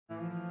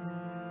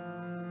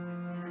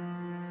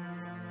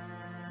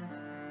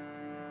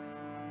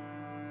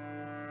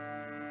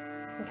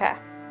Okay.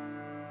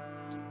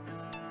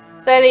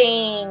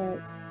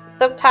 Settings.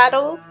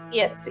 Subtitles?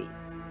 Yes,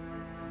 please.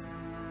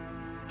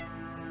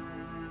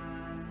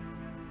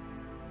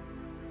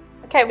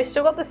 Okay, we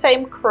still got the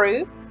same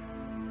crew.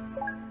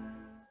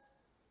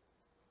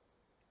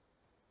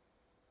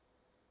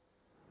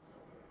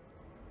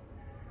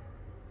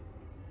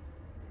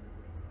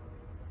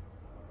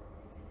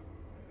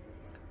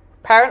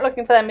 Parent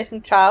looking for their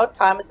missing child.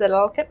 Time is a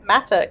delicate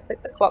matter.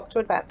 Click the clock to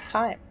advance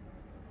time.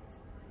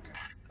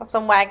 Got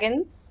some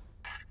wagons.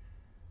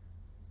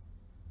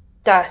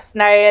 The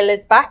snail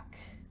is back.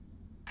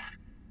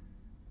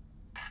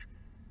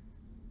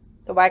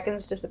 The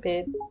wagons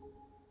disappeared.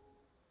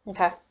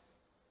 Okay.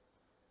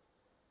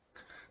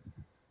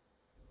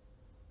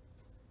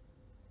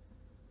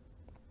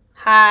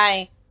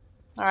 Hi.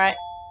 Alright.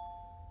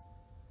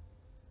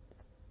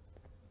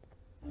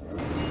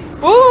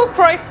 Oh,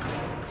 Christ!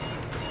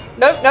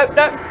 Nope, nope,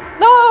 nope.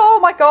 No, oh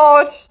my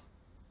god!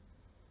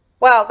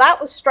 Well, that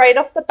was straight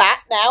off the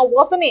bat now,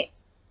 wasn't it?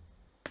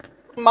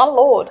 My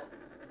lord.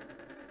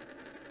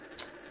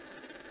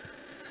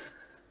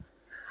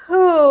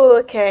 Ooh,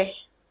 okay.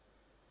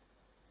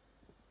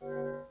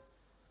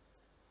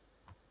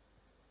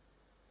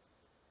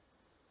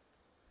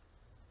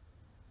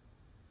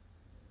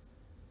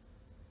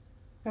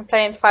 I'm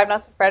playing Five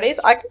Nights at Freddy's.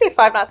 I can do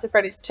Five Nights at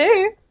Freddy's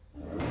too.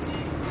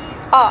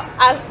 Oh,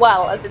 as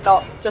well as it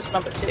not just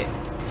number 2.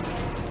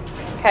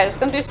 Okay,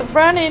 just gonna do some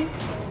running.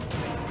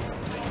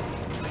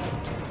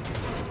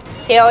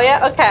 Hell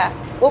yeah, okay.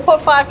 We'll put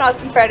Five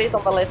Nights at Freddy's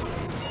on the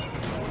lists.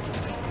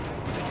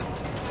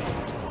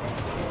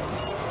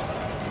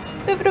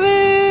 Boo boo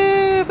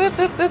boo boo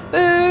boo boo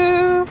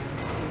boo.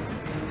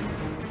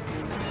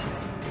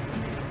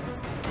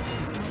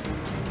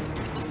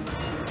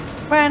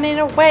 Running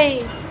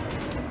away.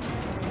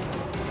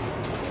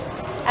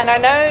 And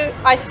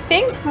I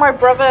think my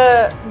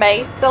brother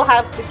may still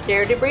have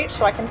security breach,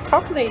 so I can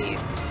probably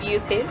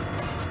use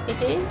his.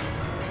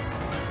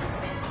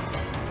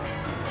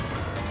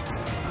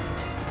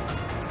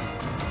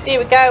 Here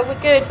we go,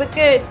 we're good, we're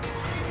good.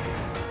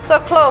 So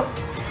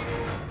close.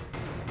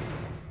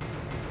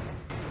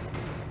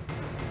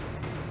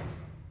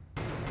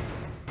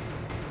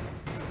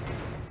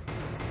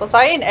 Was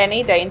I in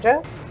any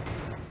danger?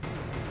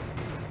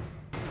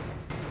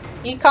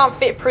 You can't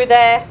fit through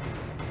there.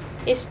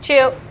 It's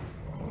chill.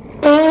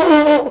 What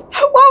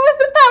was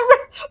it that?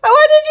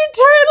 Why did you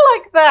turn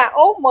like that?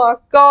 Oh my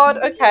god.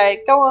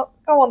 Okay, go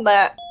on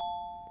there.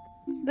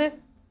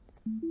 This.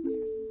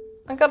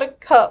 I got a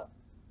cup.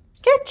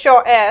 Get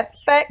your ass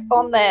back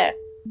on there.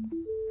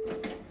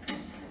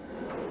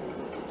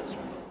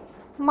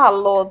 My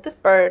lord, this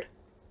bird.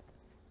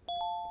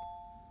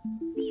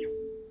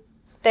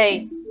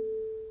 Stay.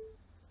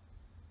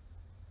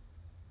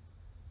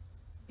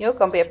 You're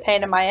gonna be a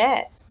pain in my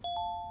ass.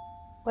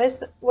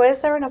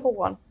 Where's there another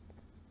one?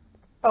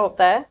 Oh, up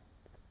there.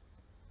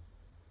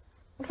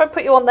 What if I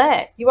put you on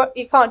there? You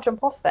can't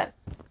jump off then.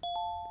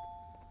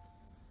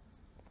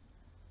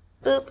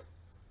 Boop.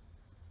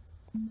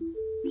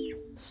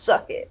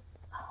 Suck it.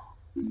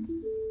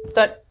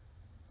 Don't.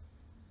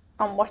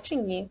 I'm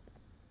watching you.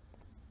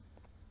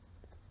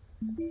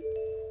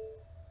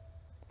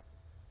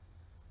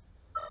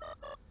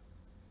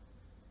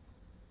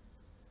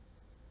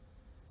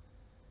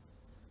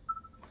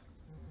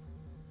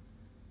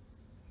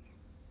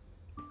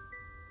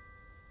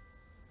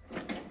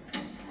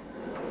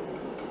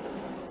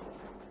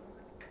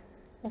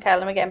 Okay,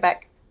 let me get him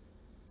back.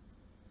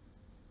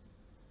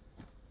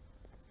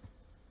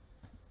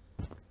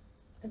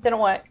 It didn't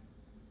work.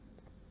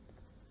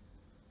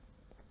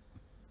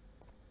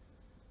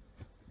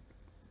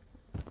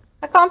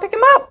 I can't pick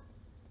him up.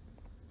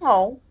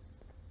 Oh.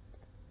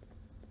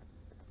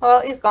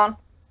 Well, he's gone.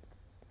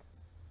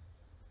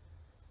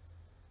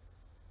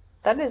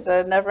 That is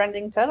a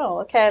never-ending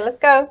tunnel. Okay, let's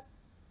go.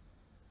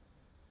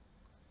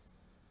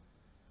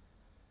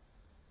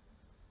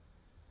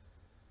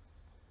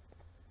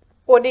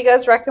 What do you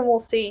guys reckon we'll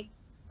see?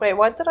 Wait,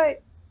 what did I...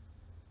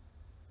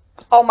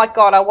 Oh my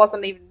god, I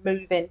wasn't even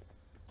moving.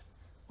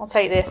 I'll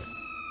take this.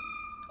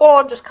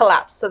 Or just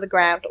collapse to the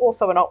ground.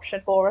 Also an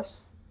option for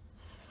us.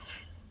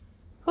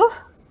 Whew.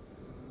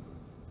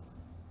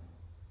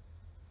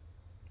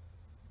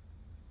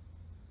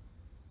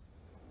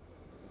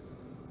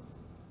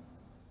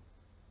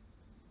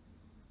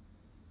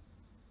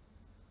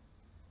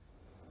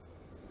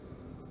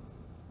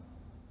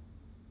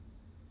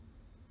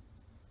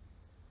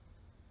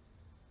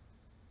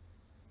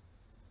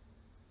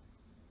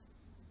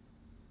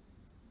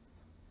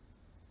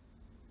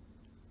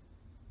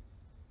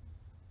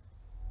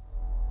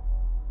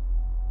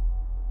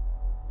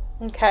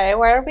 Okay,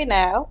 where are we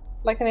now?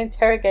 Like an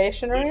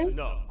interrogation room? Listen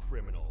up,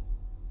 criminal.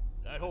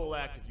 That whole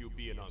act of you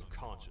being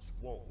unconscious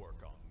won't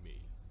work on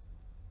me.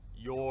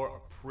 You're a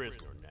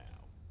prisoner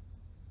now.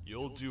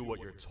 You'll do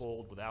what you're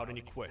told without any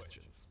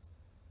questions.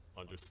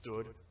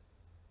 Understood?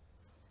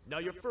 Now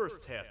your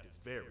first task is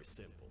very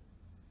simple.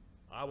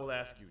 I will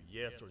ask you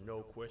yes or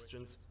no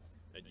questions,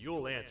 and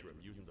you'll answer them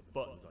using the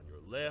buttons on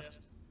your left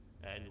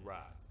and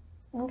right.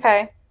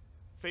 Okay.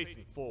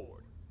 facing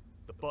forward.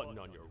 The button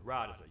on your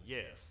right is a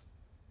yes,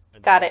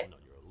 and the Got it. button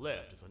on your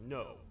left is a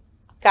no.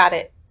 Got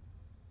it.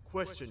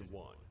 Question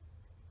 1.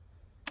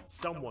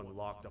 Someone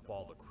locked up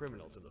all the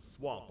criminals in the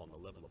swamp on the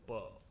level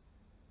above.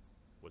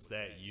 Was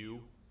that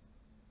you?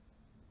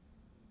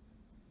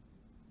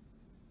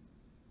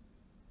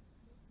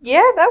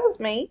 Yeah, that was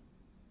me.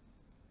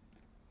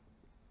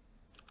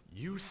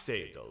 You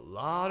saved a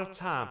lot of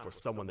time for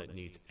someone that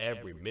needs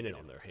every minute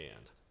on their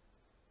hand.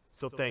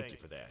 So thank you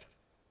for that.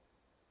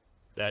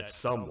 That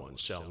someone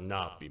shall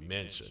not be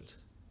mentioned.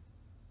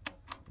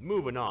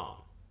 Moving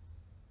on.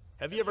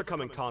 Have you ever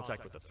come in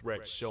contact with the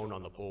threat shown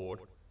on the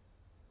board?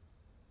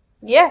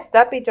 Yes,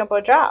 that'd be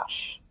Jumbo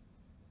Josh.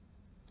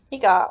 He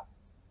got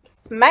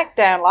smacked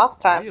down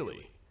last time.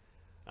 Really?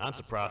 I'm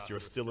surprised you're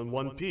still in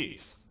one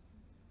piece.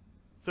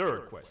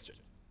 Third question.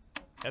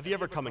 Have you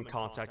ever come in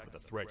contact with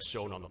the threat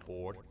shown on the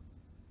board?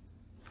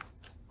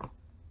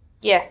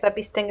 Yes, that'd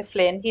be Stinger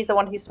Flynn. He's the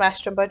one who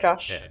smashed Jumbo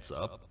Josh. Heads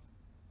up.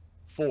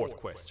 Fourth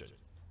question.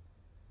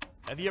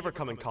 Have you ever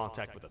come in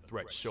contact with the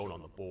threat shown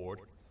on the board?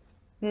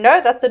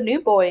 No, that's a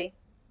new boy.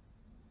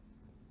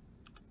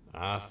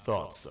 I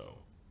thought so.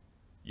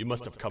 You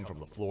must have come from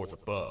the floors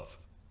above.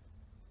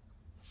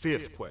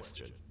 Fifth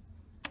question.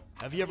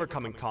 Have you ever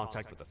come in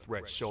contact with the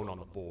threat shown on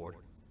the board?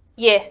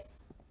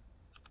 Yes.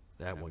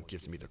 That one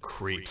gives me the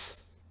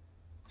creeps.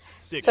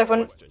 Sixth So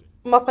when question.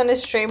 Muppin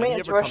is streaming,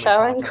 it's rush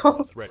hour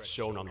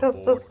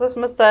because this is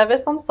my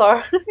service. I'm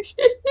sorry.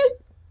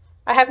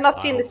 I have not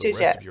seen this dude yet.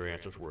 The rest of your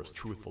answers were as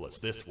truthful as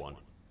this one.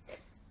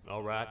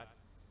 All right.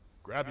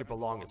 Grab your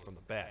belongings from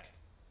the back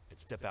and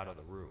step out of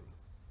the room.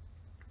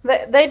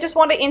 They just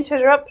want to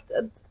interrupt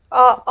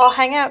our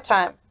hangout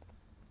time.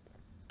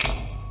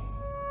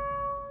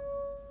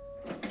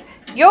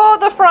 You're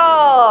the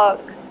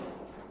frog!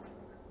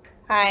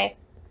 Hi.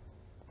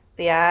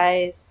 The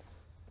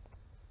eyes.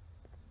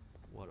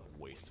 What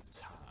a waste of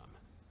time.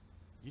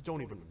 You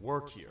don't even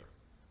work here.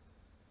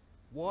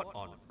 What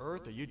on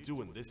earth are you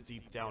doing this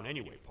deep down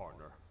anyway,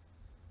 partner?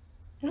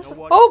 You know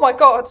what? Oh my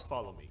god!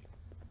 Follow me.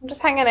 I'm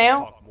just hanging out.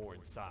 Talk more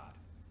inside.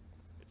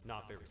 It's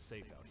not very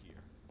safe out here.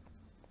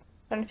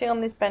 Anything on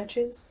these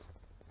benches?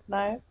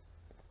 No.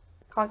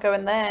 Can't go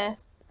in there.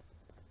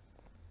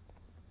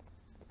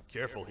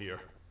 Careful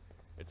here.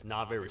 It's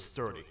not very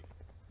sturdy.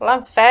 Well,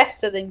 I'm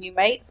faster than you,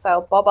 mate,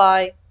 so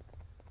bye-bye.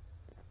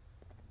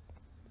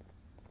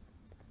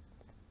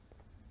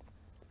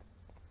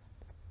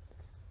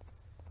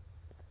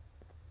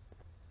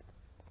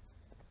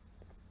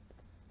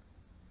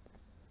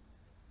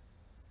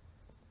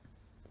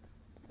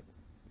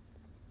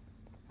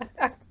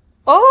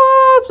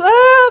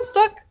 Oh, I'm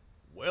stuck.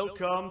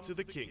 Welcome to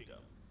the kingdom.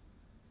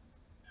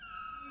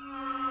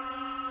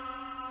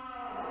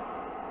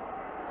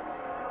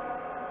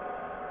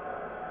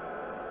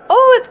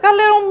 Oh, it's got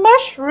little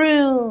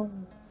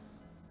mushrooms.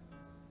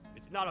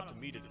 It's not up to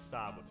me to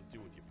decide what to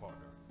do with your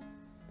partner.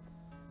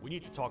 We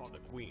need to talk to the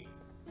queen.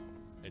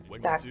 And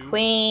when The you do,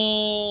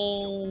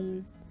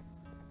 queen.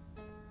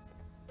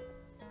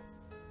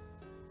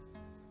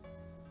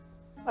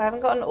 I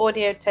haven't got an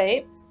audio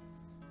tape.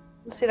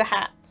 Let's see the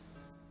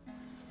hats.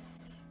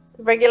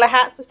 The regular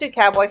hats. Let's do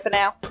cowboy for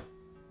now.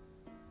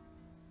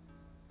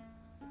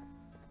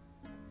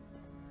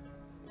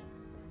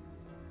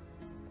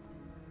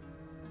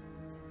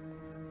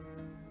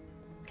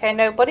 Okay,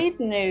 nobody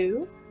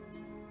knew.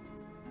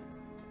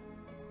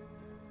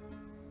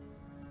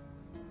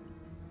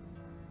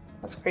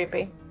 That's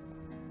creepy.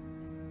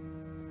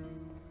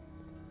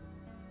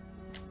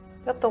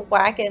 Got the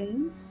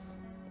wagons.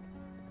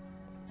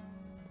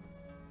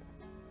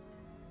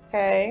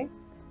 Okay.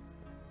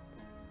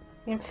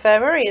 The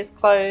infirmary is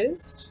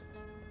closed.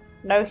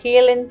 No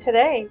healing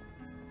today.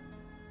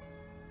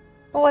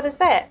 Oh, what is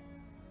that?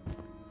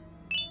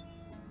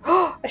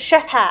 Oh, a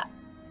chef hat.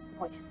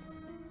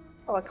 Nice.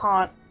 Oh, I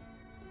can't.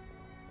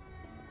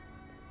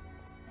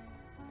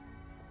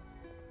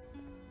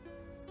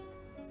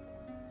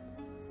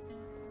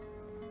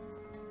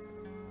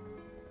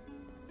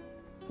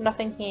 There's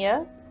nothing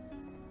here.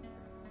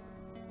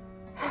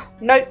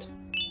 Note.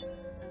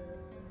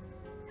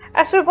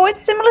 As to avoid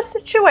similar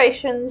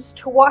situations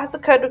to what has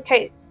occurred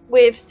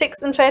with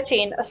 6 and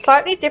 13, a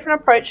slightly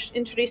different approach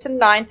introduced in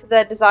 9 to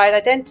their desired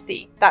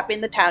identity, that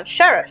being the town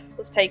sheriff,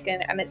 was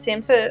taken, and it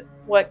seems to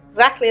work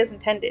exactly as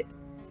intended.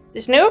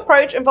 This new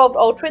approach involved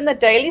altering the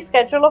daily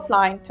schedule of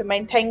 9 to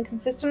maintain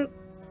consistent...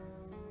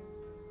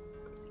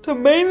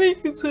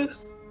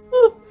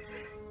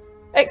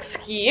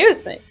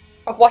 Excuse me.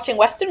 Of watching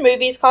Western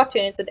movies,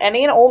 cartoons, and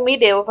any and all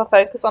media with a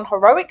focus on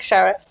heroic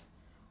sheriff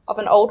of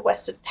an old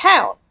Western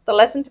town. The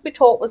lesson to be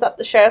taught was that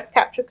the sheriffs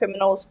capture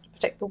criminals to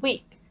protect the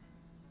weak.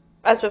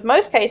 As with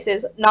most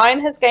cases, 9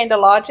 has gained a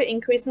larger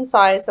increase in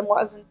size than what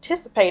was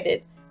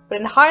anticipated, but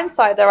in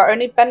hindsight there are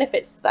only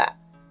benefits to that.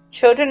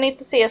 Children need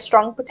to see a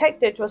strong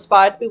protector to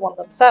aspire to be one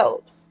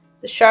themselves.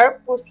 The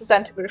sheriff was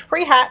presented with a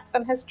free hat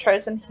and has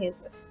chosen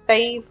his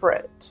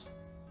favourite.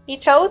 He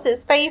chose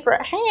his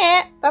favourite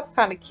hat. That's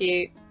kind of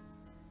cute.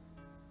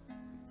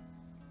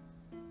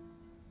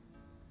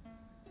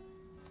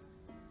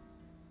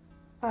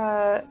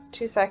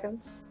 2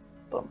 seconds.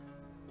 Boom.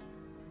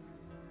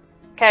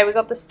 Okay, we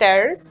got the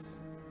stairs.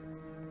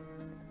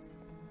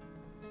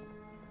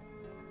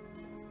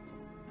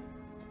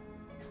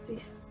 What's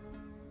this?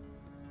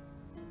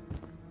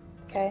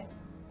 Okay.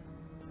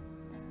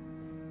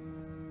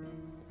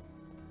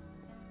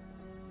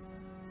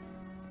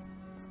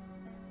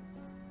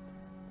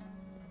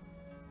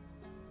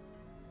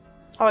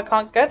 Oh, I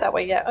can't go that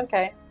way yet.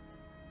 Okay.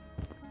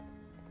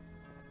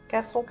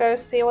 Guess we'll go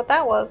see what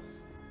that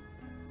was.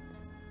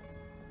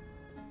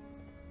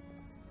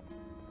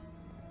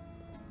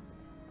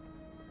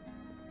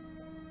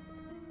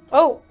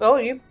 Oh,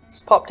 you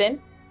just popped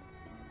in.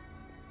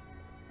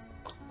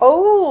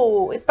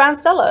 Oh, it's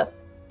Bouncelia.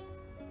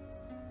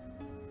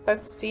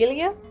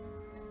 Bouncelia?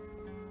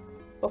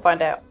 We'll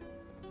find out.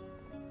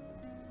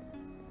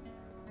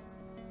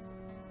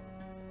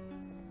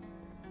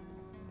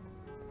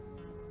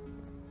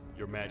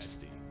 Your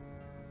Majesty,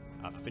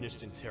 I've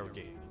finished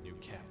interrogating the new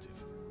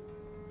captive.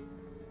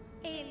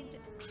 And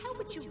how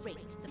would you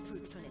rate the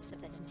fruitfulness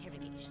of that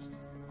interrogation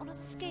on a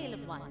scale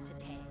of 1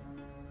 to 10?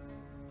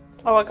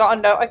 Oh, I got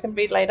a note I can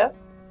read later.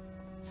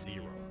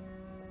 0.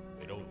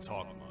 They don't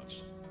talk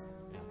much,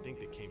 and I think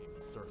they came from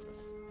the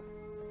surface.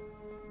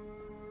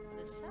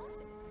 The surface?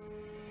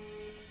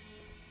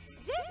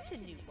 That's a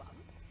new one.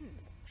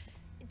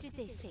 Did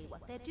they say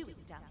what they're doing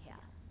down here?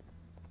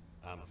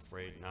 I'm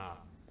afraid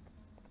not.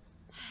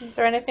 Is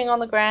there anything on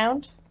the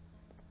ground?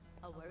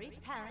 A worried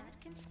parent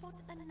can spot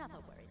another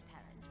worried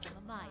parent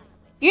from a mile away.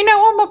 You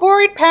know I'm a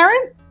worried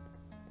parent?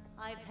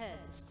 I've heard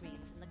the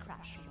screams and the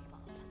crash from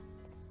above.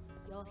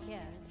 You're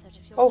here in search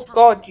of your Oh child.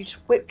 god, you just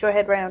whipped your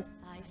head round.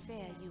 I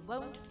fear you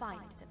won't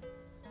find them.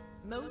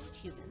 Most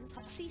humans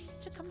have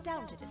ceased to come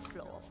down to this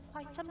floor for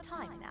quite some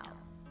time now.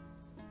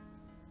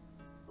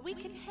 We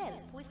can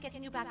help with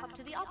getting you back up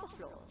to the upper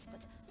floors,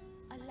 but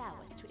allow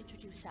us to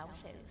introduce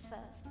ourselves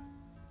first.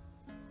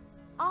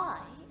 I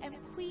am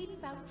Queen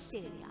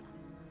Bouncelia,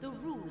 the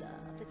ruler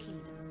of the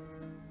kingdom.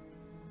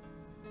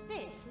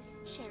 This is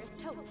Sheriff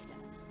Toadster,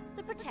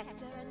 the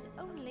protector and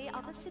only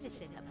other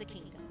citizen of the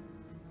kingdom.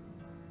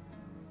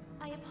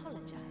 I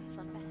apologize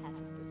on behalf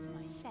of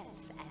both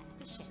myself and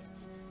the sheriff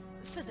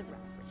for the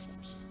rough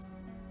reception.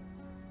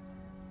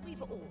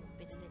 We've all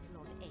been a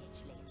little on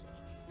edge lately.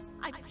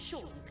 I'm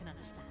sure you can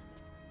understand.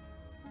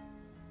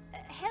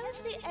 How's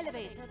the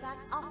elevator back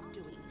up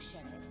doing,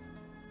 Sheriff?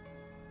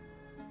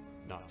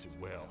 Not too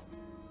well.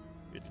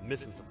 It's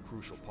missing some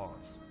crucial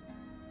parts.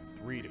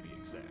 3 to be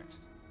exact.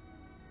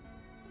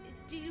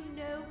 Do you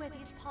know where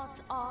these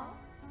parts are?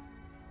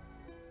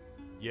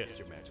 Yes,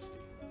 Your Majesty.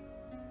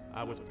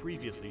 I was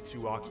previously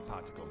too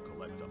occupied to go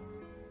collect them.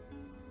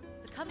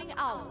 The coming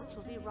hours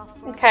will be rough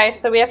for us. Okay,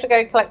 so we have to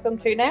go collect them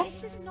too now?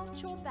 This is not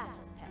your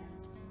battle,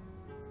 parent.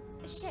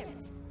 Sheriff,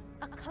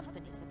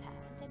 accompany the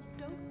parent and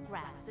go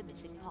grab the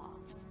missing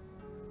parts.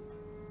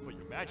 But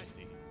Your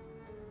Majesty,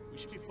 we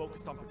should be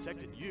focused on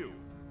protecting you.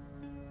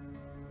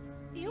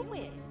 You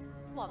win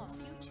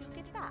once you two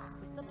get back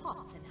with the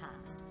parts in hand.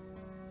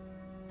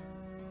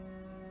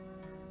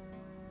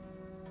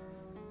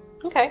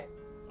 Okay.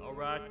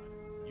 Alright,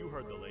 you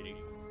heard the lady.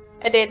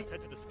 I did, Let's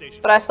head to the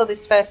station. but I saw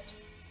this first.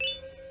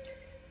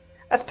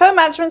 As per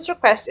management's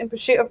request, in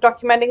pursuit of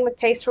documenting the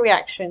case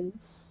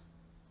reactions,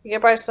 you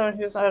get by someone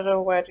who's not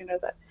aware, you know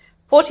that.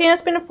 14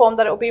 has been informed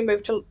that it will be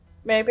moved to.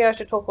 Maybe I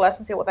should talk less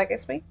and see what that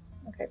gets me.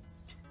 Okay.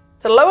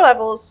 To lower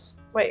levels.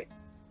 Wait.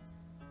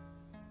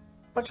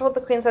 Much of what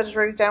the Queen said is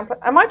really down.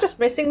 Am I just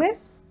missing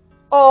this?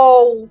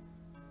 Oh.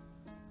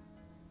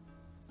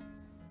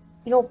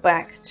 You're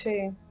back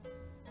too.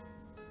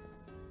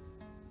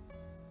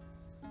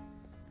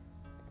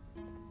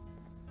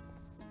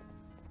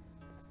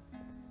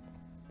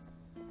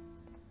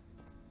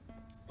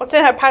 What's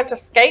in her pouch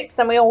escapes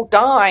and we all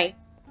die.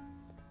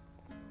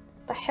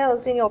 What the hell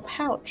is in your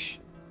pouch?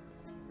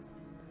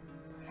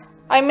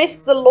 I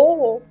missed the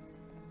law.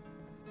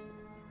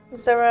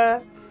 Is there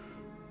a...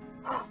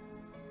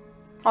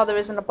 Oh, there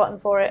isn't a button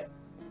for it.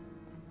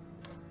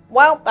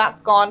 Well, that's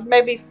gone.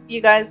 Maybe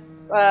you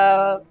guys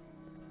pause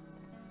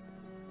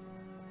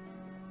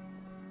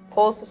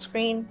the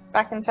screen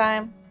back in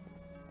time.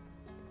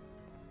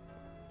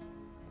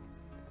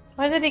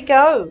 Where did he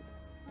go?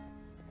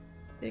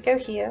 Did he go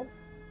here?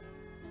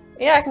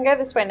 Yeah, I can go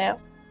this way now.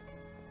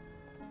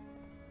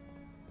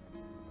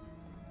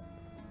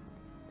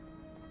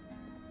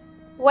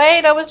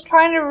 Wait, I was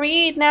trying to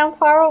read. Now I'm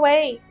far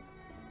away.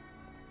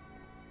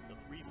 The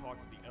 3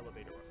 parts of the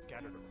elevator are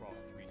scattered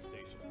across 3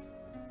 stations,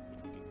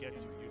 which we can get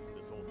to using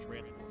this old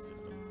transport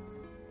system.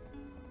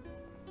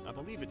 I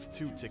believe it's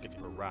 2 tickets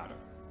per rider.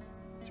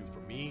 2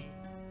 for me,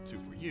 2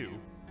 for you,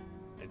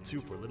 and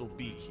 2 for little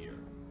B here.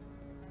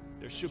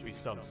 There should be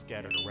some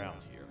scattered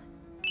around here.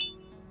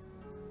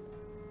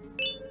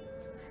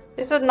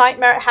 This is a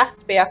nightmare, it has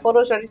to be. I thought I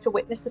was ready to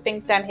witness the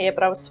things down here,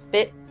 but I was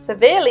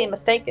severely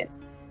mistaken.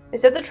 They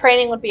said the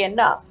training would be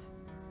enough.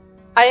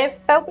 I have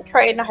felt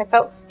betrayed and I have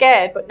felt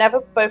scared, but never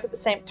both at the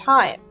same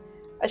time.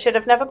 I should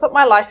have never put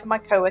my life in my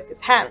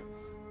co-workers'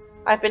 hands.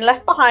 I've been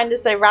left behind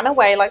as they ran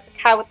away like the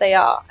coward they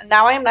are, and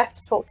now I am left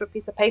to talk to a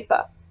piece of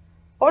paper.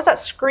 What was that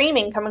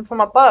screaming coming from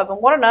above,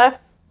 and what on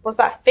earth was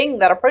that thing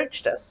that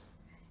approached us?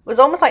 It was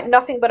almost like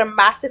nothing but a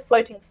massive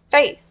floating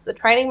face. The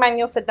training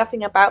manual said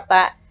nothing about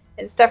that,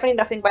 and it's definitely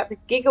nothing about the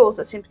giggles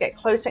that seem to get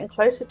closer and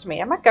closer to me.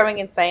 Am I going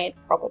insane?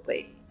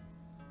 Probably.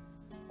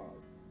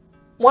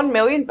 1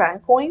 million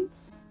bank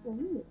coins?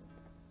 Ooh.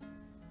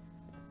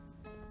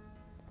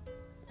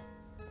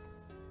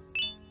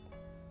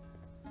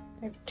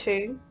 I have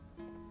 2.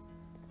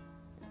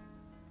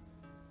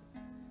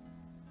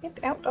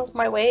 Get out of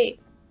my way.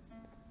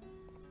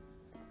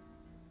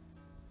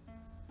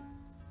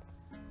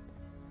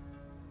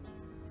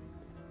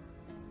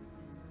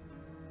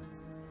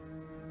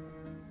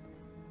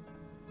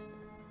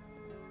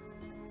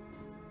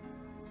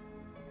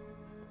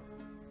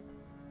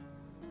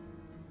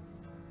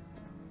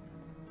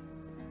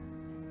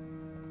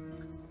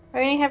 I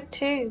only have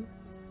 2.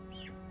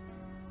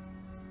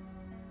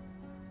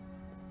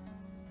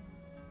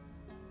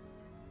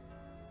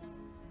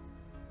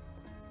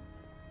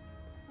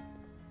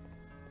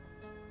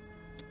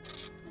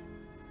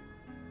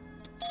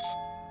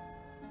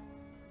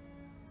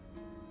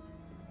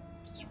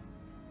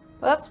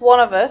 Well, that's one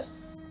of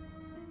us.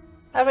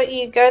 How about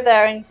you go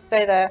there and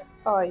stay there?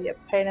 Oh, you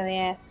pain in the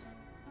ass.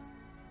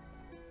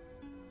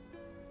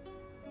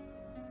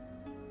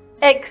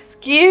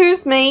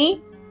 Excuse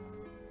me?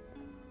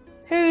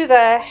 Who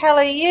the hell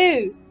are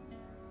you?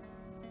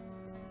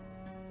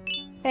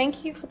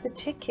 Thank you for the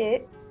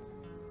ticket.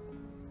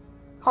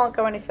 Can't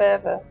go any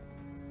further.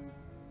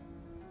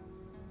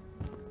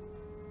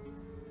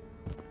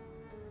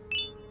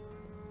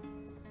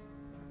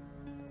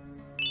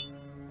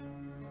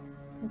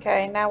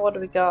 Okay, now what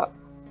do we got?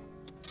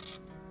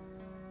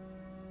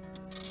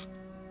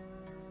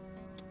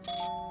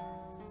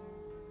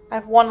 I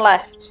have 1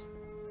 left.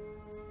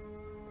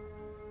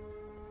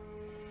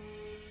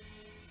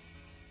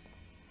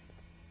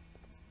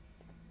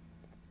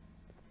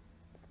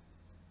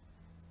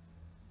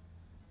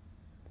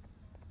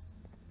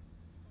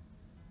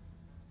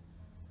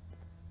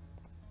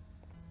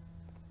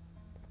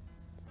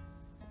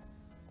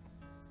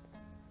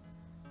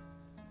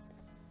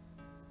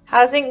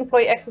 Housing,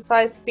 employee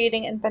exercise,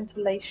 feeding, and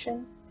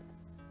ventilation.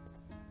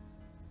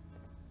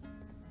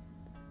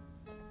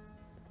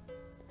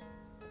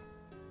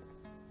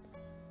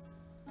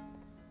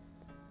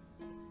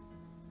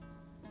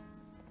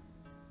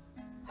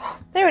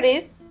 There it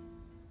is.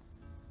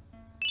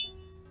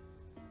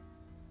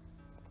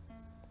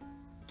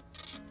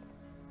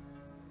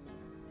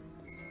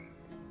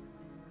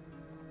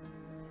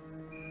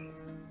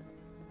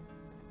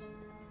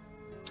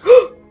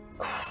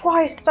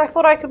 Christ, I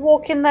thought I could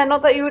walk in there,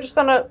 not that you were just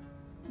gonna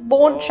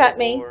launch at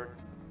me. Lord.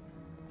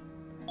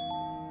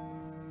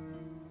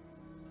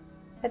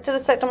 Head to the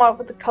sector marked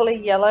with the color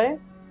yellow.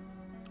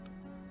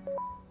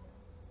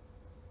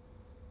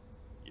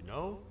 You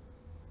know,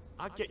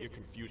 I get your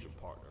confusion,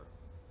 partner.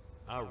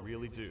 I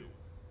really do.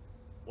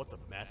 What's a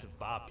massive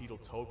bipedal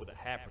toad with a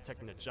hat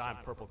protecting a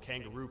giant purple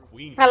kangaroo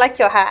queen? I like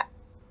your hat.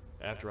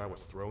 After I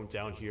was thrown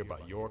down here by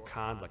your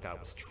kind like I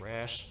was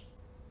trash,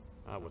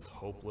 I was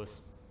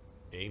hopeless,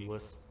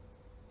 aimless,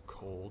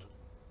 cold,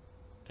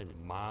 and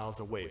miles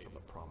away from the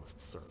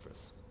promised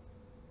surface.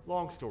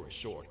 Long story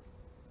short,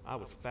 I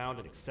was found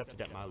and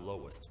accepted at my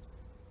lowest.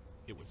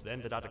 It was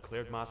then that I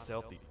declared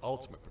myself the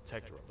ultimate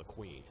protector of the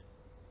Queen.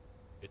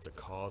 It's a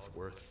cause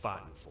worth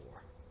fighting for.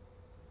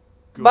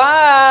 Good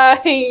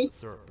Bye!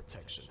 deserve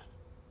protection.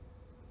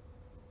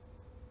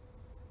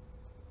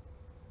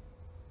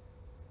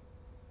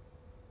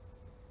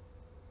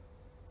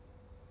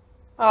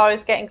 Oh,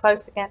 he's getting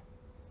close again.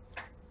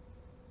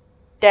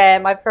 Dare,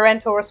 my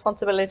parental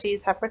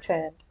responsibilities have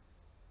returned.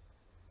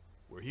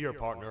 We're here,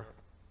 partner.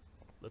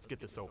 Let's get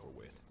this over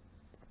with.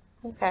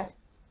 Okay.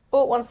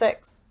 Oh,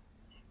 1-6.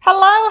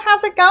 Hello,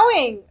 how's it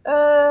going?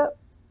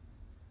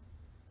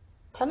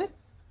 Planet?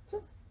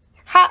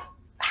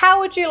 How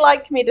would you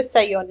like me to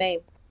say your name?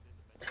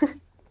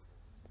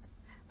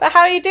 But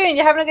how are you doing?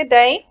 You having a good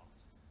day?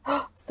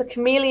 It's the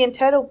chameleon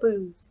turtle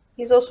boo.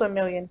 He's also 1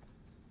 million.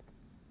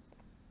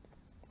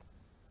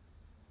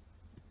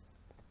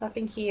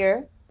 Nothing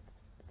here.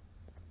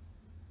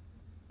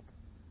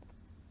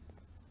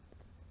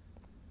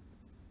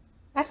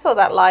 I saw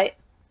that light.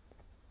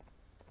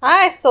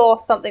 I saw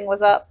something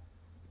was up.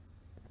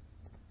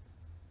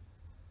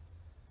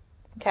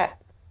 Okay.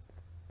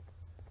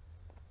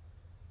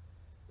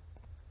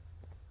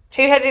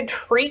 Two-headed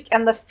freak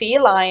and the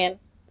feline.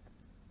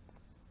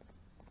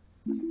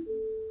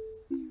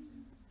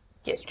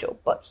 Get your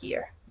butt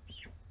here.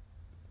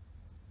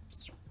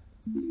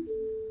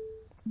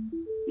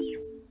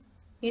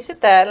 You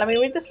sit there. Let me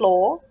read this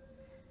law.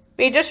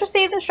 We just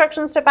received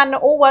instructions to abandon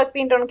all work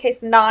being done on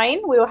case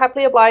 9. We will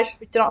happily oblige if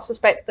we do not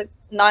suspect that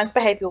 9's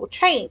behavior will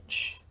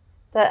change.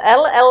 The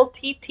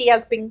LLTT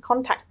has been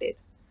contacted.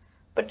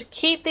 But to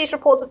keep these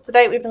reports up to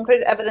date, we've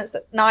included evidence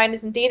that 9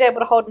 is indeed able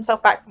to hold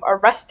himself back from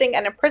arresting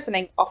and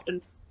imprisoning,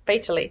 often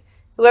fatally,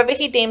 whoever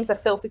he deems a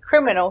filthy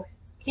criminal.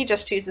 He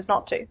just chooses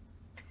not to.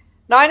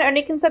 9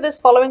 only considers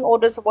following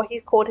orders of what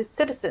he's called his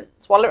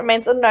citizens. While it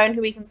remains unknown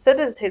who he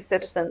considers his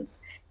citizens,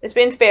 it's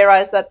been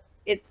theorized that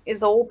it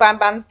is all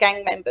Banban's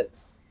gang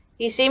members.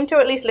 He seemed to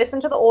at least listen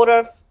to the order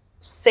of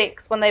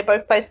 6 when they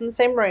both placed in the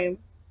same room.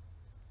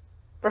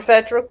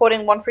 Referred to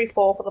recording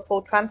 134 for the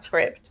full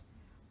transcript.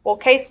 While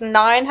case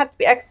 9 had to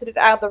be exited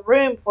out of the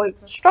room before he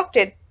was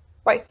instructed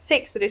by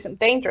 6 to do something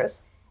dangerous,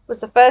 it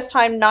was the first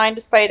time 9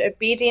 displayed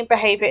obedient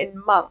behavior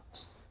in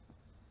months.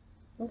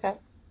 Okay.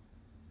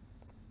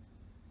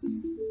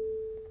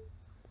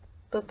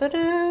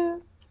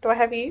 Do I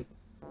have you?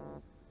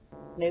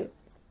 No.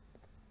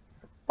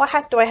 What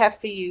hat do I have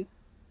for you?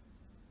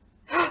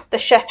 The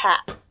chef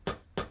hat.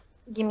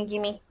 Gimme,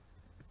 gimme.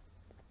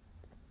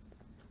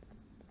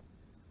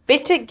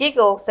 Bitter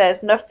Giggle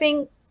says,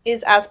 nothing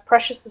is as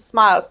precious as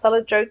smiles. Tell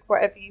a joke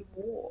wherever you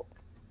walk.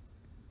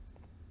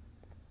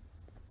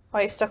 Oh,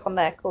 you're stuck on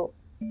there. Cool.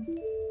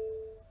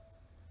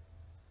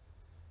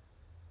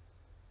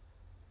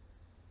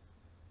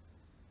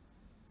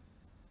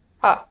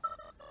 Ah.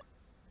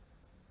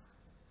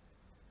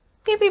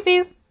 Pew, pew,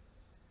 pew.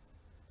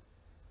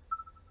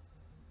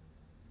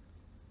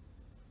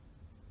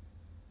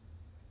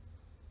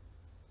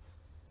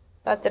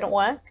 That didn't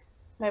work.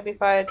 Maybe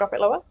if I drop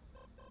it lower.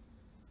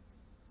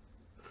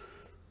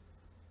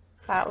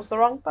 That was the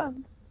wrong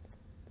button.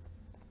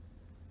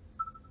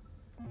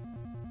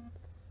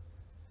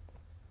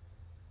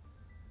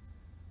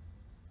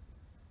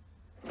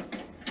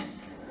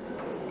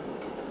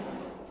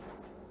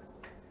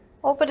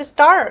 Oh, but it's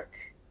dark.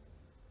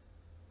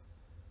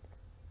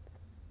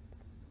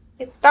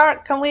 It's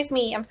dark. Come with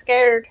me. I'm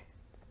scared.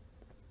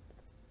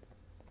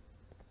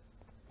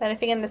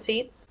 Anything in the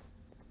seats?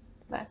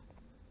 No.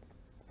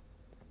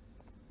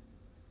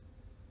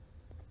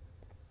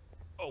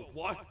 Oh,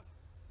 what?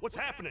 What's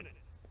happening?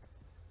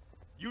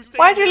 You stay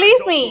Why'd in you there and leave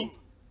don't me? move.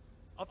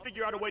 I'll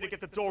figure out a way to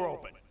get the door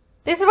open.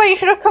 This is why you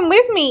should have come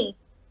with me.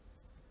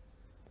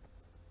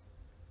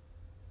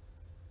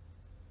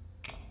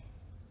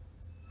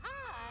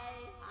 Hi,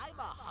 I'm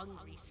a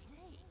hungry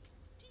snake.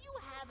 Do you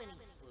have any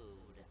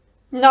food?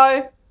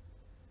 No.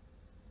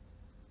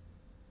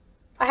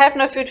 I have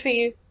no food for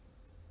you.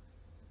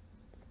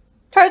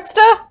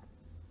 Toadster?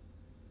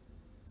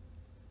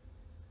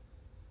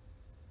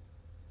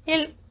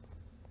 You...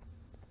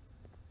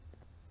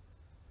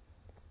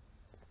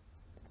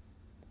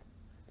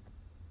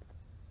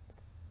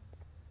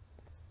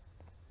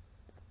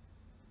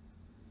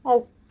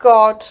 Oh,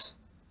 God.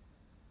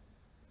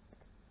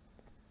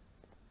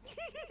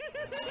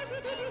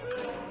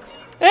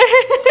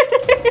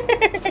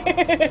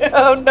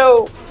 Oh,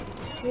 no.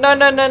 No,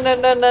 no, no, no,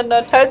 no, no,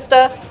 no.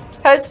 Toadster.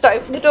 Toadster,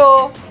 open the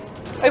door.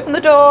 Open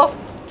the door.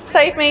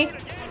 Save me.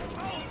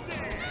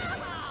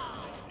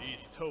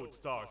 These toad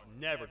stars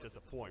never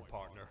disappoint,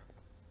 partner.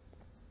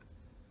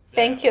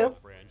 Thank That, you. my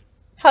friend,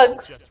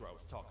 Hugs. Jester I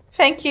was talking about,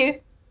 Thank you.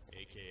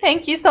 aka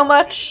Thank you so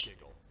much. Bitter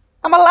Giggle.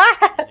 I'm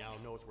alive. He now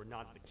knows we're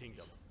not in the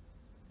kingdom.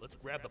 Let's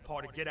grab the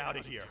part and get out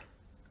of here.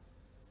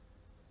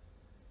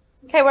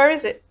 Okay, where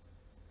is it?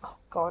 Oh,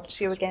 God, it's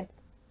you again.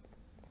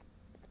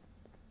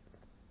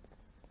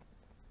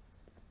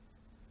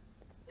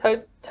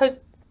 Toad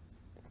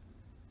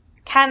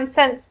can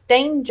sense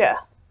danger.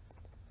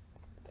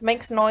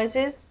 Makes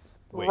noises.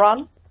 Wait.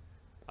 Run.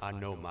 I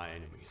know my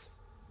enemies.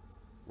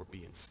 We're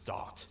being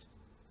stalked.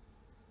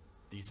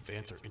 These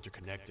vents are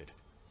interconnected.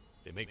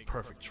 They make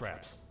perfect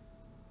traps.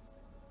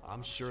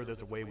 I'm sure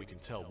there's a way we can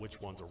tell which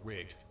ones are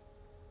rigged.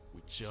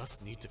 We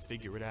just need to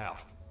figure it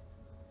out.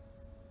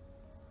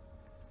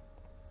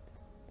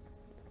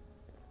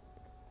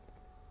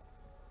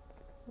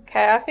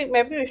 Okay, I think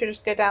maybe we should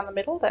just go down the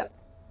middle then.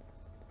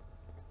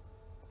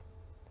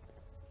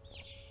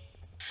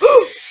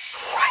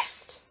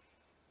 Christ!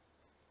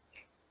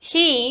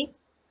 He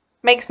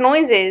makes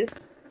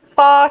noises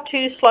far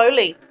too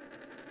slowly.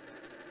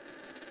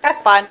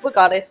 That's fine, we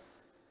got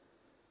this.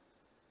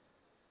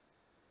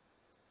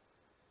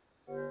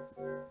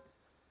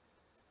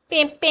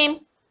 Bim, bim.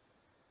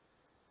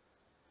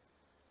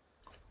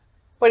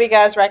 What do you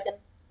guys reckon?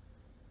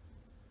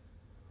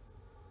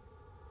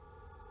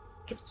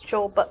 Get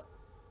your butt.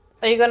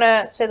 Are you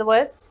gonna say the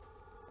words?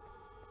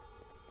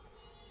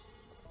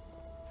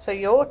 So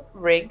you're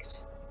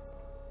rigged.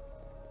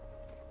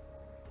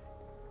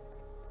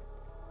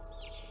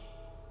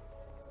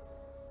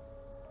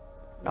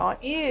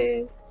 Not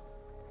you.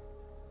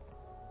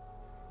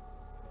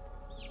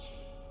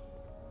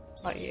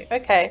 Not you.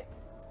 Okay.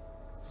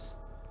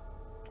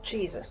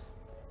 Jesus.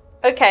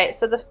 Okay,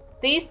 so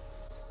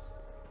these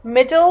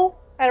middle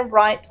and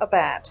right are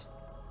bad.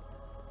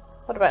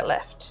 What about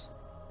left?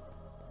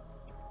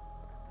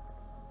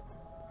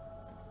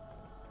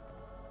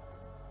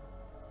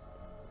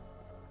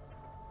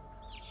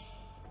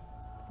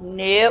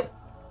 Nope.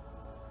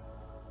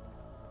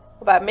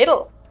 What about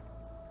middle?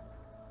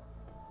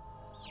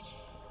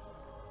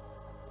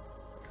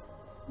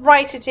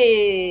 Right it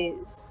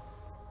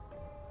is.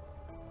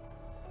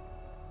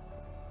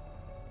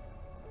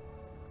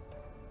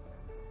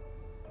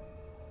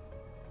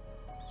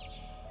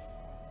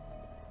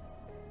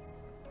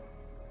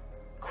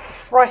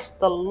 Christ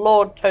the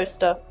Lord,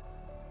 Toaster.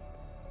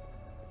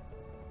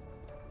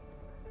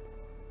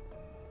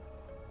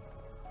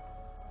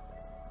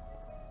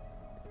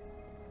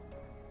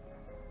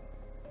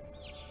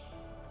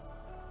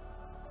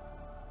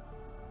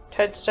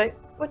 Toadster,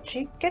 would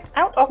you get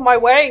out of my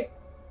way?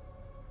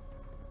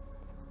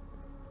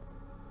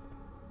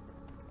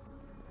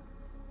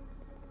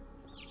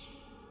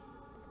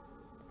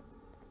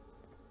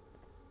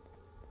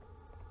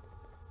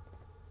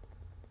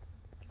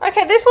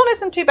 Okay, this one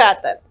isn't too bad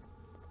then.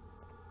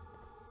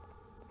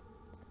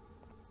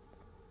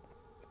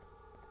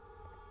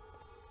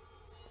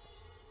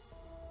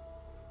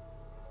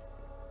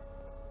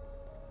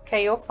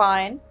 Okay, you're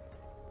fine.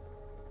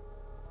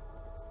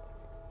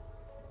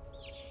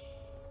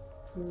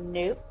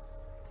 Nope.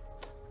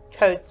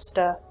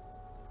 Toadster.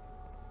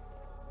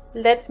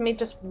 Let me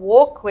just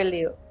walk, will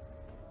you?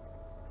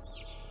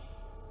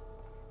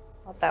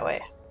 Not that way.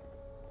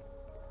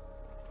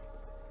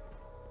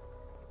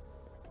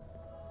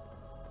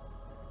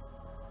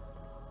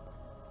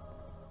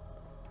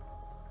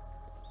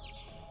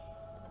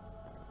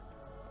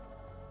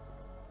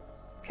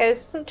 Okay,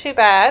 this isn't too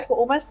bad. We're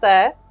almost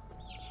there.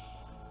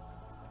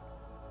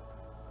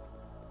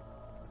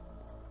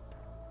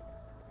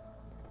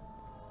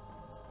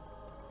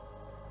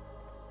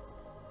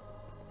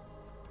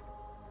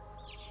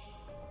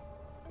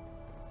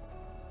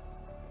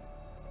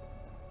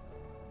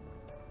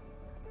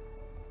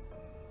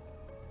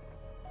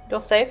 You're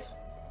safe.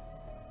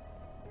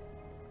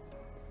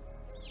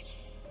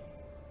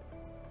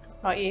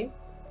 Not you.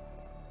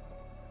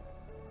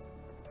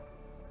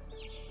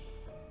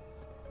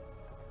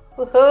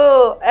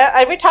 Woohoo!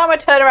 Every time I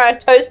turn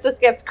around, Toaster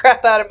gets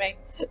crap out of me.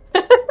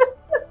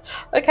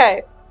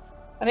 Okay.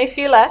 Only a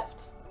few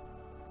left.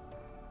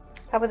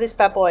 How about this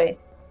bad boy?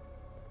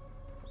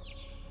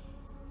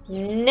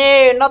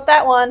 No, not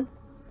that one.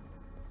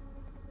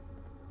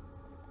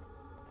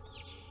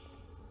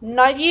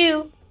 Not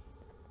you.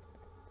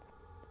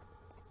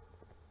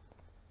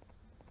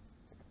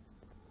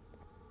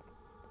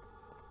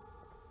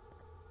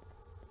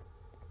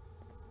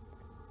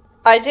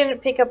 I didn't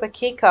pick up a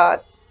key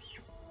card.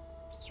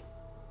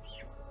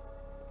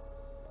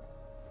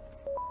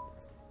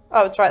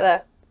 Oh, it's right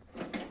there.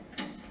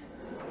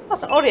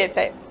 That's an audio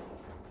tape.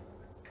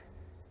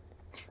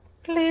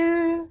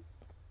 Blue.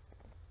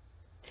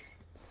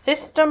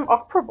 System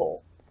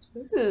operable.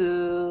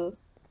 Ooh.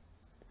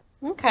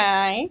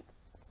 Okay.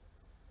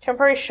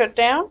 Temporary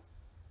shutdown.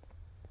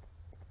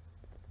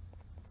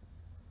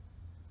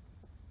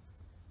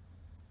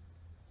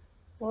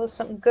 Well, there's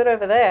something good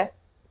over there.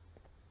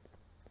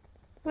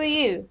 Who are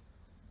you?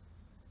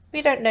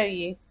 We don't know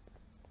you.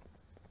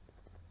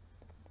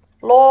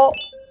 Law.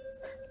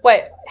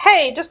 Wait,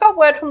 hey, just got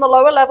word from the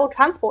lower level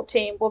transport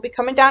team. We'll be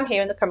coming down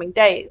here in the coming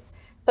days.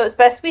 So it's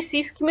best we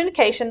cease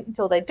communication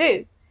until they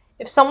do.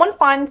 If someone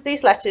finds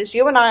these letters,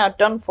 you and I are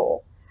done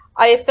for.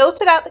 I have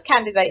filtered out the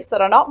candidates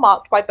that are not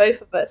marked by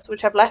both of us,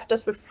 which have left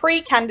us with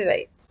 3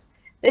 candidates.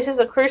 This is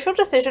a crucial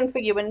decision for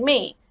you and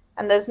me,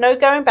 and there's no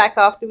going back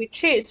after we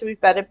choose, so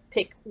we'd better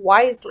pick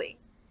wisely.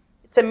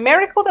 It's a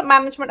miracle that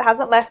management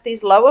hasn't left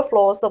these lower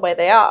floors the way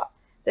they are.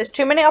 There's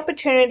too many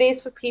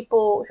opportunities for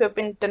people who have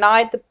been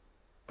denied the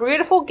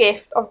beautiful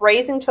gift of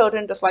raising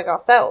children just like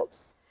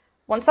ourselves.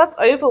 Once that's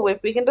over with,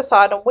 we can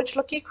decide on which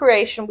lucky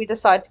creation we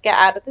decide to get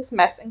out of this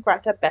mess and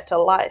grant a better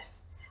life.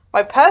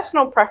 My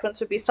personal preference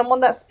would be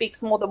someone that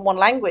speaks more than one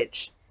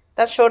language.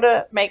 That's sure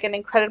to make an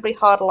incredibly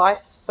hard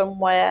life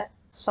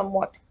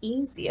somewhat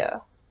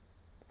easier.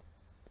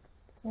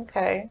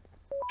 Okay.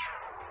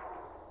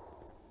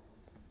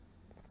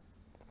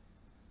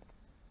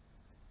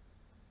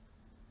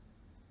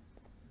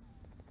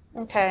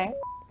 Okay.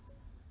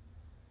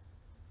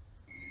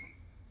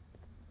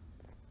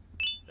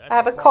 That's I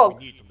have a the part cog.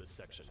 we need from this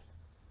section.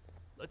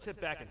 Let's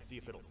head back and see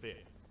if it'll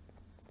fit.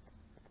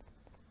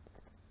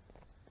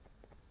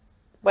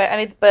 Wait, I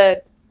need the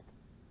bird.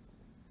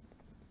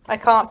 I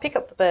can't pick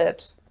up the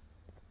bird.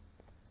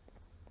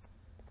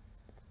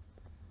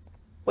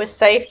 We're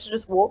safe to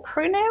just walk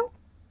through now?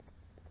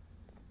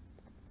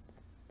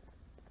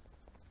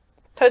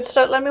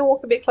 Toadster, let me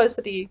walk a bit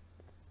closer to you.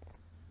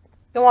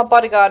 You're my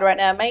bodyguard right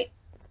now, mate.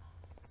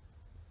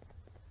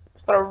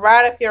 Just gotta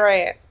ride up your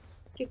ass.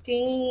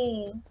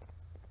 15.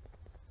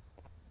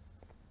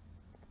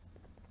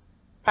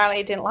 Apparently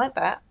he didn't like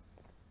that.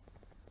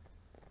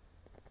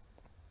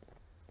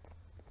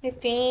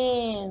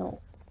 15.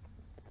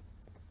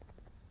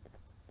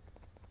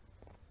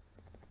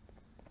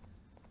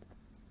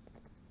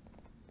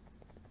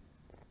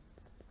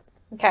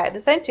 Okay,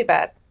 this ain't too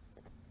bad.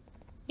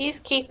 He's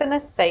keeping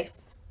us safe.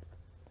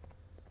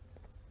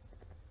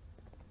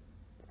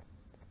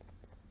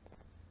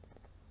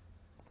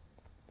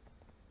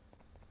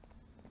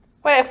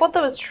 Wait, I thought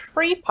there was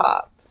 3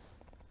 parts.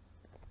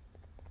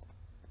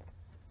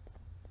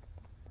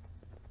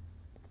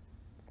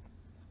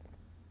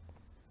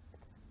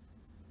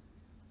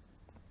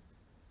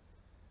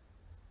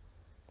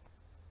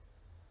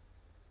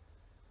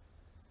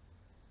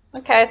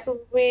 Okay, so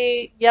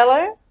we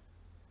yellow.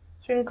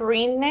 So we're in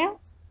green now.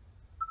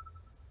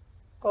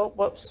 Oh,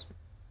 whoops.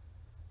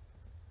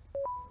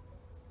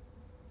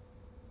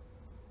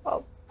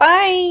 Well,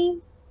 bye!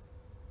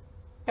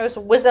 It was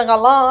whizzing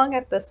along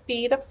at the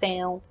speed of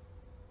sound.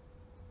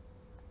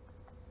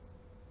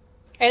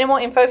 Any more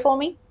info for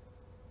me?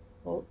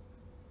 Oh.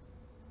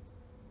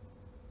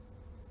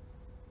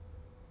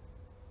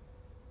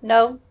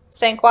 No?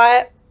 Staying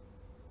quiet?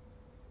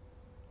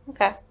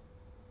 Okay.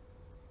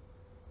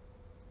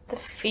 The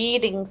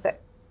feeding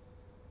set.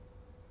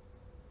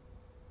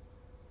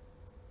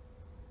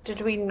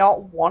 Did we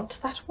not want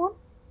that one?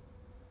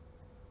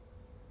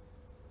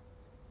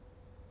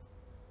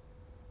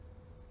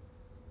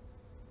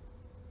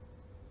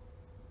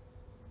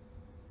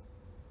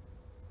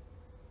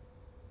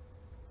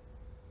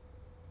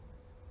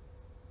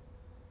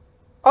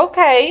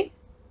 Okay.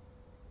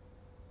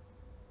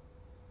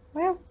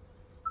 Well,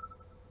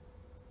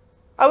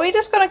 are we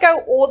just gonna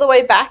go all the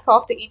way back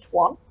after each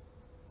one?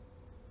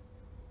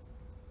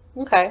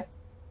 Okay.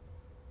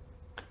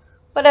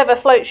 Whatever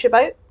floats your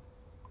boat.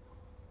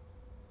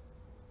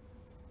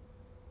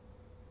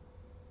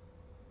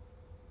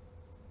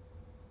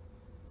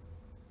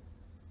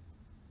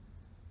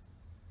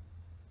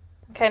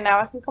 Okay, now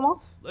I can come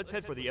off. Let's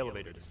head for the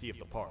elevator to see if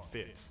the part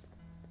fits.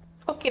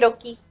 Okie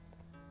dokie.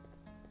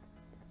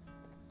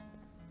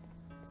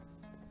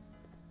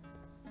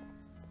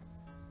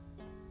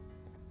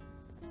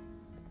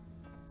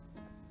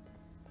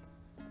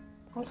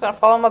 I'm just gonna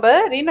follow my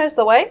bird. He knows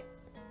the way.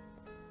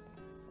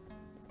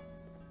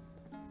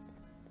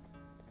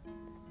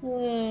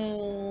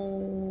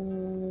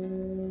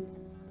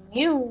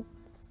 You.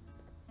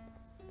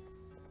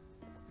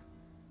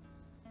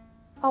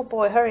 Oh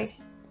boy, hurry.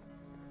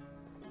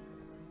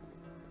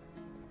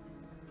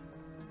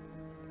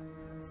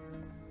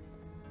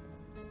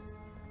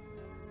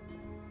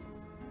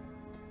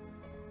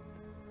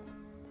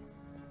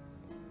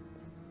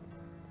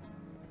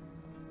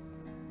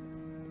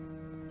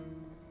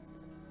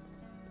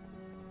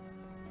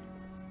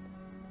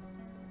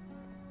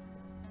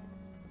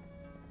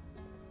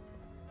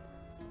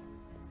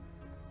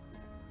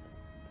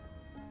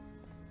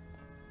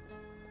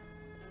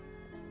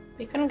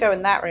 You couldn't go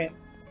in that room.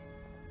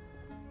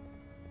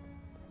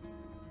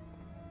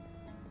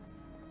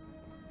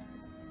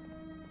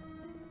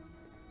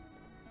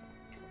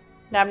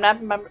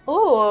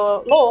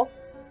 Ooh, law.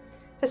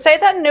 To say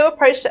that a new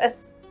approach to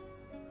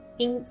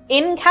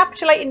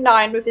encapsulating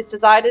Nine with his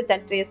desired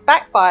identity has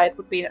backfired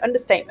would be an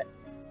understatement.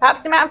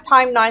 Perhaps the amount of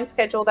time Nine's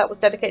schedule that was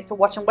dedicated to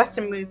watching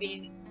Western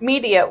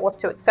media was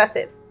too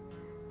excessive.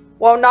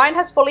 While Nine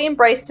has fully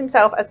embraced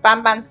himself as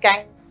Banban's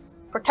gang's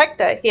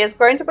protector, he has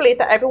grown to believe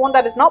that everyone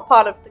that is not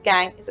part of the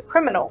gang is a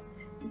criminal,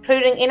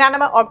 including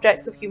inanimate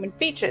objects of human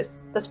features,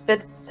 the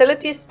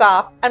facility's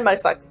staff, and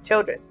most likely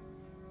children.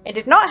 It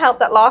did not help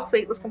that last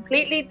week was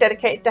completely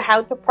dedicated to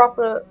how to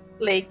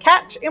properly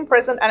catch,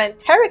 imprison, and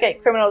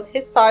interrogate criminals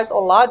his size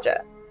or larger.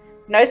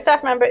 No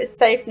staff member is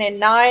safe near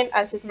Nine,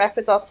 as his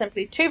methods are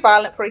simply too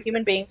violent for a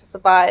human being to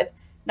survive.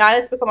 Nine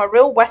has become a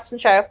real Western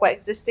sheriff where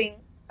existing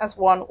as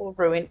one will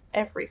ruin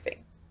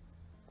everything.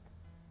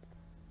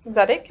 Is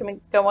that it? Can we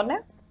go on now?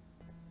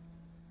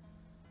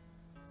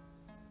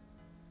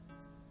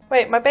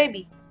 Wait, my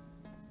baby.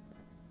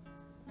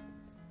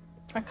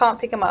 I can't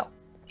pick him up.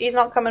 He's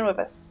not coming with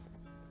us.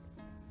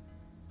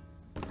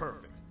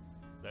 Perfect.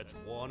 That's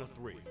 1 of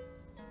 3.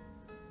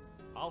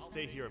 I'll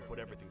stay here and put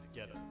everything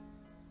together.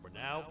 For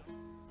now,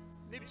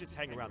 maybe just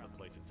hang around the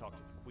place and talk to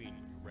the Queen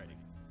when you're ready.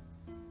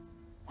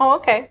 Oh,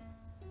 okay.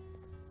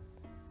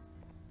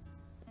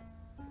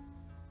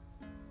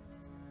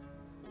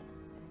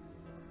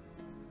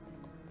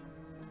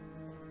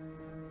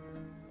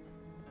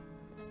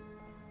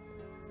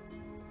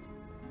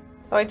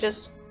 So I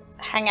just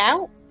hang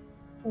out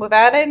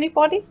without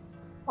anybody?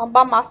 All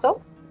by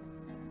myself?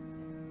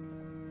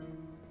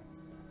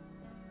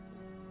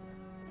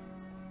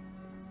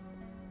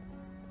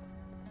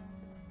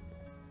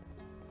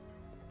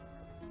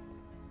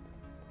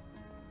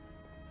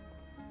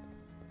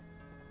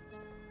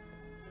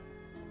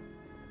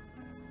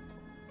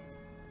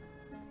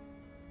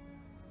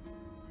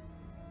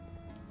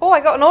 Oh, I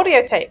got an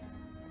audio tape.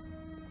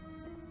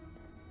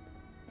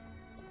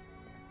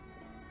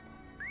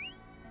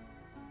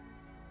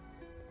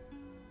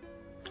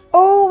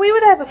 Oh, we were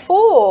there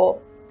before.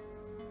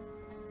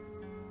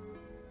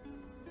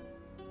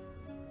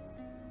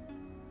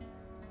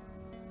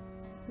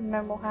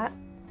 Normal hat.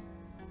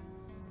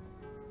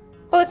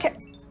 Oh, the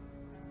cake.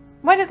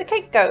 Where did the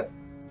cake go?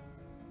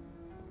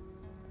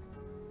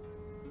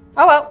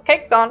 Oh well,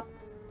 cake's gone.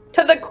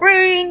 To the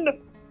Queen!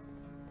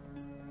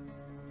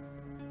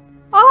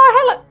 Oh,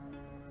 hello.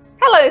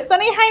 Hello,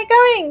 Sunny. How you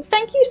going?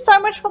 Thank you so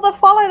much for the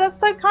follow. That's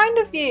so kind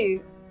of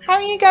you. How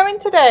are you going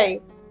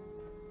today?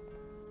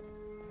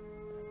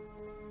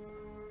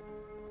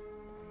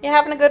 You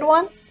having a good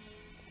one?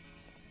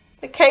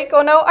 The cake?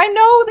 Oh no, I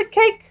know the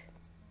cake.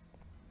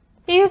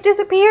 He has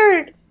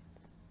disappeared.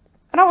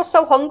 And I was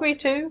so hungry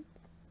too.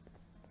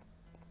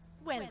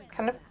 Welcome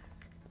Kind of. back.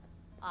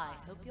 I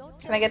hope your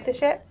Can I get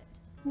this yet?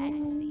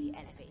 and the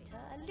elevator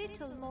a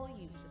little more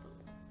usable.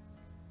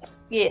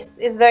 Yes,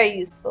 it's very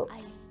useful.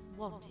 I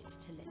wanted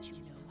to let you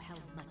know how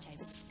much I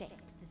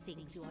respect the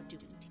things you are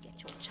doing to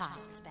get your child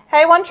back.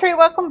 Hey, One Tree,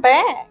 welcome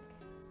back.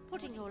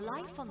 Putting your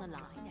life on the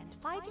line and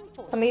fighting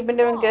forces. Have you been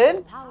doing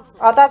good?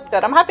 Oh, that's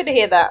good. I'm happy to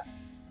hear that.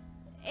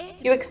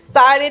 You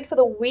excited for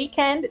the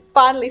weekend? It's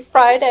finally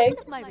Friday.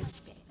 Of my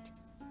respect,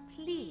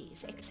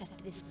 please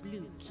accept this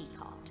blue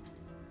keycard.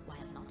 While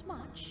not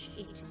much,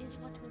 it is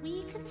what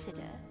we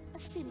consider a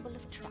symbol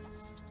of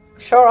trust.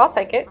 Sure, I'll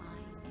take it.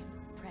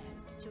 I am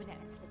proud to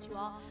announce that you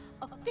are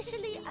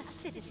officially a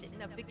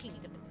citizen of the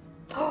kingdom.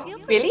 Feel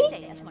free Really? to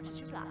stay as much as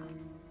you like,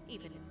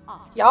 even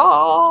after.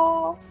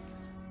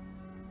 Yas.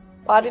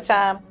 Party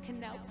time. Can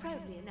now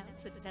proudly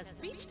announce that it has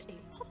reached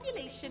a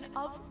population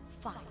of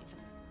 5.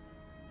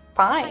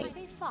 I 5.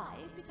 say 5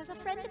 because a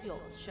friend of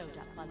yours showed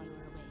up while you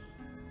were away.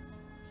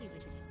 He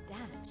was in a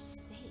damaged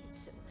state,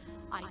 so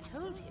I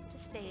told him to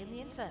stay in the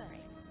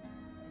infirmary.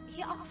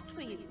 He asked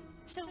for you,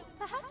 so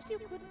perhaps you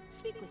could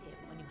speak with him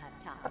when you have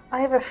time.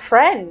 I have a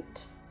friend.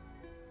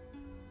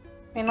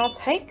 I mean, I'll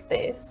take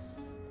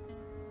this.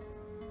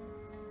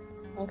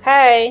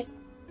 Okay.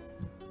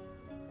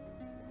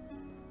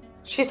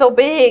 She's so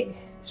big.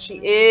 She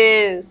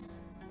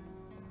is.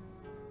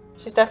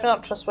 She's definitely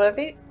not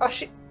trustworthy. Oh,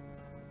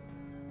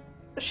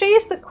 she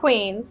is the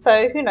queen,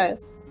 so who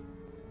knows?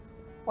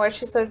 Why is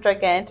she so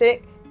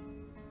gigantic?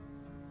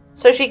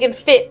 So she can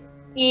fit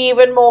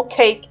even more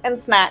cake and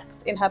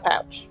snacks in her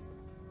pouch.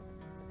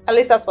 At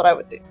least that's what I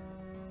would do.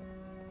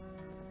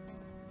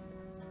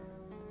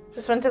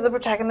 Just when did the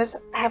protagonist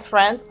have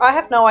friends? I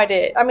have no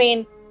idea. I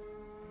mean,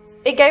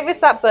 it gave us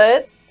that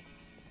bird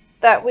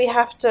that we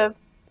have to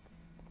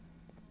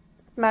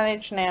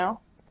manage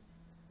now.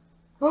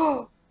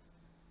 Oh,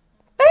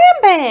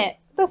 Banban!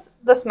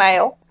 The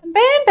snail.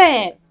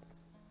 Banban!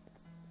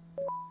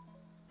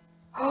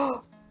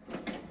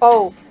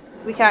 Oh,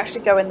 we can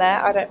actually go in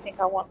there. I don't think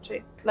I want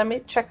to. Let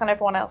me check on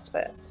everyone else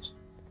first.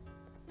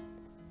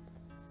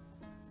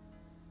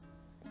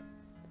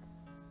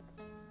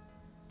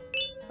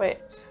 Wait.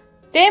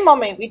 Dear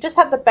Mommy, we just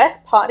had the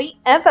best party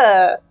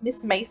ever!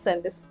 Miss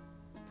Mason is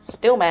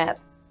still mad.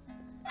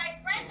 My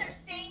friends are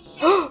saying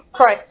shit.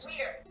 Christ.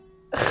 Weird.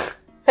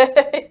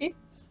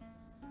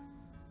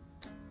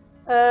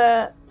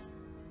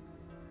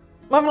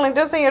 Motherling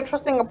does say you're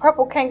trusting a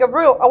purple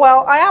kangaroo. Oh,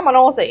 well, I am an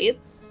Aussie.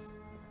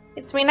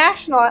 It's my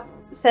national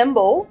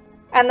symbol,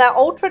 and they're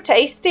ultra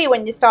tasty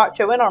when you start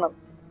chewing on them.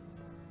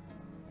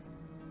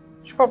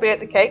 She probably ate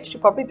the cake. She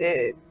probably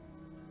did.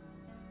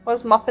 What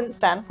does muffin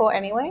stand for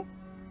anyway?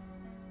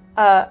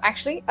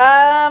 Actually,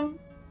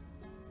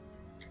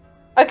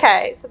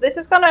 okay, so this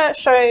is gonna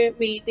show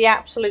me the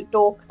absolute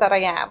dork that I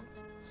am.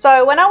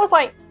 So when I was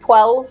like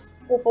 12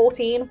 or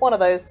 14, one of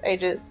those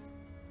ages,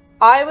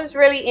 I was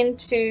really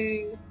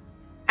into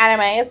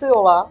anime, as we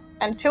all are,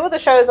 and 2 of the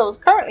shows I was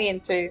currently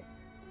into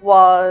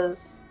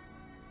was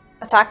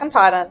Attack on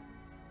Titan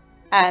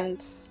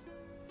and,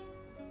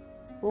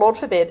 Lord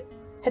forbid,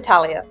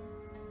 Hetalia.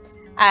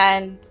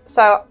 And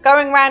so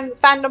going around the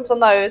fandoms on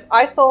those,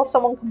 I saw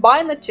someone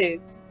combine the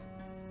 2,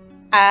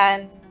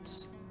 and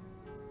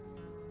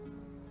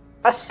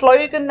a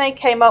slogan they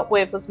came up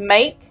with was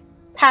 "Make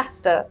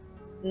pasta,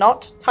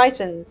 not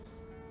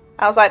titans."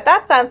 I was like,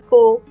 that sounds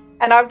cool,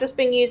 and I've just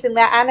been using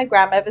that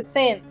anagram ever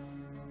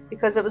since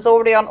because it was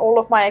already on all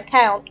of my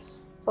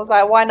accounts. So I was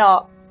like, why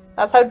not?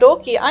 That's how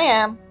dorky I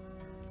am.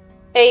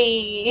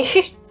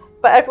 Hey.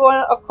 But everyone,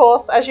 of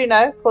course, as you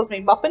know, calls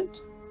me Muppet,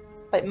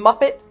 like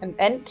Muppet and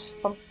Ent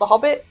from The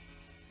Hobbit,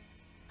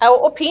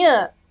 or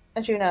Peanut,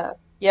 as you know.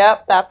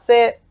 Yep, that's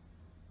it.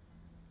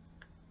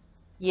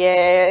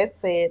 Yeah,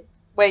 it's it.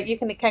 Wait, you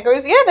can eat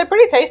kangaroos? Yeah, they're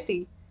pretty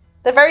tasty.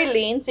 They're very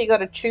lean, so you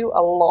gotta chew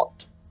a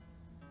lot.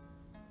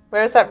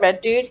 Where is that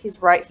red dude?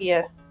 He's right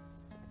here.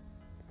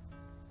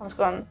 I was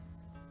gone.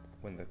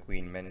 When the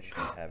queen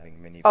mentioned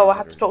having many Oh, I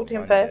have to visitors talk to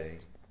him one first.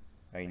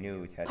 day, I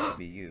knew it had to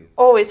be you.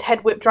 Oh, his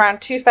head whipped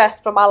around too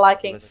fast for my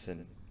liking.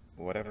 Listen,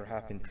 whatever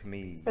happened to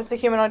me, Where's the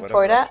humanoid whatever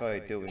I toilet?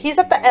 tried doing He's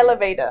to at the you,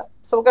 elevator,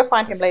 so we'll go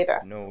find him just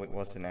later. No, it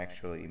wasn't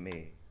actually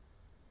me.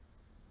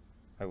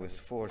 I was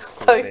forced to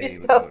So if obey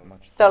you without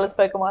much stole his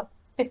thought. Pokemon.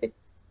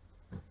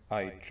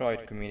 I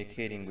tried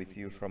communicating with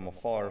you from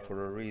afar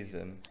for a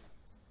reason.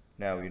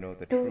 Now you know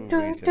the true reason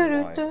why. Still, I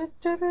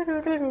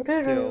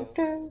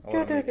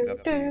want to make it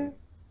up to you.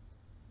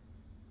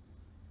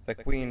 The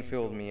queen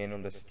filled me in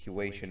on the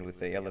situation with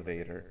the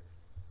elevator.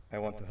 I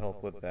want to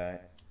help with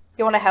that.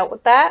 You want to help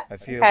with that? I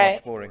feel Okay.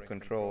 much more in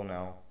control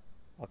now.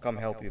 I'll come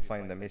help you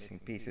find the missing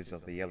pieces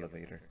of the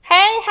elevator.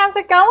 Hey, how's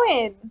it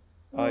going?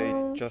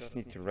 I just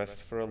need to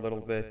rest for a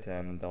little bit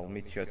and I'll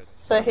meet you at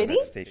So wherever Hidi?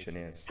 that station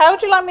is. How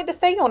would you like me to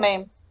say your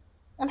name?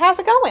 And how's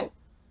it going?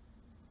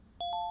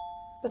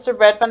 There's a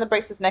red man that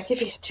breaks his neck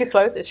if you get too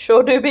close. It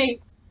sure do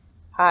be.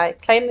 Hi.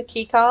 Claim the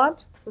key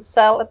card. It's the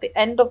cell at the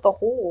end of the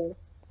hall.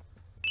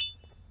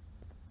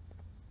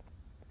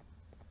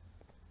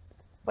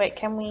 Wait,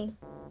 can we...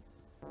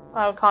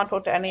 Oh, we can't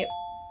talk to any...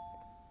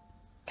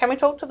 Can we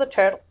talk to the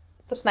turtle?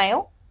 The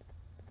snail?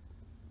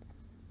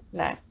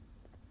 No.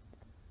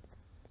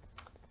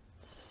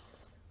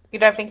 You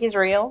don't think he's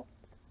real?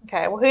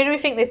 Okay, well who do we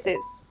think this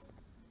is?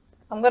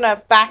 I'm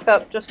gonna back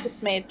up just a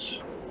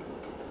smidge.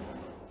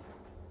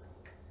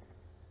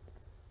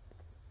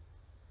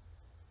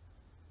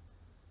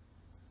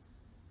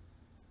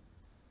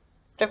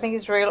 Don't think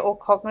he's real or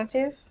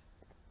cognitive.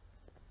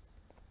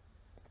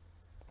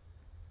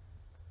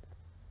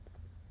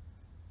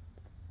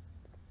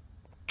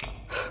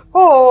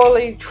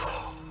 Holy...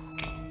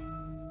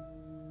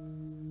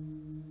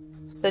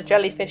 It's the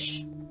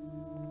jellyfish.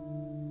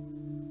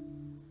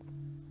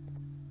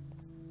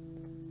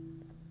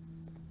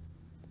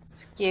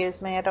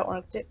 Excuse me, I don't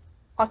want to do...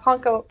 I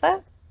can't go up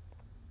there?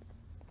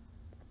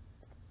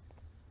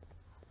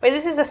 Wait,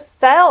 this is a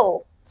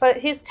cell! So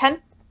he's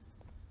 10...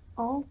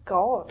 Oh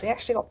god, he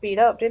actually got beat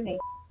up, didn't he?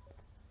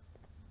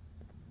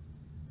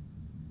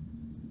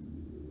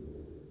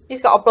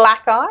 He's got a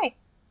black eye.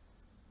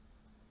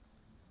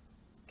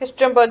 Guess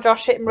Jumbo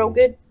Josh hit him real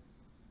good.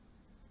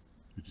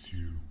 It's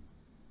you.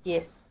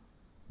 Yes.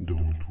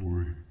 Don't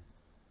worry.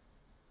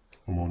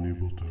 I'm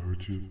unable to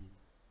hurt you.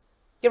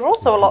 You're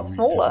also a lot But you need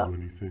smaller. to do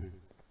anything.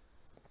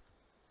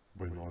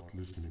 By not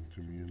listening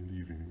to me and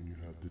leaving when you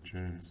had the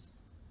chance,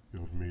 you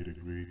have made a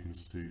great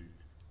mistake.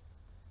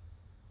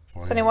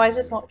 Sonny, why is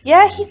this more? Finally, Yeah,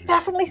 after he's managing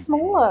definitely to keep yourself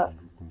smaller.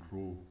 under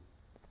control,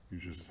 you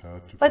just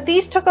had to Like,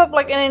 these took up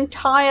like an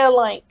entire,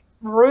 like,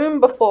 room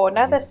before.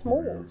 Now they're Your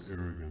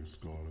smalls. arrogance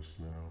got us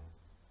now.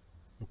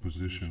 A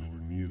position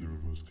where neither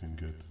of us can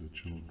get to the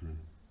children.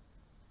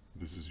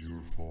 This is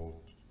your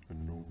fault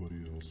and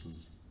nobody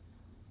else's.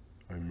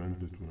 I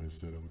meant it when I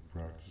said I would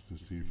practice the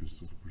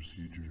safest of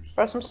procedures.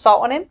 Throw some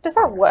salt on him. Does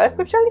that work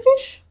with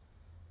jellyfish?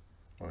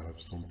 I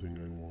have something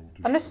I want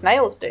to I know show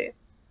snails do. you.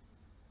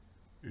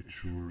 It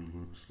sure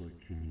looks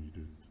like you need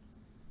it.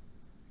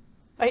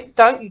 Wait,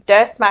 don't you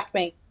dare smack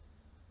me.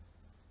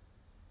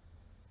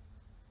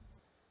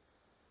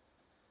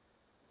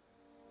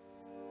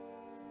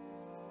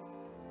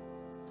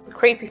 The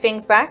creepy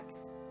thing's back.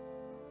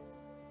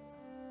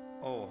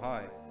 Oh,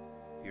 hi.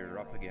 You're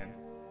up again.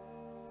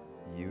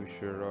 You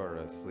sure are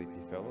a sleepy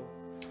fellow.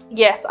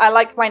 Yes, I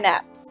like my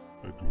naps.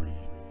 Agreed.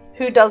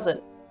 Who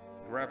doesn't?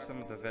 Grab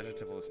some of the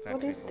vegetable snacks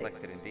What we is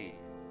collected this? indeed.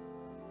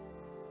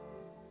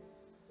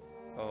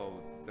 Oh,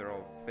 they're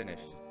all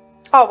finished.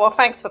 Oh, well,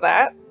 thanks for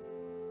that.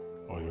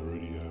 I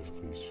already have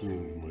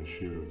consumed my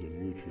share of the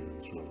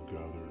nutrients I've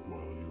gathered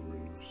while you were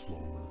in your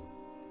slumber.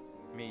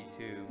 Me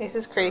too. This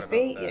is Sorry about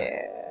creepy. that.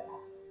 Yeah.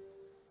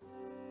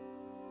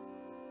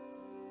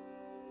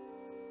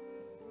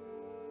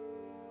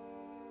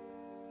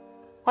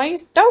 Why you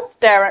don't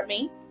stare at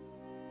me?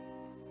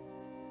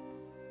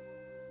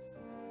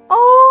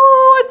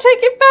 Oh, I take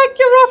it back.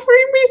 You're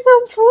offering me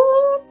some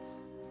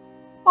food.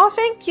 Oh,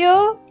 thank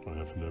you. I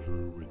have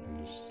never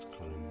witnessed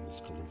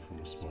kindness coming from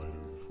a spider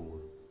before.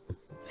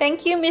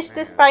 Thank you, Mr.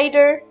 Man.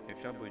 Spider.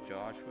 If Jumbo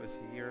Josh was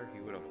here,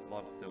 he would have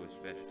loved those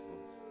vegetables.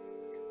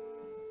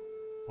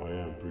 I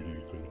am pretty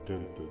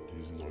content that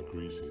he's not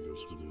gracing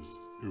us with his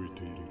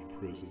irritating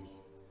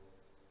presence.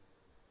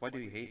 Why do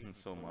you hate him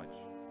so much?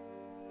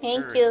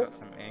 Thank Sure, you. He's got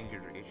some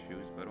anger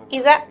issues, but overall,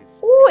 Is that? he's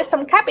Ooh, it's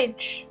some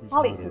cabbage. We've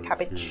I'll had eat some our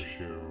cabbage. fair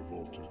share of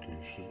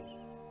altercations.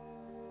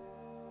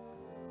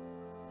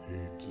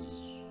 Hate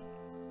is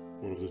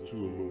one of the two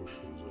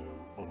emotions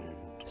I am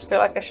unable to Just feel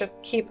like I should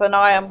keep an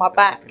eye on my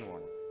back. second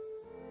one.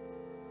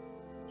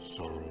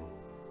 Sorrow.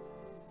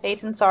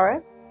 Hate and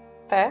sorrow.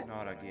 Fair.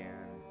 Not again.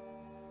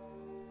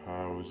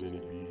 How is any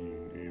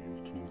being able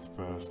to move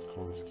past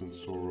constant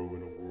sorrow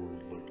in a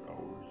world like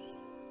ours?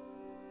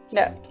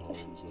 No.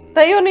 Sometimes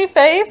They're your new I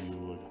faves?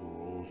 feel like we're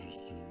all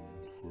just doomed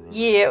forever.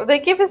 Yeah, they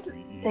give us.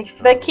 We They, each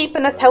they're have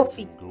keeping us plans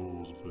healthy, and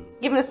goals, but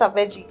giving us our at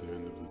the end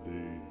veggies. of the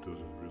day, it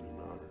doesn't really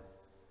matter.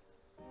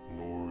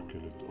 Nor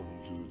can it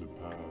undo the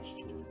past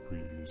or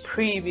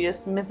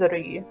Previous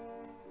misery.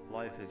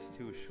 Life is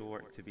too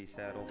short to be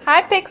sad over.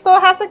 Hi,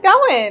 Pixel. How's it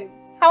going?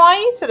 How are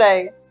you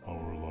today?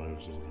 Our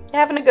lives are You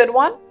having a good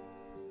one?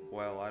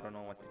 Well, I don't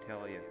know what to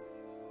tell you.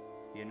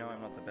 You know I'm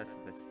not the best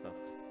at this stuff.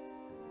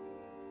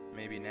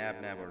 Maybe Nab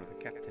or the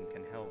captain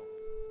can help.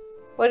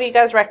 What do you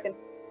guys reckon?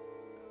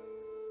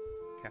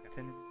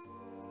 Captain?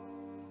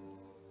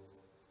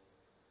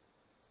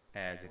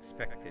 As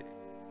expected.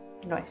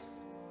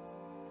 Nice.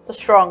 The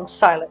strong,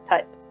 silent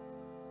type.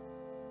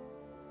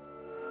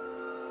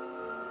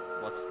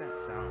 What's that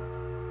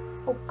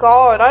sound? Oh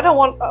God, I don't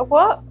want.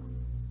 What?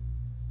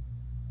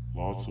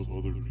 lots of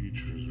other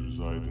creatures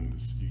reside in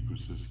this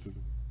ecosystem.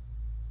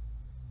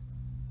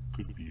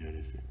 Could be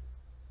anything.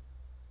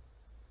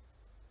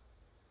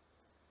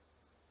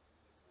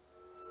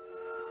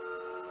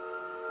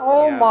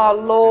 Oh Yeah, my what kind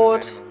of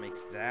lord. animal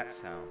makes that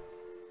sound?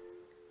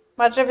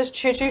 Imagine if it's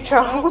Choo Choo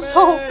Charles.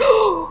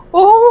 Oh,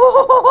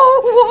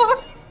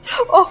 what?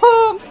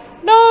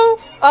 No.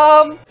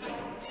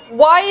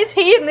 Why is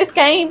he in this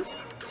game?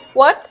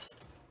 What?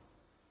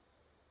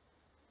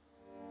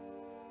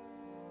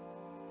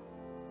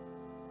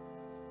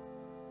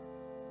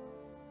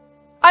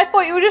 I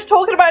thought you were just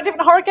talking about a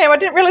different horror game. I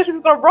didn't realize he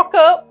was gonna rock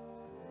up.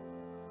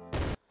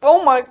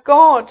 Oh my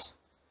god.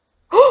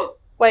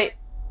 Wait.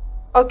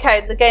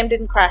 Okay, the game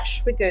didn't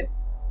crash. We're good.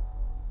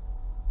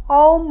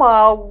 Oh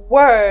my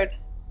word.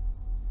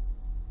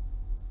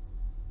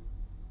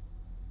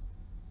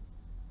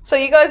 So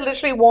you guys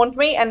literally warned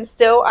me and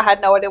still I had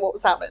no idea what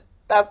was happening.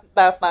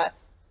 That's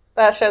nice.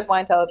 That shows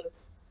my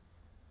intelligence.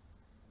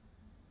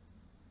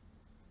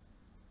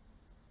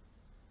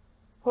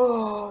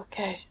 Oh,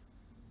 okay.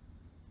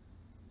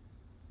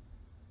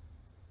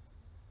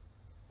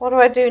 What do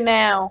I do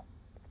now?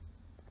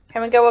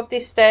 Can we go up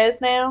these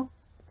stairs now?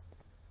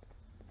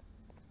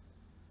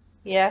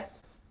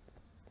 Yes.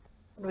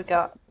 What do we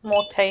got?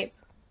 More tape.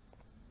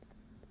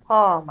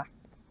 Oh my.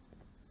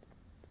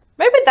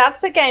 Maybe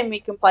that's a game we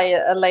can play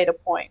at a later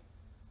point.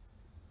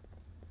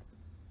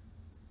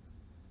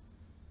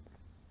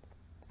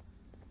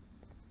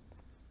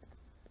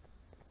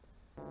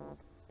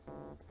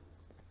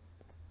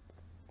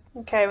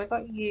 Okay, we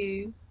got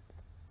you.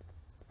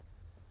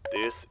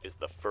 This is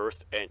the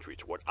first entry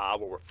to what I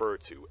will refer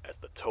to as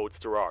the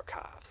Toadster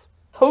Archives.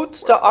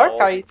 Toadster Where all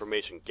the Archives.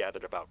 information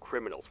gathered about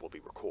criminals will be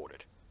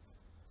recorded.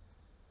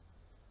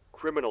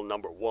 Criminal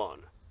number 1,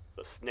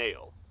 the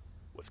snail,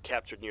 was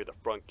captured near the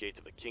front gates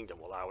of the kingdom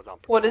while I was on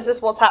patrol. What is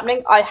this? What's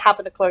happening? I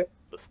haven't a clue.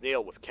 The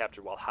snail was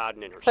captured while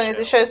hiding in her So shell.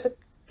 this shows the and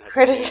has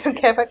creators been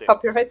don't care about since.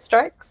 copyright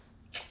strikes.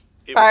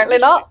 It Apparently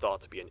was initially not.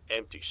 thought to be an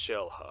empty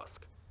shell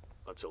husk,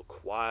 until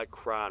quiet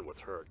crying was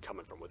heard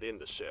coming from within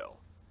the shell.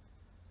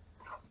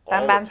 All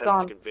Banban's attempts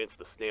gone. to convince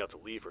the snail to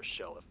leave her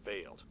shell have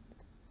failed.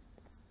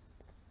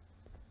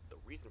 The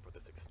reason for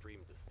this extreme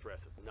distress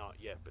has not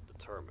yet been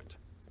determined.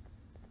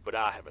 But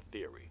I have a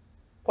theory.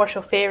 What's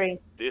your theory?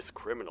 This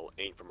criminal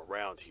ain't from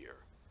around here.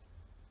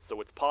 So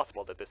it's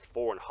possible that this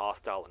foreign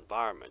hostile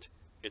environment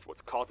is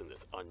what's causing this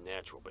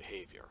unnatural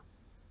behavior.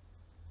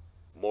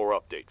 More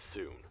updates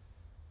soon.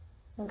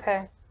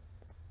 Okay.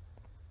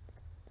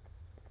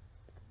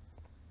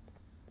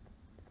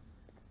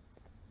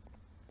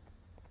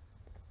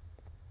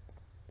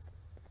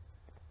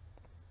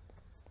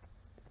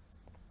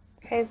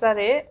 Okay, is that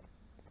it?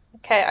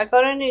 Okay, I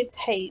got a new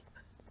tape.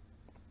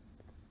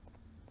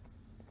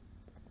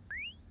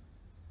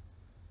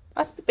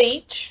 That's the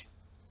beach.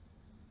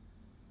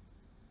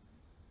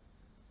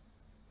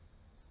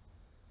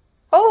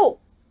 Oh!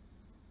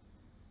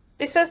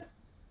 It says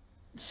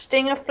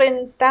Stinger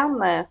Flynn's down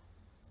there.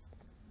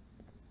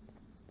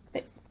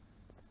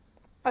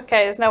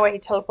 Okay, there's no way he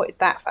teleported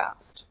that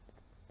fast.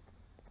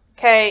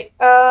 Okay,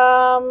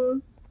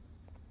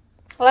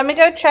 let me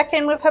go check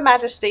in with Her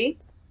Majesty.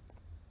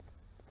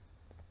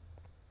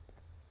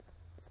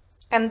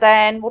 And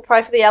then we'll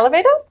try for the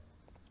elevator.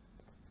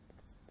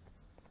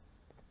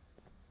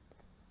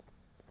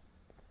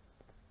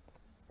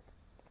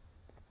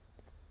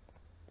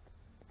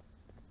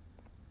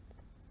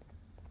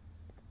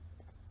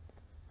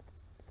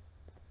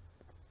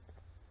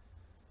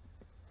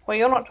 Well,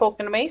 you're not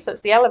talking to me, so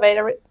it's the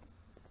elevator.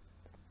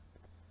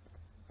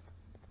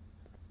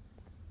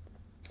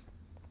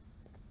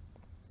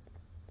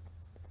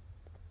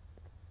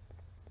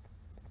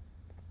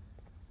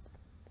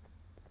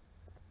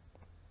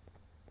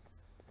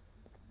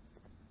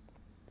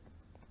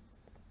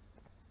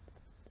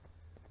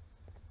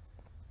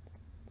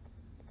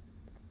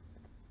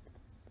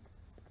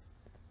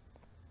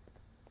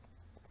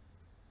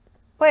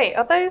 Wait,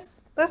 are those...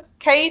 There's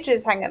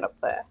cages hanging up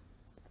there.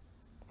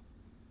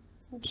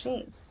 Oh,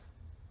 jeez.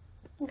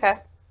 Okay.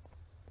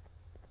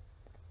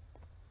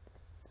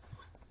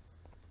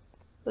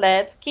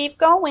 Let's keep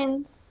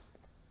going.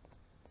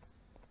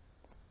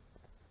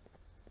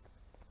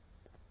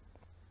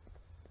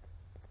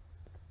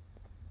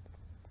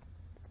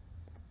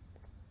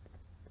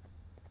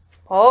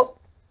 Oh,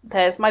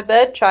 there's my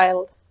bird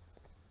child.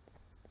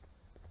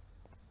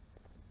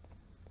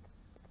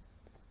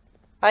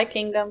 Hi,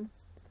 Kingdom.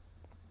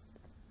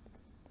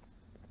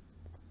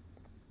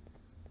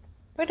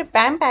 Where did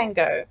Banban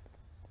go?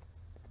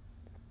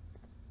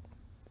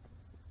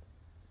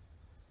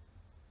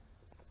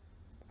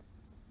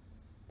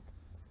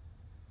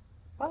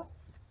 What?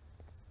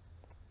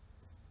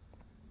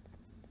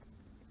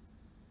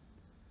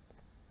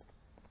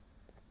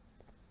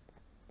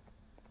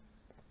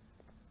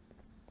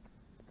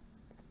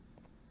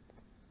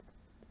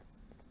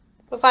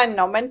 Was I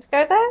not meant to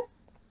go there?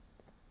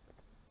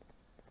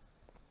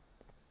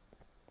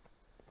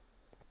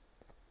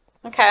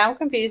 Okay, I'm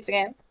confused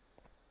again.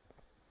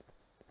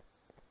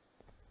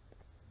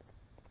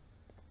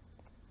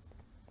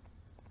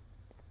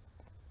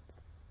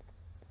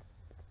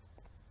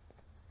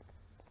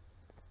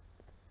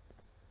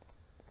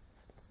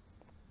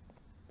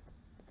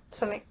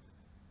 Sonny.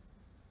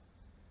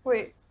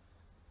 Wait.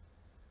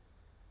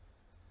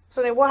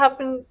 Sonny, what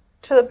happened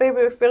to the baby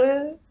with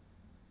Philly?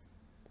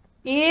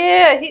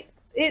 Yeah, he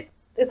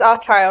is our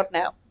child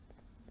now.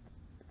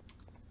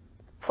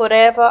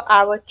 Forever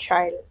our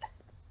child.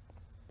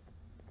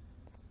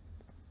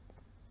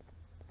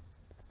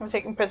 I'm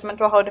taking imprisonment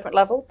to a whole different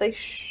level.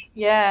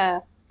 Yeah.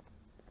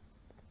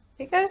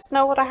 Do you guys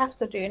know what I have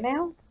to do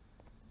now?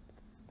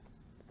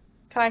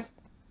 Can I?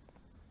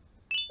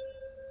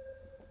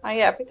 Oh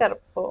yeah, I picked that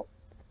up before.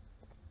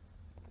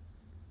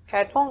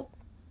 Okay,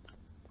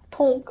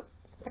 Tonk.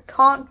 I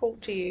can't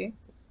talk to you.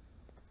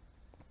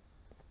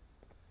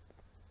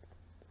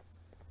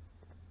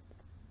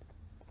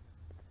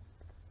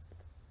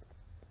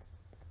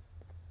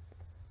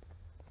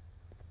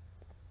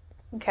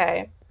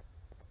 Okay.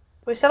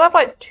 We still have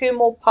like 2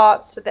 more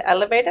parts to the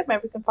elevator.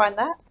 Maybe we can find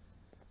that.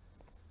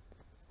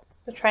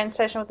 The train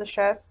station with the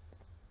sheriff.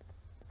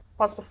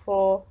 Was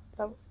before.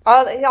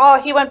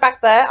 Oh, he went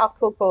back there. Oh,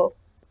 cool, cool.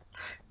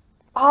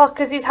 Oh,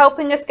 because he's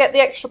helping us get the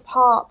extra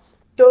parts.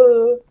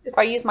 Duh. If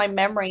I use my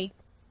memory.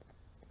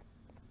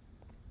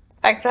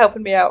 Thanks for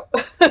helping me out.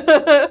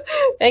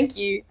 Thank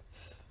you.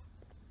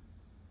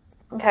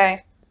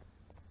 Okay.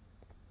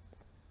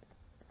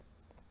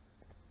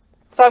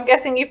 So I'm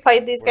guessing you've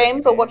played these Where have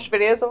games you or watched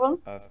been? videos of them?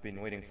 I've been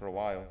waiting for a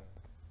while.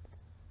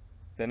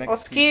 The next Well,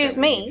 piece excuse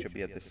that we need me. should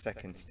be at the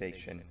second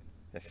station,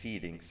 the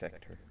feeding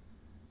sector.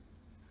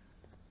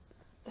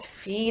 The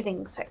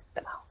feeding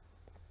sector.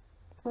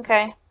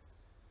 Okay.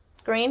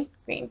 Green?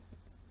 Green.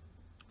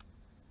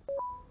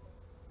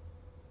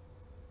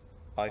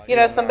 I You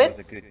know feel some now is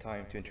bits? a good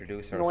time to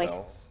introduce Nice.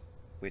 ourselves,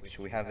 which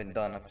we haven't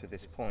done up to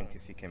this point,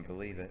 if you can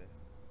believe it.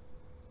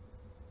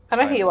 I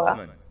know I who am you are.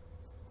 Uthman.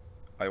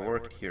 I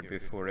worked here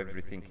before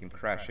everything came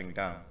crashing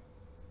down,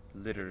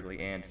 literally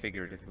and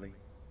figuratively.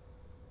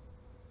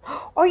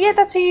 Oh yeah,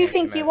 that's who you Can't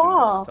think you imagine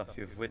the are. stuff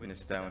you've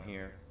witnessed down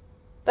here.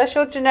 That's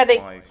your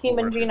genetic My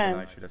human coworkers and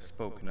genome. I should have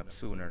spoken up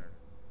sooner.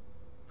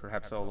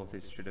 Perhaps all of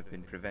this should have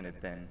been prevented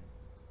then.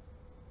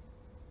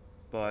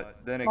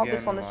 But then Not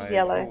this again, one, this is my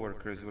yellow.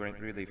 coworkers weren't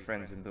really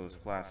friends in those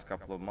last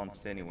couple of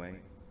months anyway,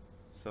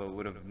 so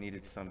would have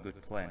needed some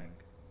good planning.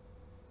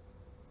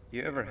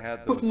 You ever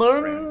had those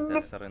friends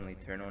that suddenly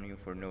turn on you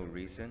for no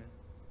reason?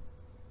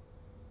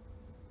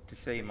 To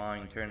say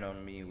mine turned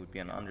on me would be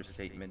an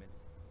understatement.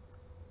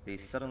 They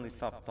suddenly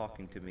stopped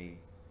talking to me.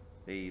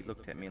 They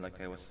looked at me like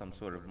I was some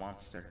sort of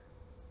monster.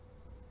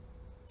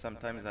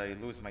 Sometimes I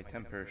lose my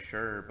temper,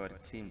 sure, but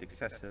it seemed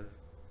excessive.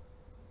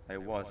 I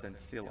was and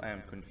still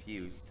am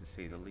confused, to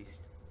say the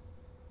least.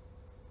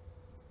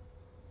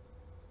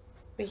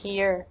 We're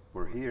here.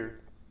 We're here.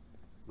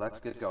 Let's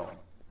get going.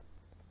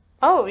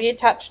 Oh, you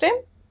touched him?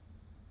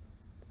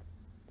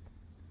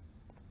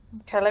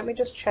 Okay, let me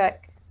just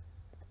check.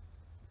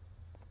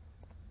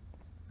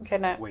 Okay,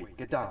 no. Wait,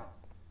 get down.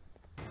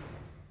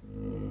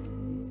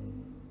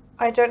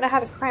 I don't know how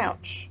to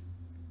crouch.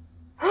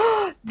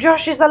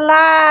 Josh is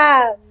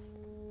alive!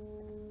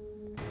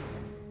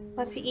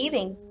 What's he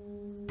eating?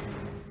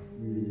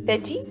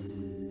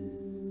 Veggies?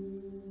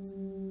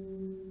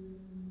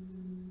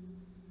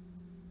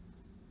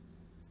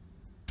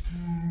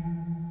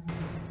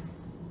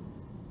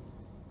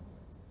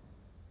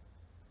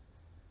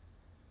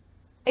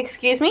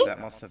 Excuse me?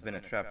 That must have been a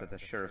trap that the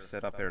sheriff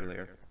set up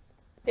earlier.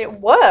 It Poor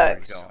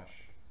worked. Josh.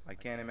 I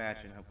can't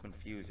imagine how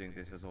confusing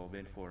this has all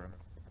been for him.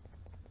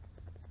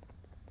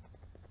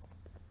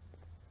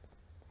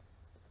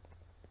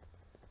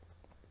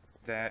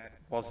 That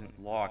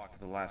wasn't locked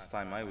the last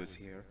time I was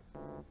here.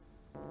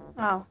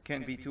 Oh.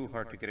 Can't be too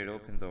hard to get it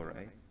open though,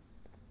 right?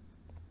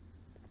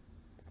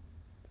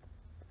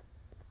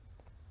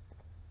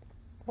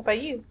 What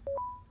about you?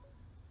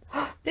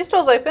 This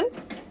door's open.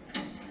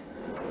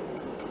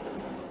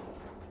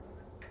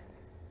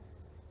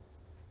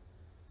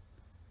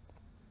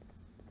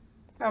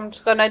 I'm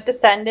just gonna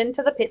descend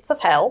into the pits of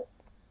hell.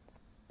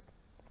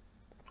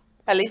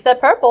 At least they're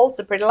purple. It's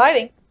a pretty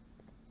lighting.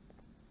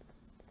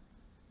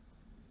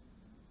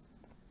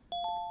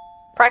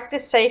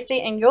 Practice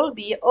safety and you'll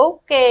be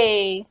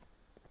okay.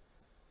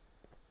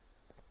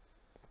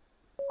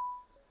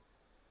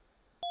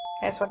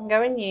 Okay, so I can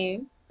go in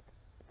you.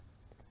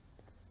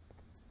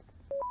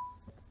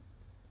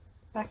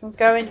 I can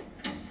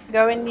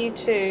go in you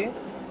too.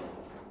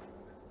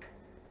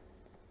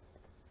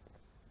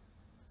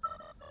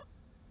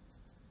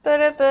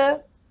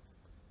 Ba-da-ba.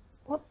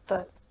 What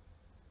the?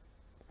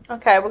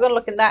 Okay, we're gonna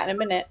look in that in a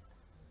minute.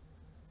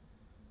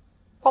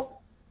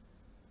 Pop.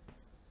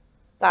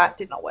 That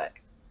did not work.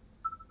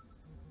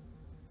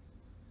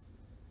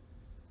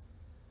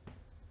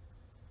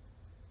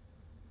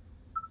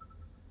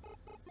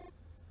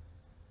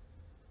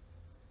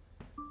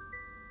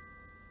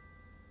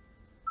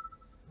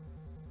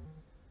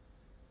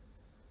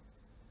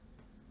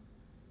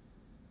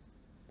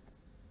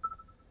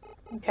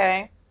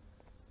 Okay.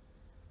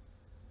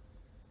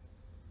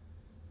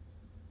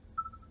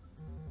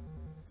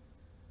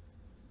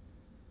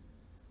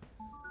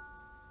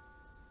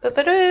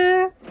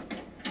 Ba-ba-doo.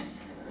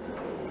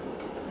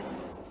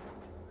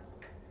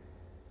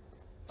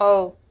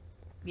 Oh.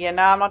 Yeah,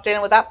 no, I'm not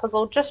dealing with that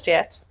puzzle just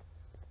yet.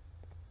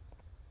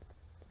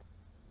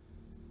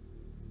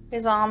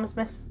 His arms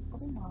miss.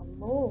 Oh my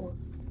lord.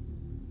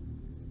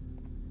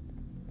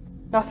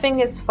 Nothing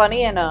is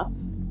funny enough.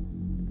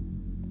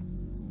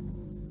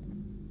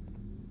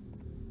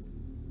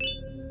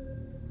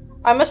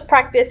 I must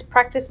practice.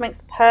 Practice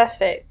makes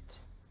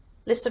perfect.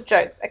 List of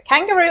jokes. A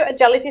kangaroo, a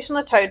jellyfish, and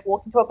a toad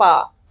walk into a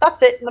bar.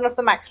 That's it. None of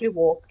them actually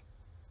walk.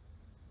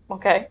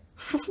 Okay.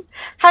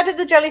 How did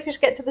the jellyfish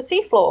get to the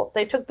seafloor?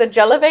 They took the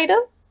jellivator?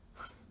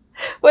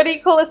 What do you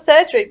call a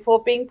surgery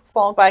before being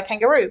performed by a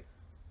kangaroo?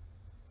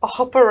 A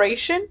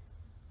operation?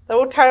 They're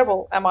all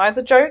terrible. Am I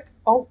the joke?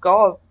 Oh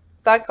god.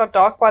 That got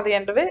dark by the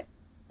end of it.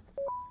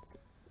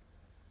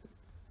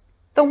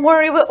 Don't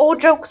worry, we're all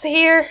jokes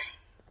here.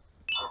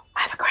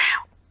 I have a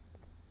crown.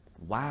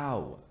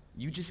 Wow,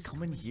 you just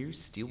come in here,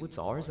 steal what's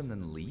ours, and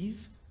then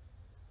leave?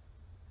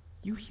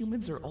 You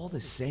humans are all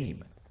the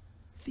same.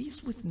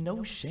 Thieves with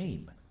no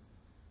shame.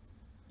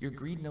 Your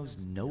greed knows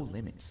no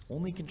limits,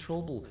 only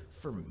controllable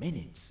for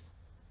minutes.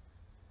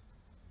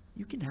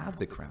 You can have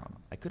the crown.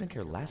 I couldn't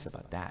care less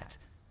about that.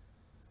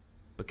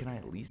 But can I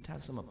at least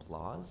have some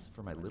applause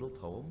for my little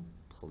poem,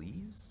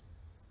 please?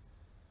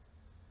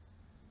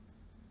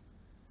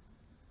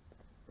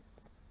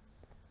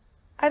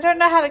 I don't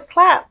know how to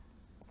clap.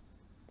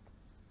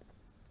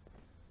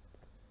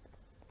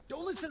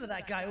 Don't listen to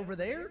that guy over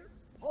there.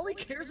 All he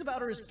cares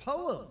about are his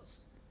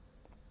poems.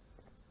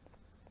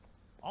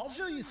 I'll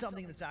show you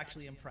something that's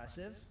actually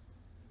impressive.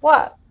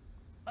 What?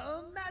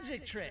 A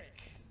magic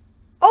trick.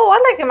 Oh,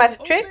 I like a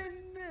magic trick.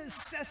 Open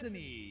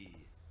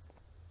sesame.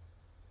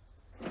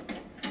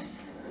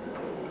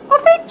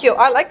 Oh, thank you.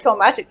 I like your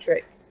magic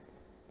trick.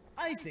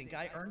 I think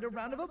I earned a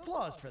round of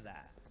applause for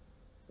that.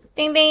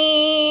 Ding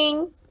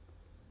ding.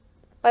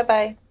 Bye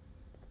bye.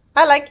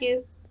 I like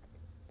you.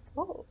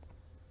 Oh.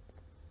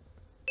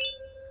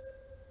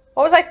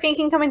 What was I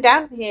thinking coming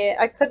down here?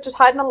 I could just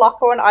hide in a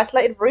locker or an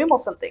isolated room or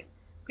something.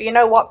 But you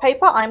know what,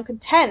 Paper? I'm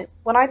content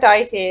when I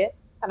die here,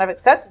 and I've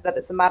accepted that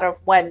it's a matter of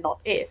when,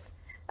 not if.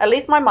 At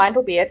least my mind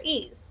will be at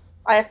ease.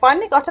 I have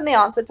finally gotten the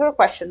answer to a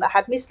question that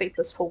had me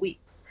sleepless for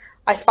weeks.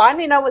 I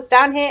finally know what's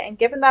down here, and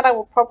given that I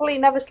will probably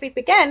never sleep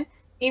again,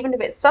 even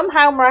if it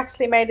somehow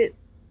miraculously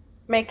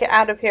make it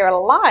out of here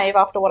alive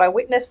after what I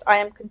witnessed, I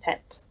am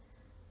content.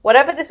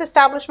 Whatever this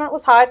establishment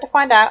was hired to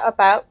find out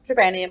about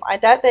Dravanium, I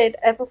doubt they'd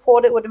ever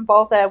thought it would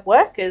involve their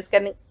workers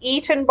getting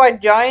eaten by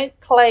giant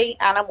clay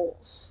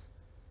animals.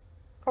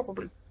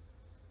 Probably.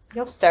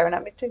 You're staring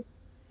at me too.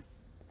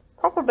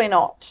 Probably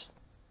not.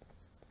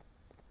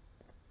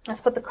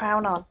 Let's put the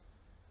crown on.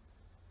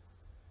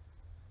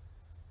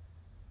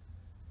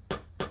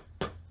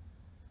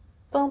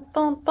 Boom,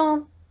 boom,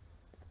 boom.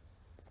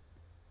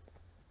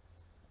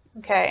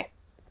 Okay.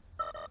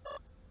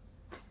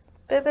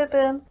 Boom, boom,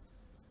 boom.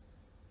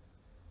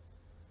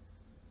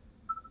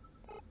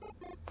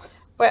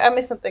 Wait, I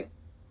missed something.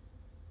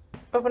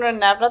 Open a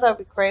Navna, that would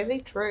be crazy.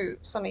 True.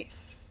 Sonny.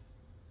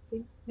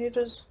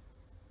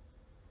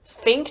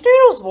 Think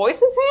Noodle's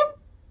voice is him?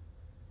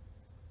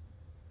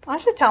 I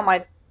should tell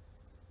my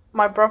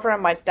brother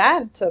and my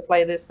dad to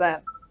play this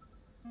then.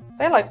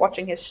 They like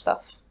watching his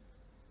stuff.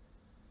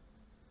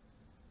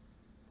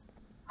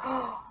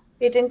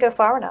 It didn't go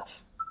far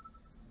enough.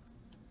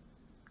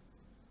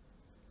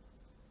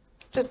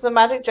 Just the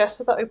magic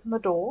gesture that opened the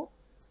door.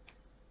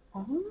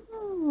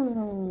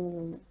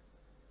 Oh.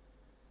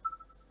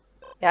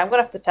 Yeah, I'm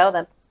gonna have to tell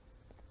them.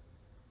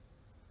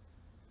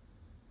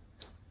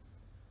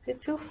 Is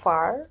it too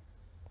far?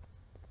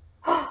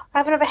 I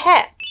have another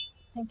hat.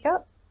 Thank you.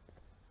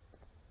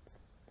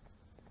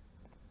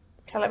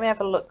 Okay, let me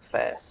have a look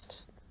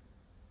first.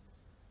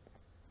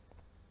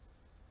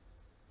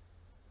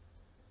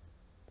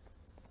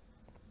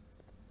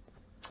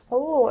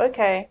 Oh,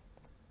 okay.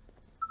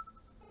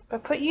 If I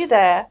put you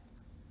there,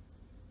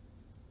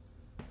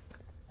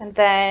 and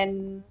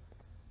then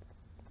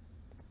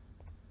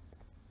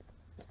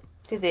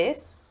do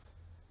this.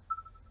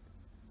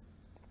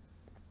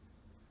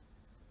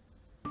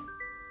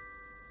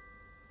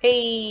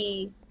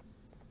 Hey.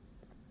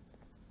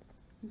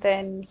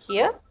 Then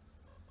here.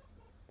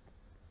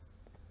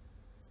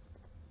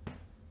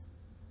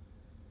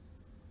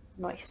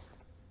 Nice.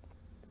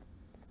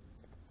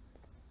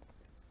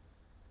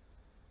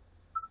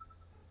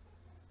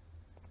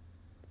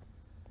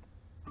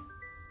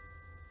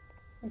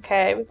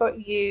 Okay, we got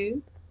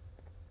you.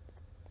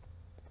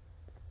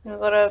 We've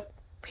got to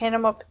pin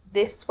them up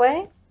this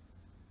way.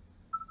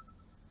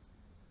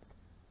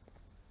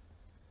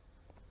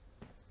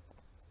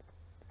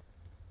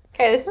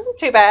 Okay, this isn't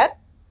too bad.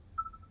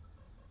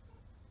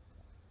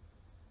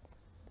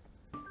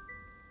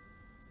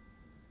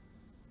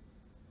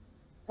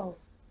 Oh.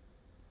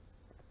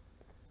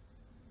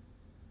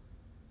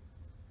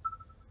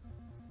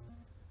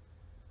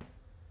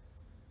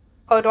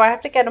 Oh, do I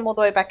have to get them all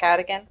the way back out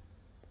again?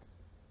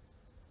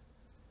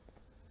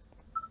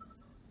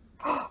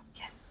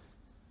 Yes.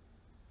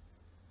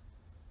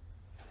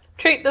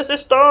 Cheat the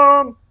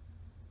system!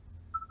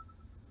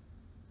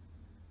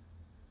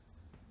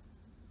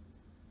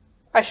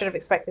 I should have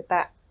expected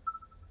that.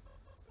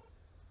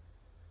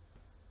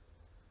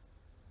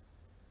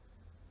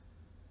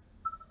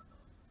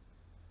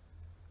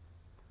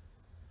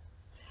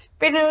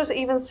 Binus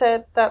even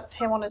said that's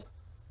him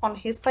on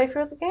his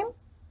playthrough of the game.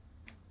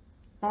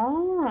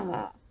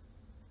 Ah.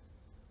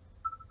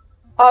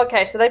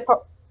 Okay, so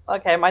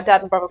okay, my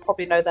dad and brother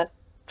probably know then.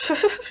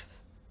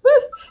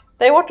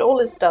 They watch all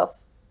his stuff.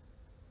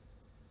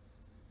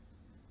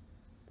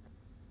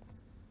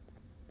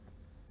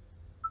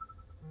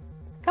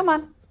 Come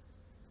on.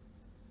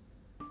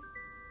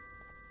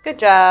 Good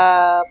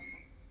job.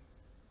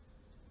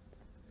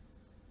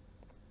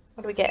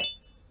 What do we get?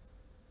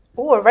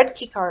 Oh, a red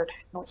key card.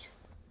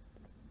 Nice.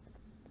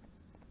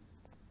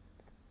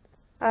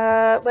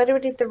 Where do we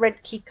need the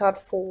red key card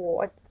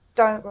for? I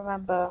don't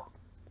remember.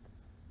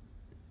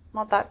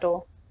 Not that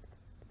door.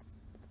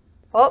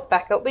 Oh,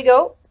 back up we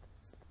go.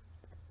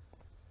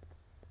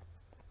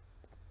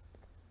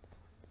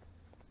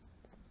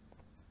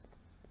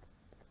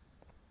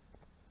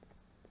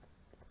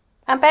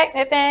 I'm back,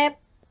 Nip Nip.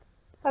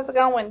 How's it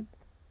going?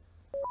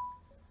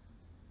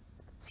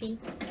 See?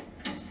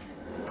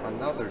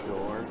 Another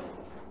door.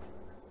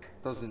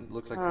 Doesn't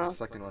look like the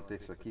second one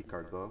takes a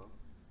keycard though.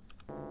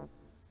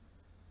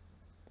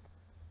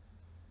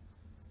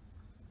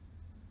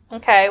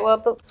 Okay, well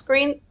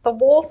the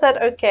wall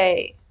said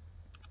okay.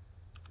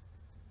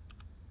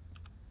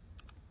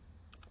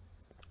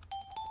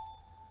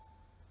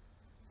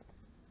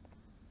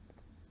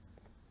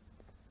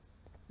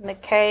 And the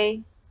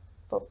K,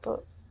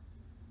 but.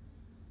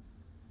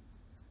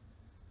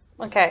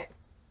 Okay.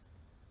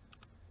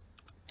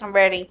 I'm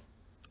ready.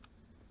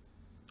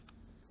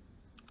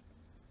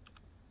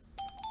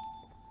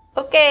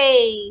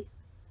 Okay.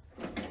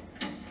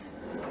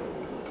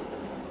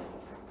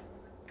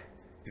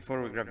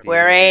 Before we grab the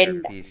We're elevator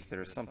in. piece,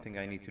 there's something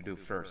I need to do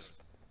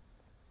first.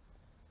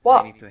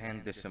 What? I need to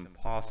hand this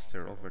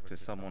imposter over to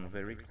someone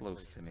very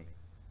close to me.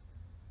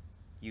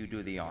 You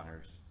do the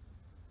honors.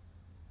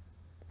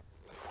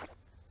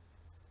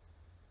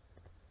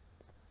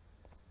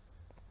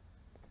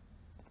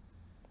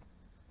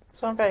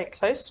 Someone very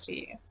close to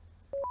you.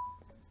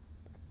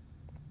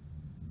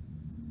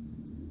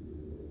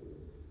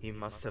 He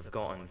must have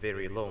gotten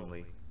very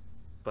lonely,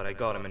 but I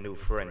got him a new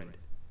friend.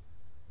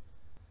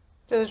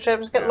 Do the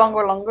chapters get longer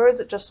and longer, or is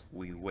it just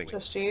We wait.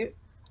 just you?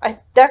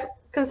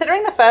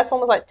 Considering the first one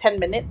was like 10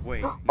 minutes.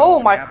 Wait, Oh no,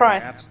 my nap,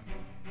 Christ. Nap.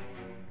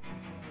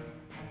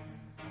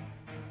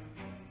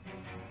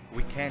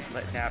 We can't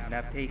let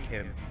Nap take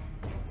him.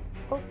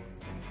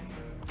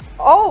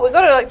 Oh, we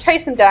gotta like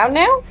chase him down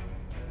now?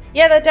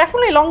 Yeah, they're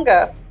definitely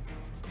longer.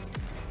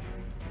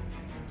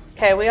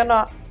 Okay, we are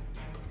not.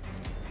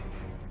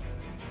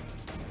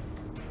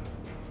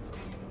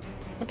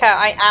 Okay,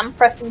 I am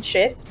pressing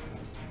shift.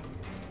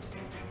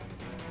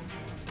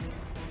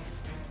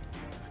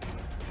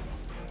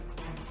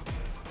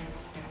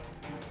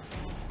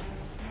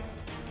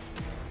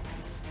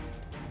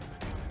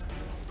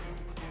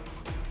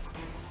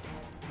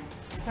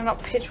 I'm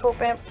not pitchfork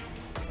bam.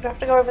 Do I have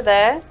to go over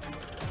there?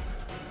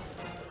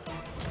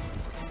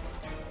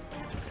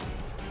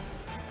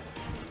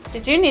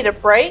 Did you need a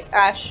break?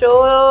 I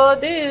sure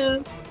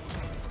do.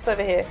 It's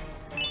over here.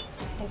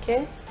 Thank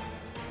you.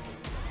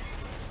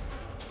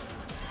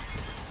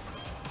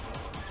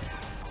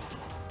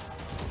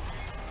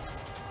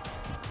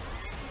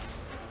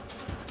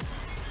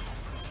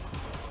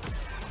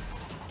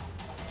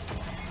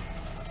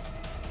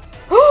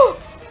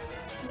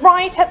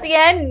 Right at the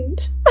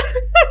end.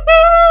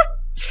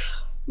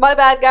 My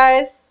bad,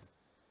 guys.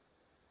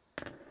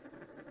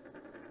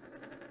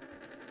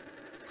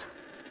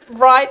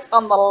 Right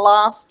on the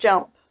last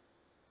jump.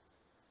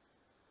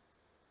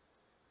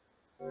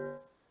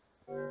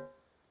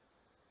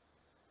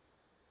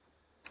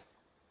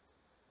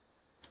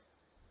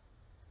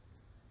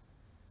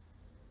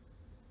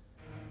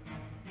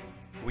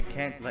 We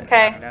can't let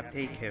Okay. Nap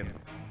take him.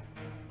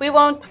 We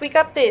won't. We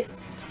got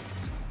this.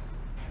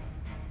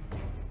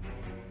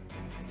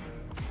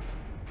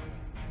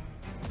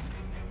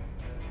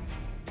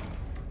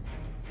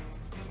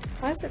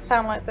 Why does it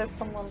sound like there's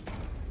someone?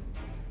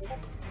 It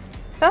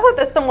sounds like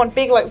there's someone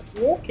big, like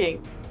walking.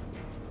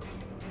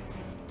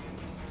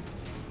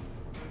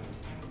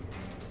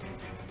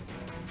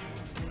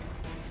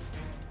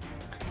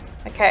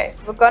 Okay,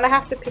 so we're gonna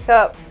have to pick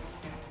up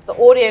the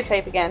audio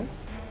tape again.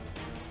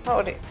 Not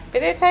audio,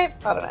 videotape?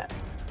 I don't know.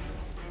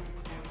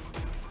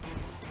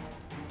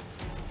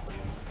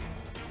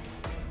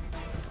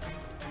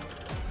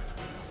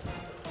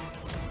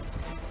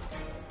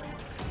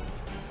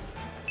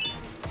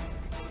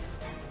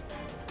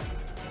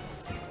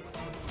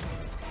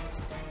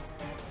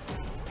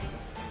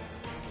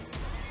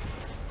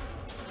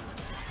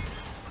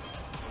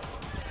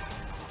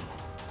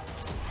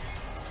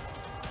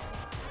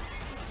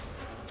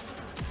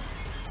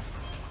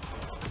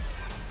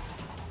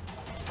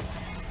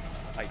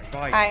 I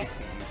tried Hi.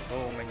 fixing you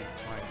so many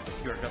times, but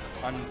you're just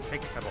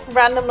unfixable.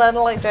 Random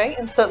learner like Jay,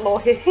 insert law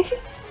here.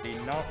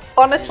 Enough.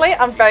 Honestly,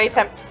 I'm very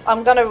tempted.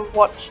 I'm gonna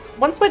watch.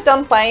 Once we're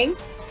done playing,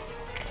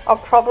 I'll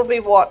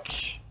probably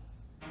watch.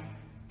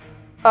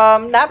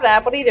 Nab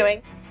Nab, what are you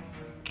doing?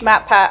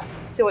 Matt Pat,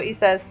 see what he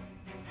says.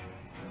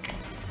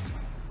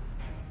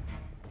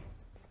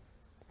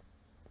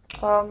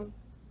 Oh,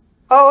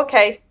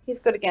 okay. He's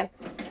good again.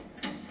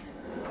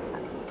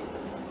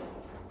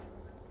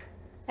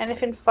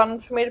 Anything fun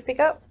for me to pick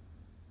up?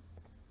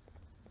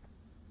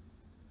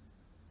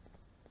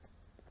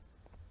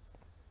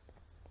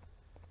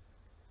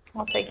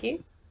 I'll take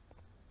you.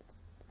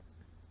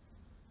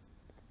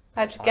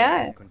 How'd you I go?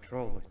 can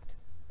control it.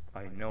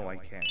 I know I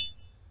can.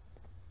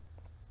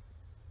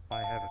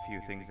 I have a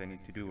few things I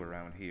need to do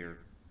around here.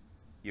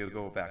 You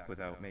go back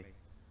without me.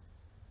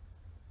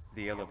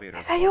 The elevator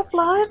Is that your part should be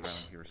blood?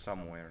 around here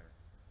somewhere.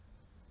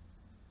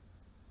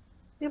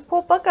 You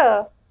poor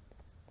bugger.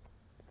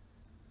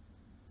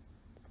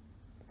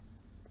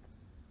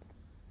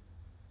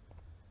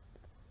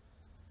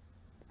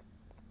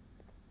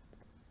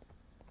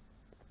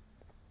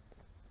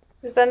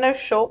 Is there no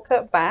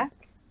shortcut back?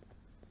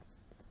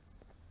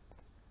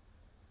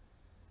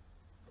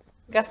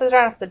 I guess I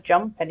don't have to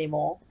jump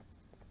anymore.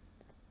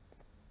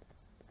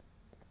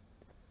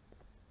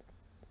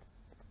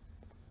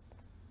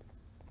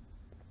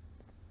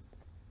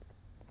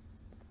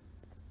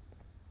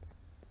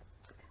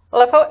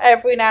 Well, I thought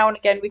every now and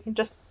again we can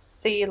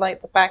just see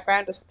like the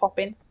background just pop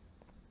in.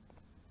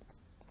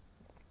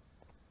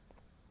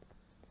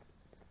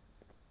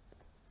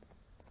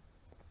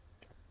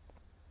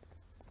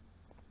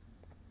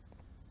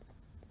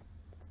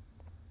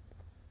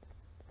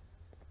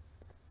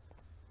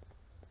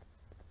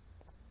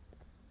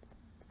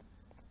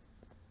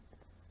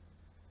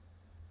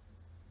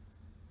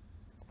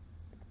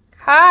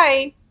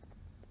 Hi!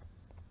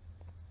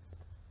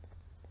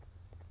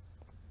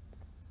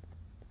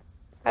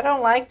 I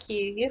don't like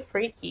you. You're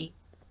freaky.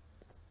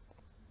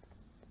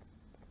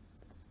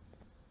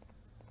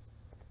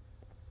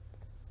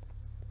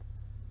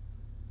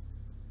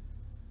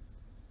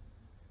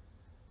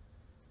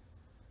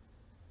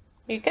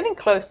 Are you getting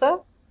closer?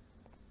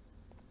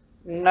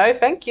 No,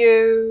 thank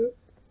you.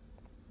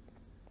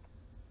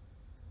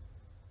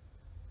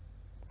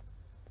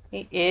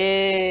 He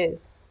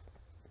is.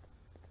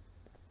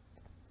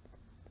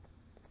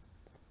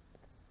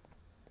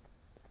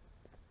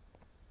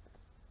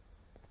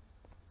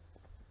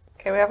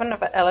 Okay, we have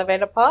another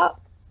elevator part.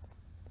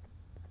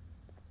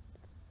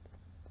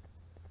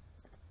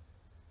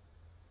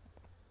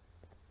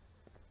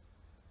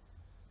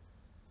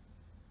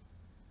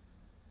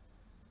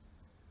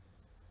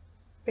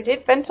 We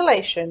did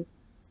ventilation.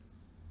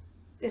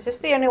 Is this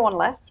the only one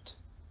left?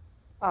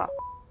 Oh.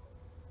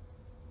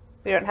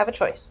 We don't have a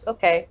choice.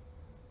 Okay.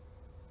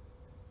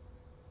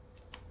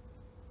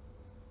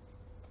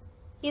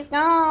 He's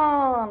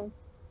gone!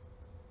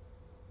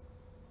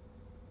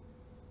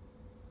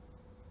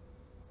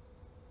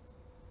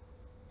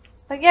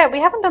 But yeah, we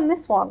haven't done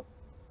this one.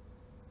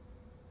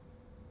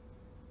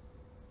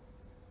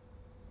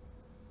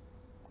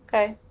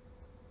 Okay.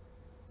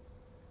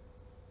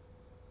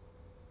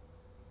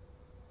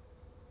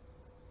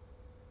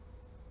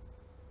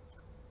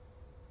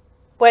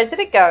 Where did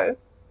it go?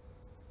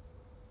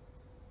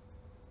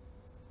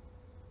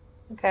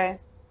 Okay.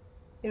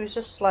 It was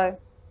just slow.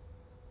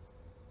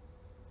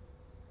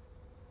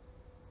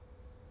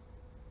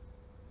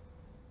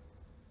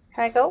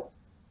 Can I go?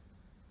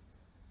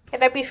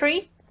 Can I be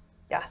free?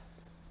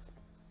 Yes.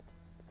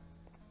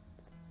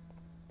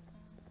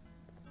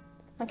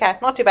 Okay,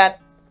 not too bad.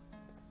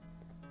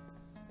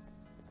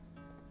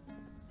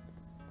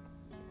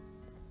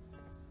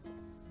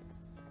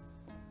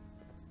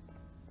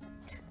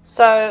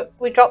 So,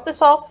 we dropped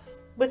this off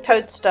with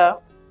Toadster.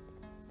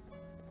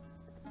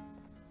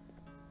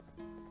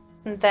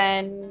 And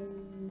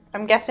then,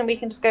 I'm guessing we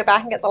can just go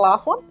back and get the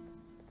last one?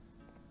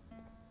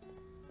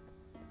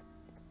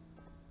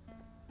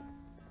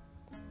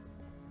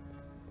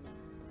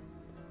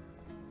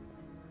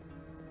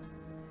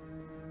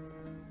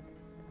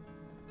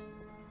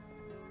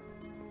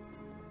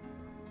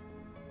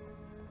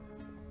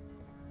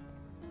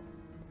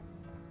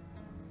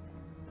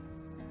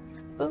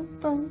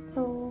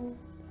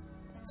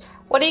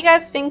 What do you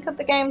guys think of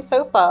the game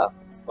so far?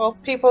 Well,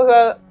 people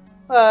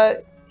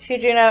who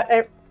do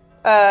know,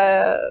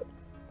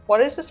 what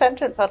is the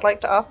sentence I'd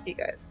like to ask you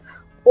guys?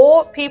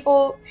 Or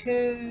people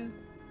who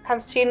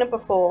have seen it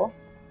before.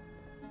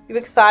 You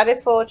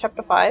excited for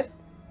chapter 5?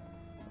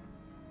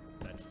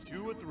 That's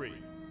 2 or 3.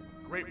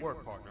 Great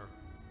work, partner.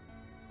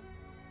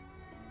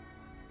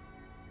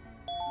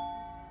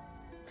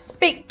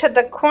 Speak to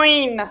the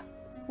queen!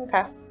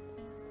 Okay.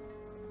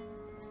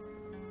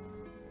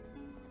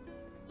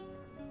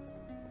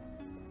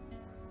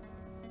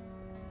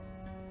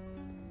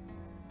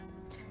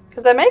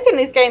 Because they're making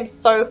these games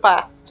so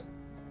fast.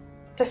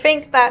 To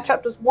think that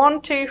chapters 1,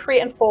 2, 3,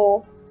 and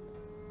 4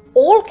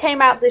 all came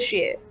out this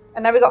year.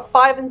 And now we've got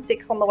 5 and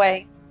 6 on the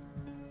way.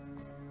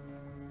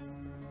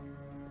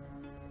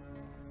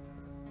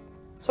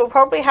 So we'll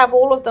probably have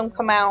all of them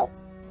come out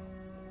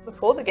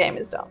before the game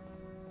is done.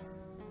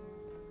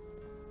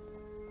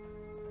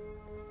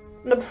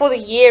 No, before the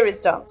year is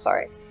done,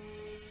 sorry.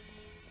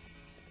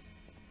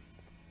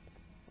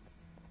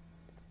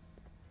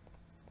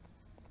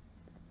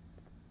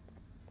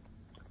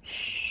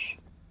 Shh.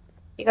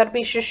 You gotta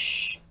be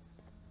shush.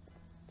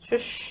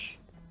 Shush.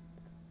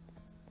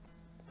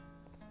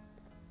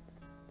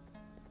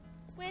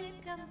 Welcome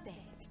back.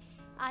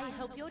 I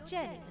hope your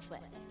journey was worth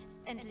it,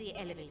 and the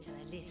elevator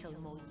a little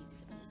more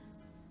usable.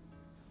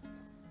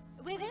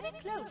 We're very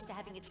close to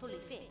having it fully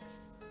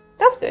fixed.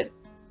 That's good.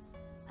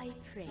 I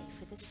pray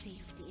for the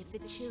safety of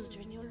the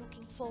children you're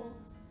looking for.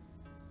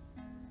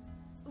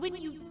 When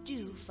you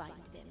do find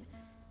them,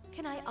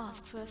 can I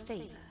ask for a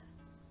favor?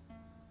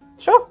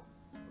 Sure.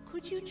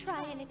 Could you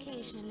try and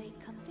occasionally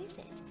come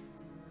visit?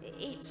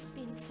 It's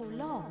been so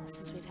long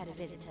since we've had a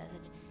visitor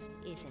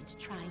that isn't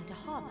trying to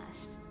harm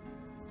us.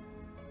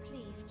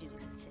 Please do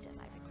consider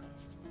my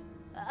request.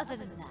 Other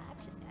than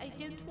that, I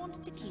don't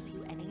want to keep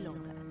you any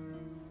longer.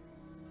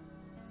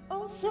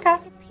 Also, Okay.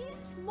 it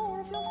appears more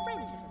of your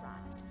friends have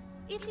arrived.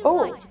 if you'd Oh.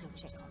 like to go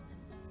check on them.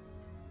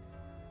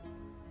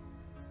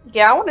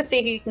 Yeah, I want to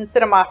see who you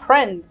consider my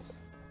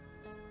friends.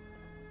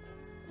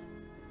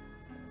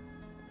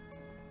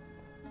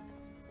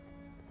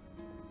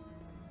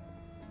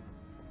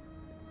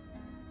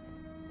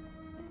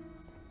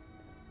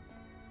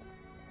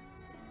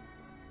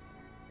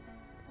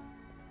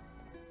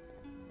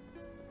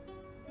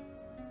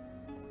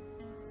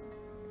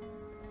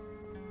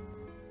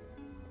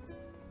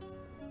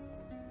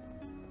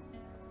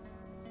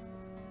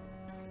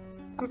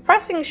 I'm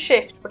pressing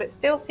shift, but it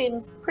still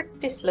seems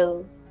pretty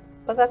slow.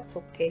 But that's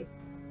okay.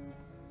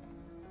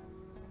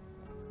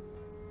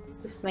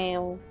 The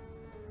snail.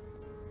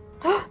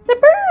 The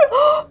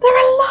bird!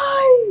 They're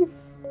alive!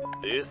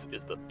 This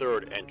is the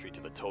third entry to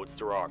the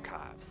Toadster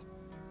archives.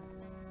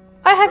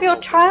 I have your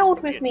Criminals child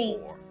numbers with 3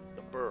 and me. 4,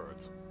 the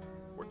birds,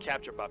 were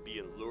captured by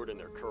being lured in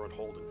their current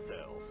holding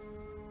cells.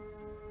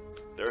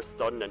 Their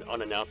sudden and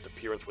unannounced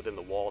appearance within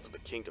the walls of the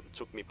kingdom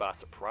took me by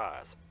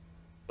surprise,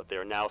 but they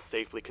are now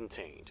safely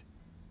contained.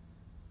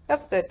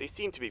 That's good. They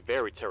seem to be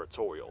very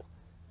territorial,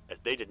 as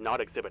they did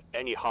not exhibit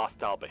any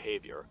hostile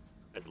behavior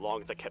as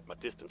long as I kept my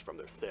distance from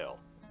their cell.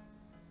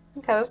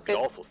 Okay, that's It good.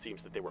 also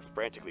seems that they were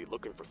frantically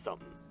looking for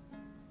something,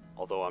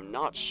 although I'm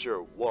not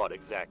sure what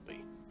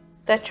exactly.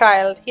 Their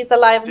child. He's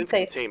alive and Since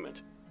safe.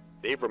 containment,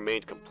 they've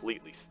remained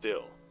completely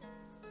still.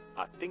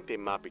 I think they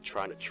might be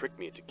trying to trick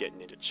me into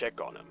getting in to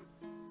check on them.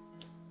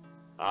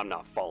 I'm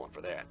not falling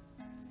for that.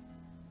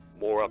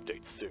 More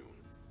updates soon.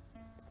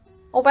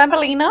 Oh,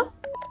 Bambolina?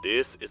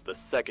 This is the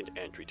second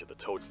entry to the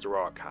Toadster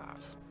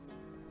archives.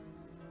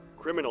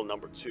 Criminal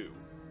number 2,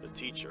 the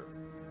teacher,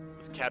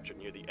 was captured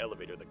near the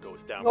elevator that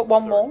goes down Got to the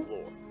one third more.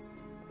 floor,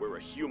 where a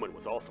human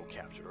was also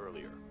captured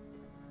earlier.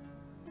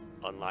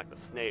 Unlike the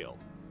snail,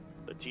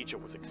 the teacher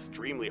was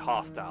extremely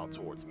hostile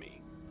towards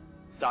me,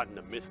 citing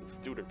a missing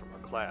student from her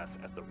class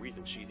as the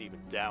reason she's even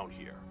down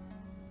here.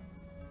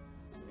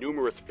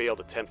 Numerous failed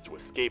attempts to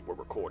escape were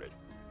recorded,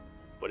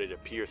 but it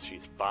appears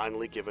she's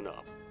finally given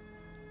up.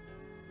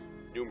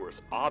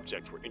 Numerous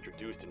objects were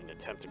introduced in an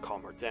attempt to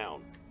calm her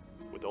down,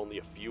 with only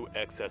a few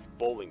excess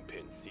bowling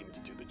pins seeming to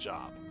do the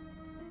job.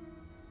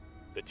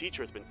 The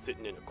teacher has been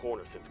sitting in a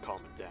corner since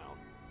calming down,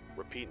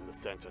 repeating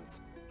the sentence,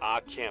 "I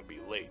can't be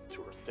late,"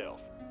 to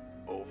herself,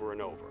 over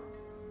and over.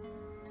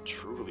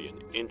 Truly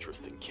an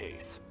interesting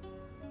case.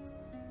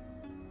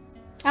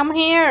 I'm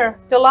here.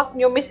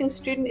 Your missing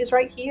student is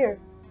right here.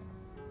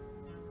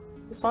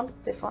 This one?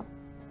 This one.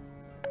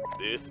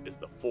 This is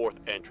the fourth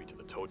entry to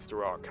the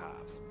Toadster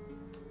archives.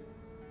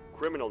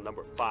 Criminal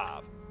number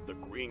 5, the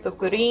Green The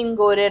Gorilla, green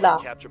gorilla.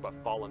 was captured by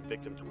falling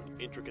victim to an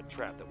intricate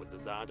trap that was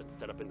designed and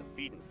set up in the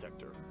feeding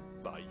sector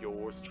by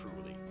yours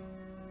truly.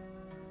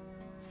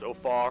 So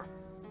far,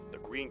 the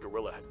Green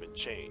Gorilla has been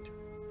chained,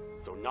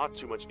 so not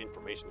too much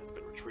information has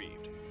been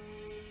retrieved.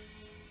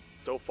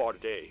 So far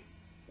today,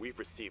 we've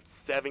received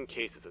 7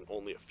 cases in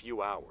only a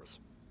few hours.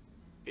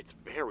 It's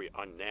very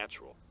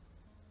unnatural.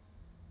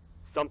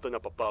 Something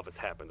up above has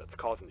happened that's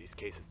causing these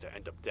cases to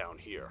end up down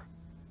here.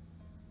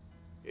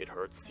 It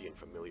hurts seeing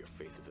familiar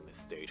faces in this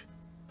state,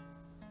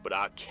 but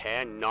I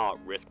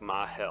cannot risk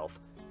my health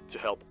to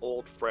help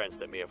old friends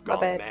that may have My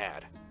gone bad.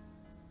 mad.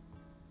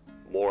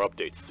 More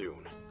updates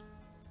soon.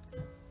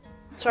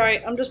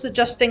 Sorry, I'm just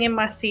adjusting in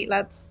my seat,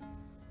 lads.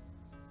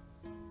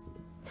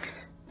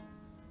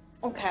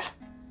 Okay.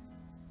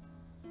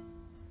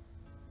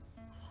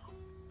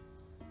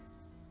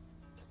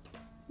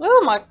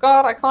 Oh my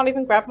god, I can't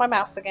even grab my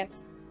mouse again.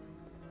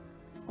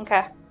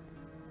 Okay.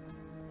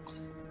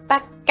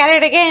 Back at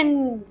it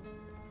again!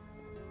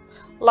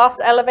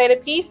 Last elevator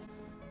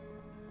piece.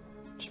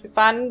 Should be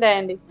fine and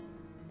dandy.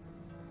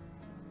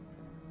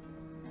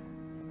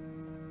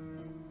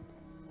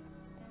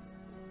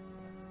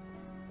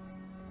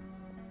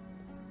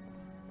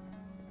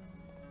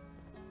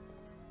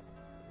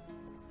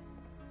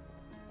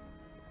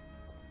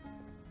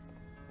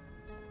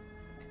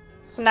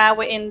 So now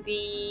we're in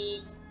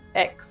the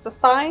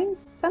exercise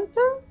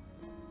center?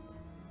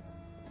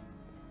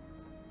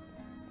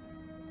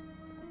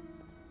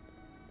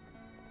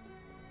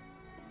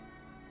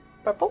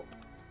 Purple?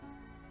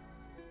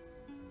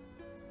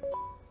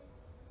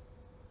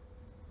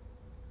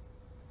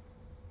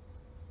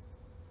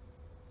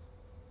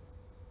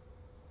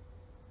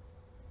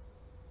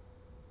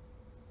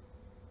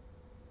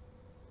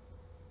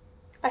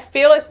 I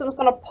feel like something's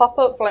gonna pop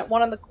up like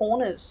one of the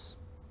corners.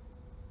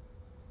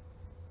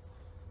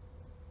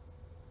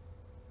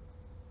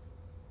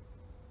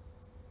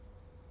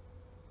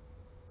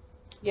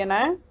 You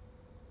know?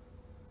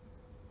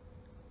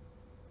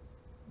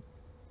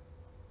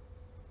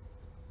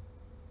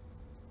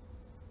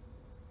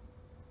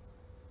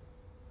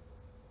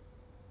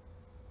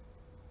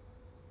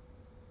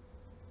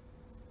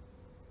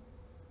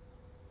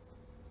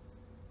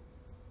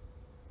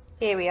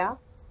 Here we are.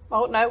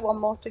 Oh no, one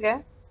more to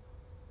go.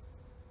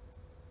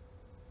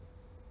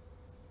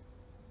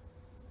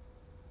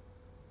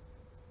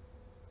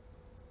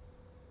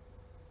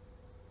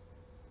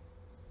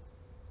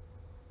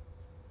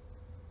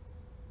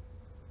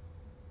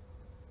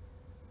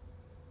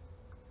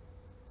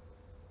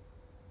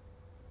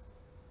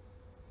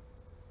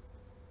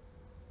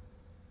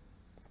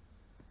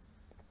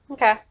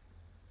 Okay.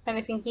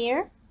 Anything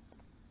here?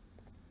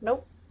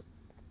 Nope.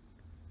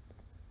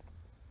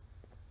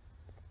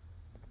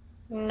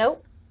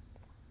 Nope.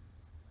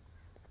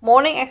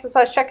 Morning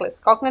exercise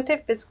checklist.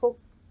 Cognitive, physical,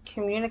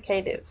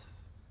 communicative.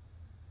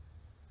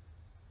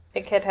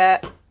 Big head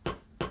hat.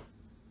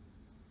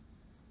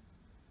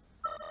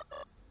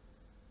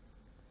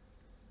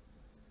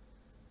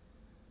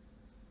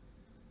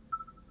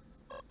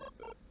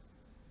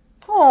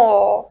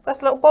 Oh,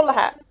 that's a little bowler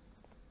hat.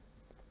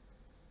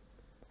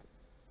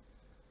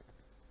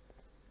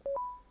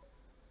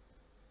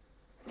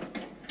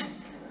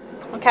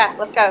 Okay,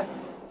 let's go.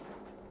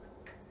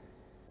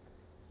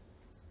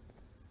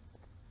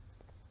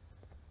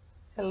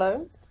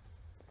 Hello?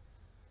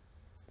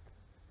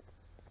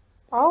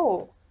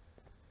 Oh.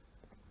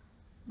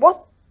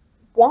 What?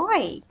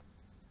 Why?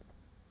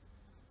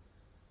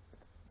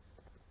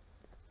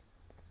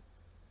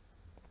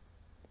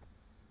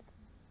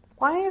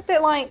 Why is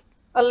it like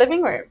a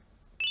living room?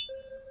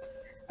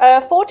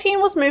 14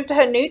 was moved to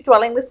her new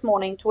dwelling this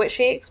morning, to which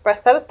she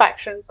expressed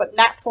satisfaction but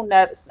natural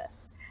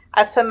nervousness.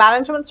 As per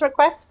management's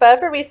request,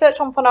 further research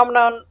on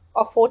phenomenon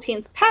of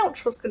 14's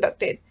pouch was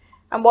conducted,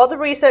 and while the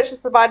researchers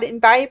provided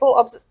invaluable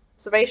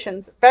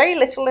observations, very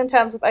little in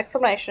terms of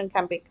explanation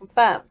can be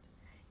confirmed.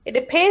 It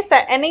appears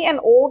that any and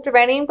all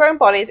geranium-grown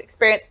bodies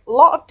experience a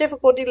lot of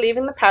difficulty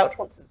leaving the pouch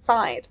once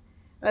inside,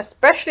 and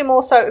especially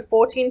more so if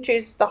 14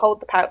 chooses to hold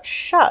the pouch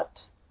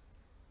shut.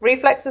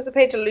 Reflexes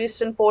appear to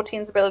loosen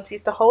 14's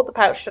abilities to hold the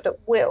pouch shut at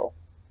will.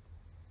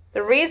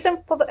 The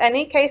reason for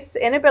any case's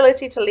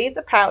inability to leave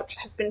the pouch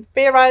has been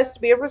theorized to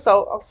be a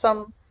result of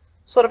some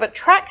sort of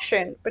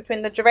attraction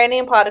between the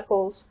geranium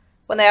particles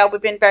when they are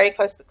within very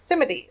close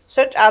proximity,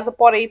 such as a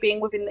body being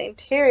within the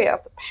interior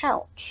of the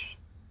pouch.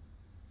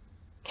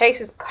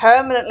 Case is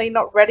permanently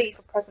not ready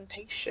for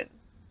presentation.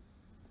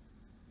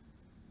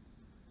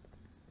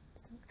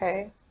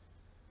 Okay.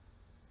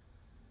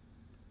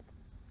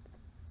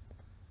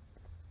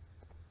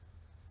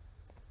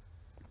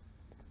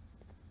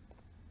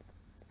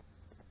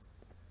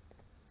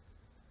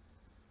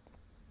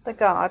 The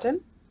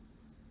garden.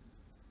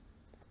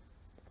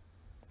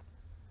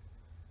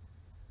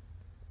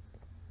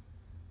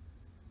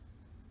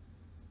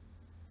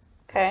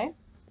 Okay.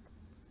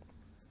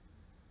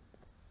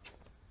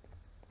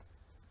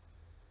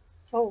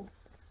 Oh.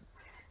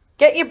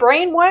 Get your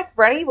brain work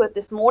ready with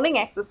this morning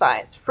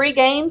exercise. 3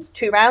 games,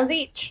 2 rounds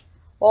each.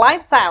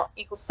 Lights out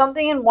equals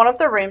something in one of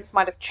the rooms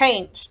might have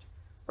changed.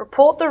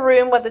 Report the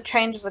room where the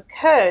changes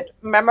occurred.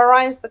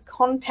 Memorize the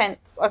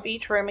contents of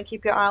each room and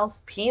keep your eyes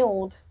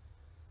peeled.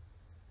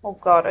 Oh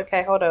god,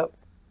 okay, hold up.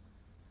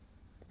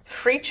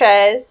 3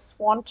 chairs.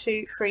 1,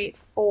 2, 3,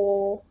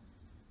 4.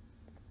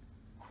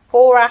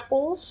 4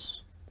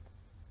 apples.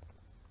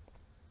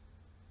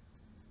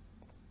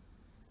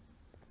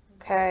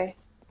 Okay.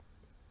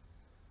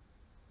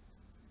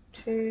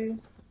 2.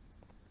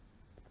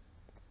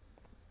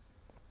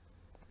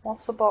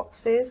 Lots of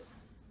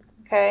boxes.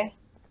 Okay.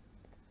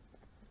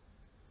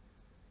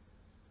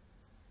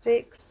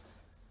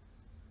 6.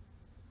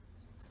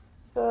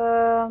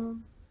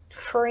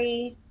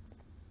 3.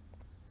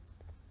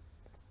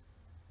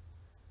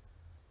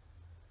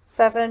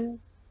 7.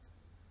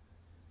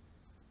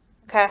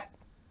 Okay.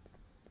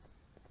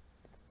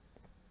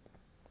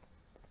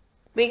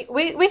 We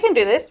can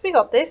do this. We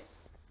got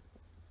this.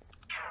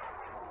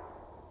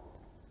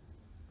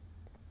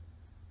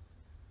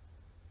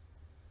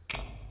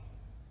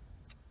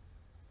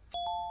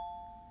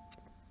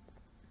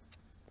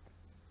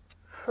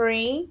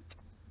 Free.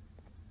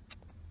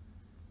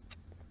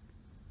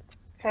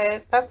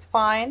 Okay, that's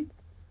fine.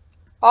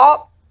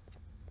 Oh,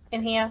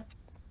 in here.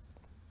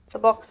 The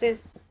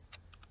boxes.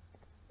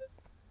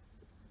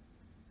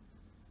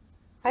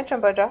 Hi,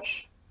 Jumbo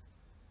Josh.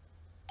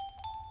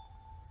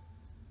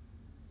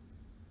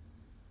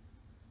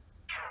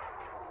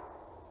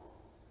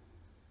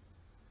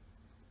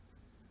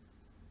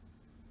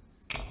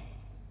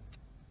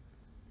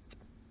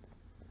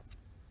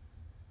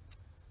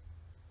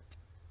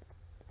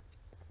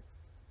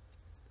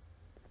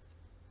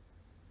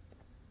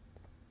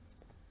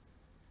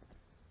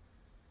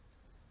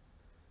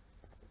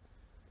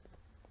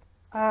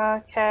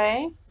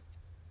 Okay.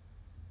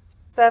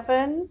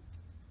 7.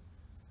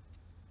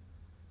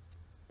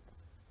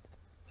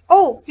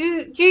 Oh,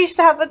 you used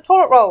to have a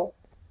toilet roll.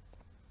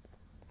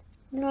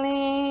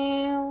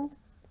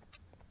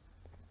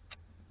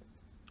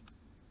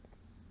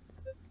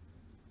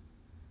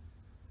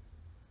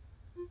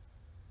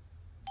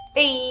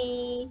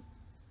 Hey.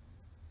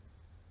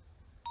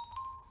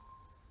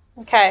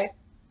 Okay.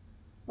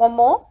 1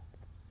 more.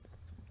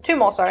 2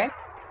 more, sorry.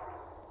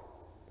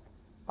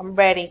 I'm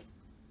ready.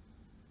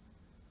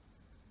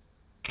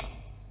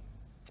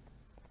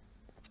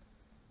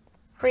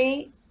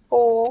 3,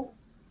 4.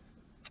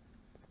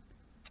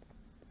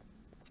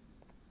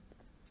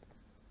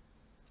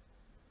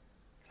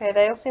 Okay,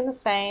 they all seem the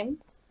same.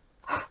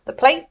 The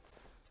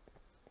plates.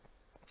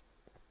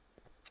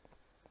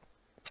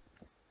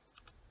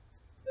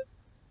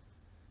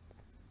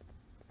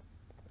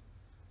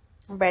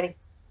 I'm ready.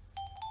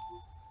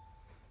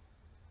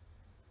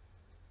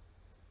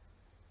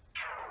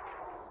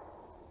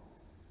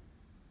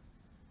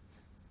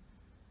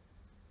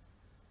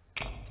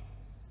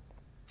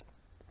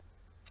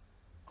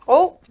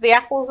 The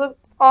apples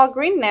are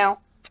green now.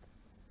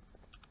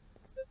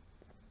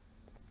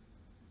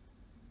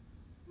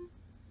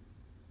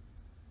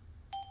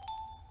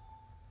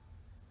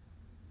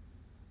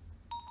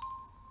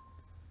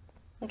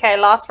 Okay,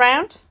 last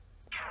round.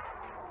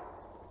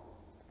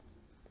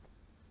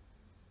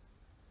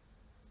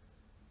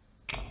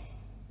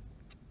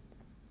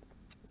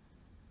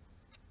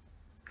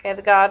 Okay,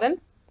 the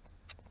garden.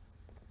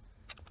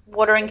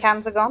 Watering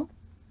cans are gone.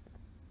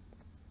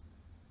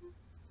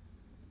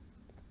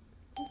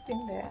 What's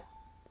in there?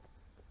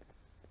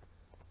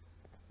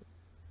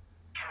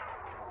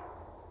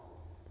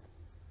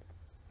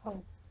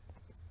 Oh.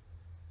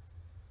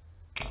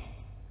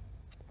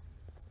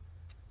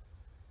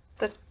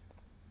 The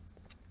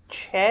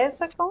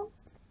chairs are gone?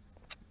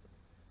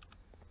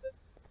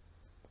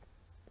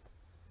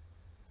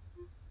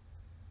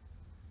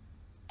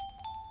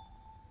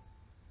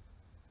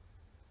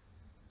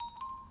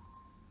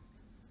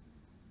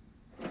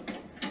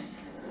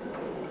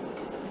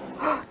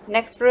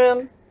 Next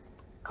room.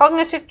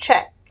 Cognitive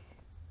check.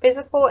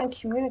 Physical and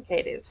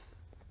communicative.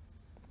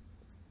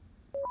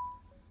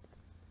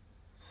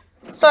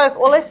 So if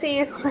all I see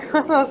is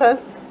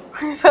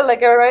I feel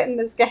like I write in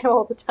this game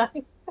all the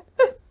time.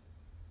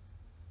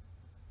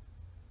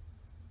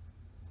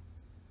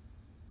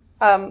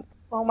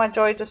 All my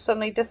joy just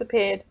suddenly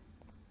disappeared.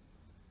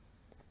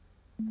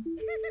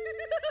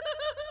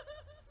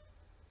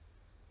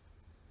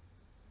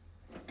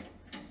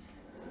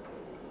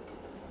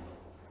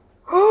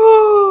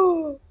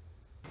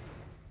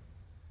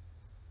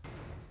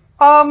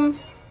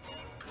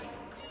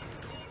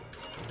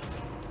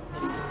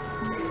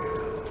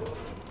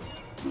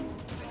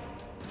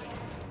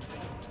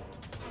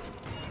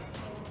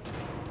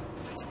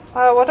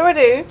 What do I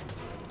do?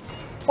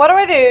 What do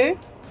I do?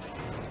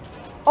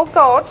 Oh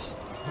God.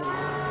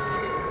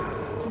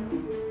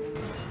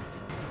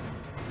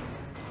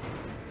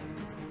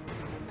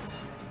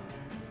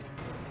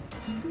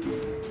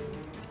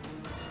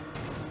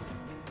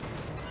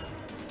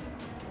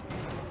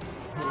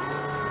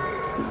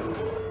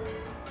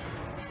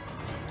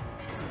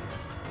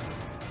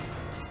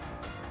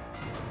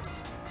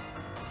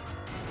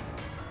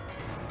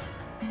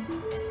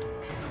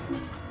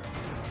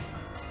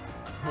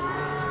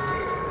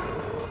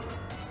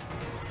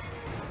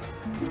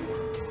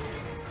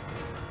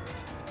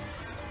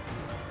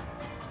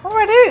 What do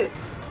I do?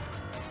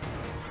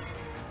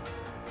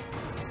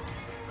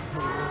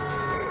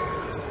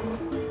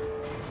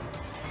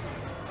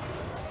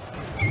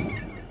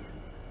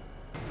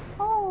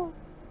 Oh.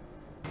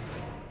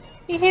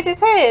 He hit his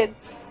head.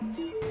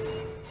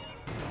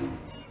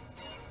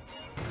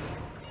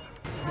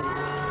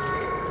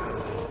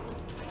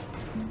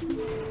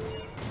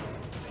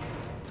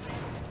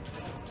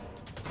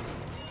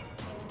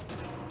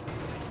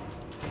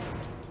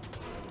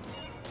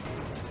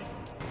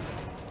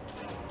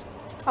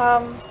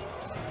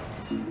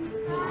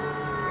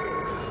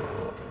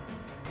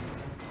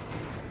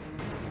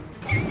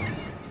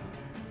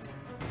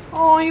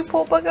 Oh, you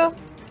poor bugger.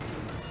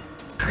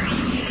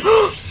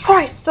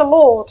 Christ the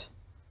Lord.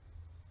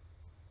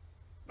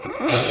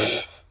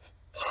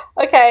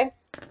 Okay.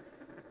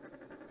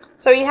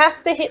 So he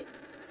has to hit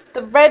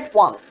the red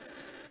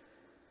once.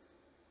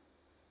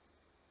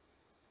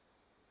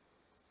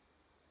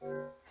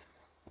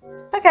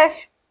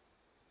 Okay.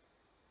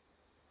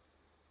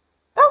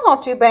 That's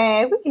not too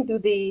bad. We can do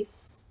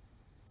these.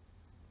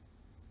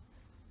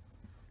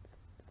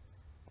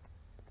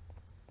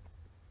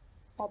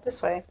 Not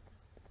this way.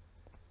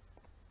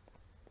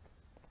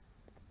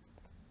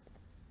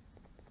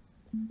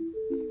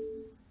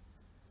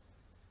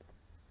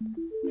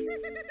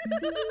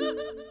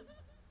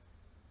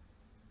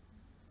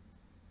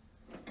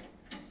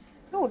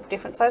 Oh,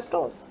 different sized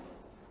doors.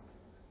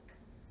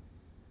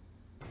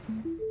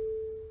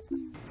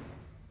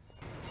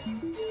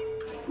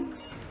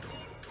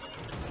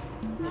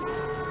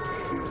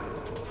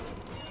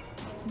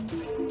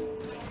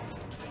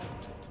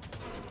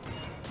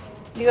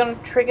 You're gonna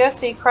trigger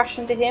so you crash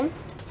into him?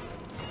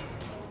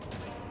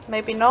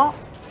 Maybe not.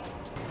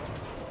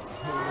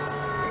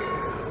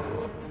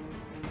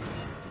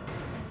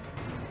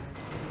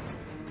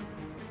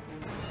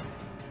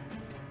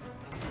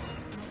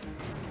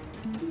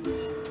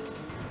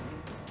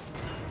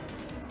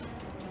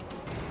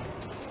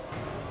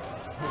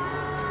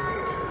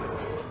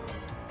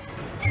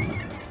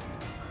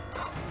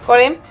 Got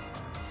him.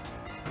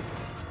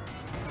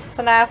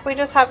 So now if we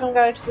just have him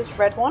go to this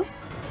red one.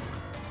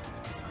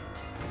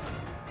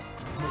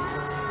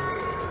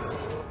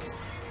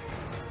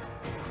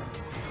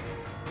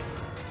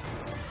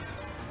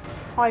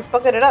 Oh, he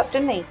buggered it up,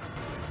 didn't he?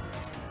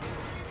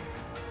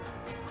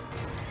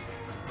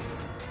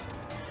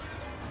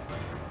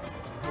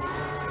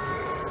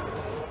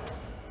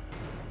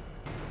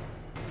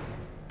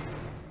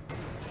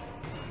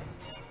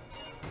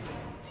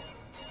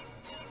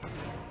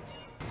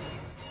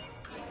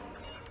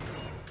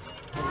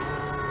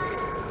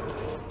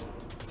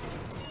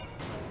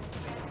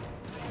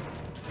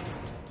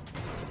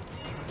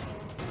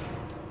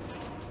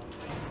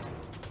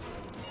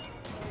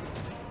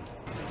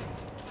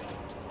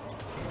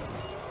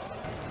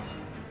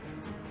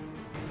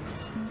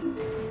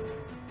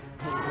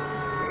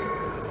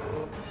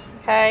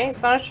 Okay, he's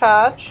gonna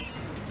charge.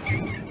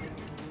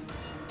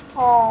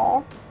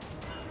 Oh.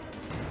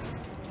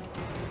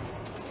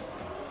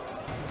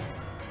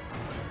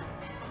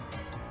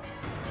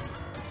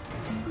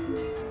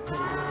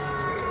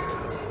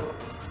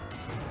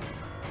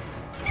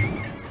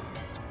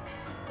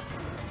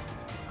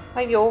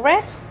 Are you all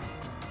red?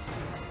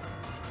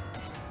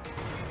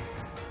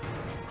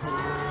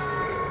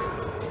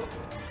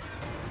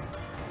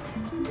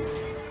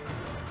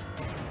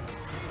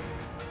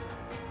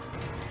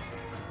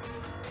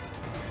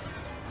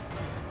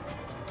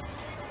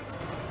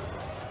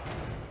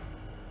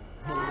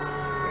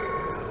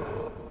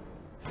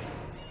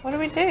 What do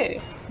we do?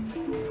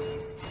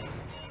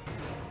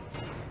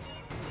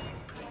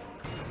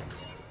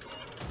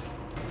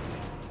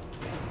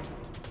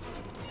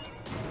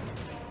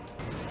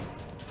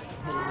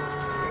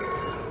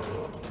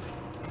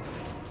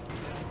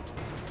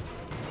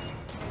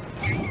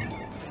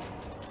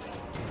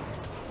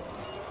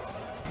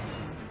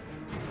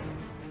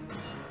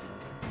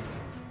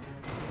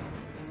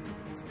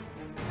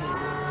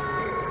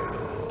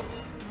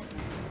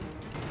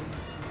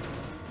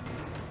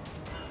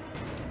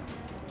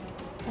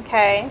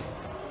 Okay.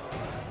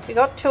 We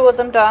got 2 of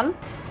them done.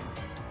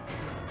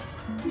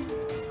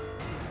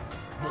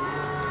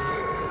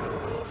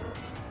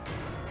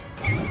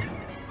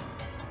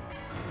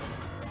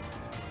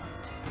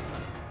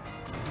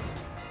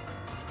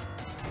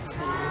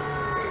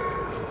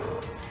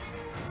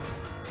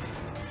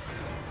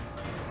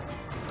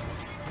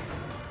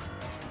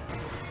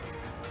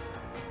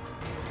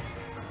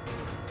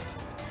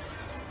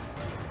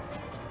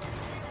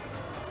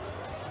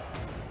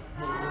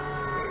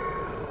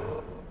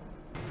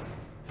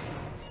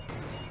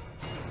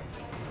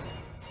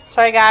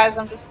 Sorry guys,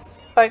 I'm just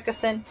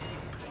focusing.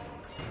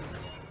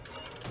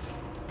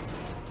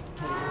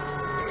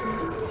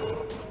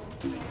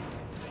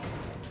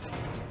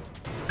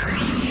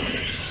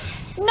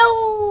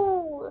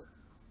 No!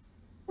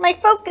 My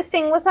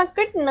focusing was not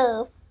good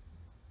enough.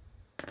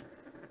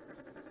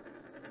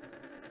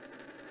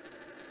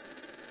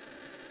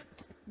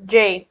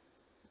 J.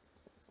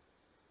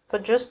 For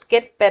just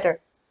get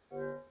better.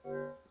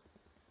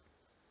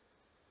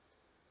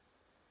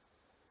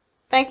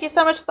 Thank you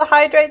so much for the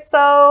hydrate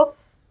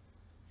self.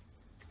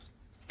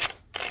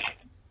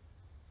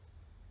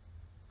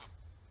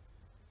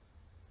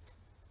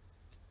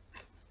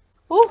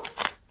 Ooh.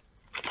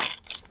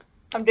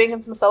 I'm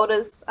drinking some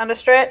sodas and a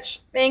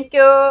stretch. Thank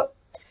you.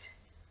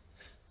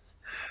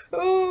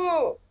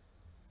 Ooh.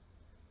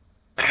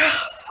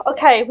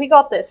 Okay, we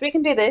got this. We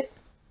can do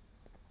this.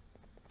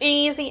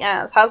 Easy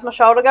as. How's my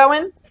shoulder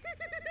going?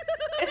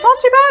 It's not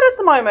too bad at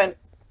the moment.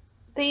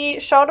 The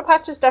shoulder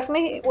patch is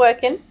definitely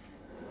working.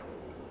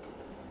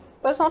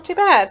 But it's not too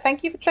bad.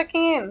 Thank you for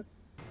checking in.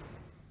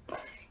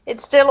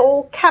 It's still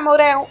all camoed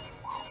out.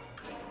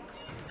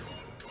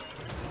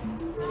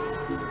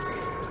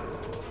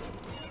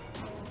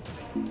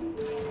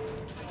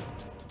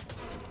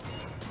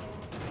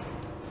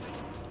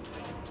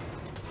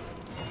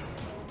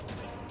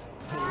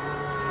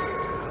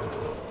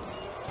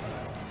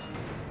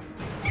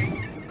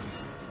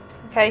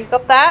 Okay, you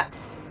got that.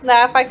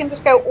 Now if I can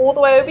just go all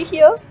the way over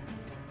here.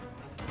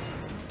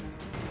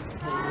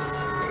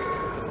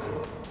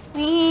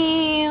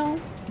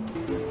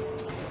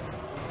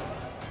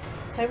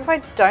 Maybe if I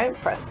don't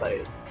press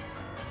those.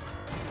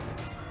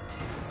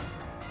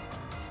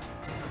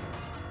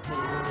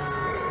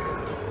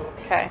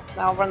 Okay,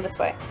 now I'll run this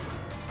way.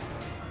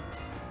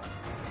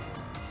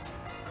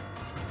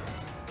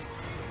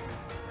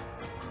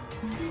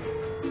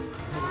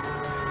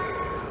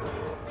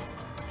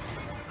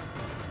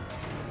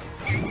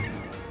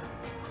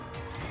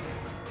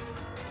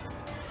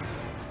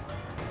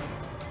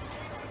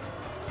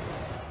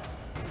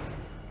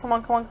 Come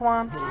on, come on, come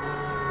on.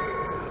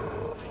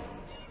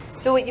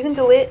 Do it, you can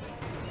do it.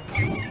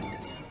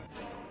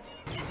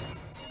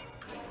 Yes.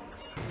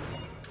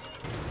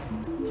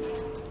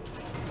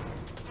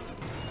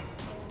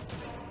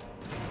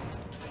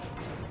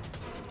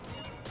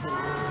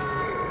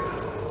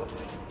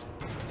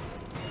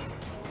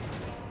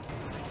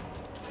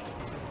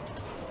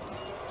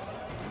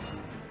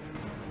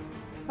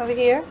 Over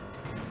here.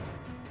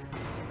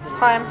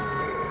 Time.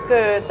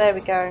 Good, there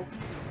we go.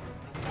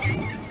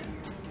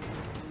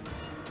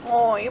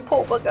 Oh, you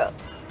poor bugger.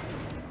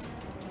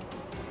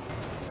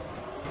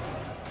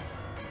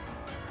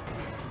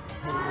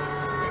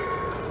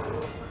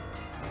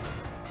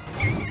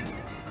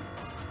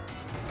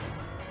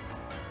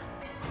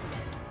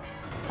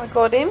 I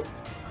got him.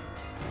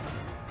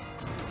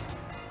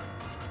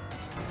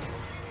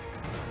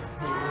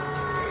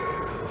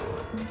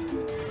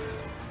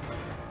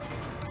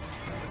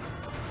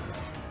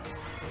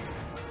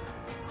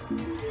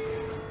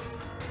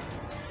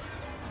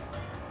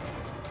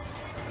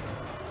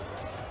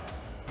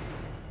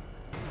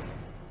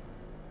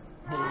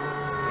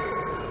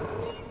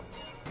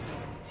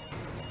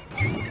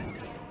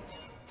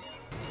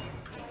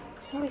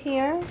 Over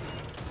here.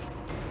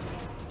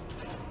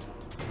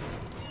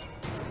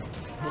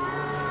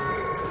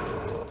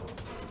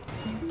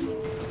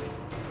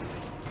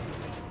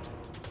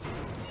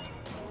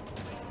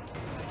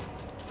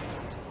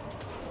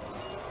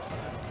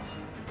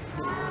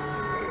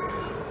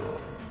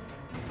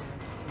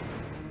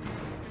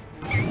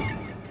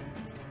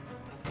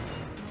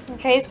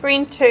 Okay, he's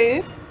green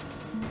too.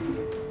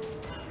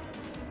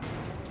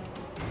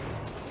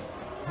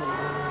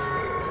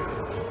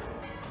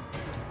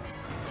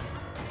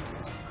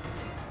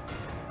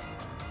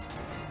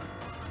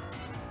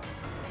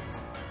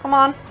 Come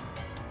on.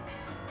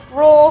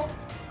 Roar.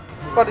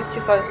 God, he's too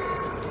close.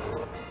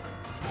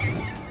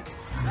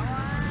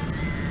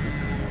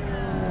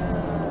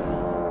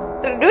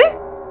 Did it do it?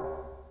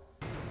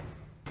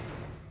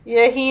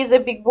 Yeah, he is a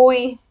big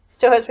boy.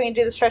 Still hurts when you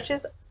do the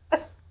stretches. A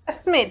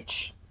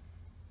smidge.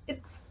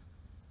 It's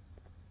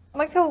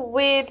like a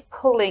weird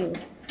pulling.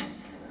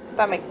 If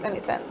that makes any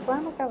sense. Where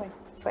am I going?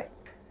 This way.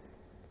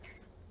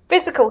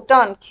 Physical,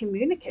 done.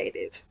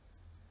 Communicative.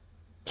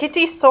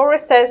 Kitty Sora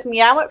says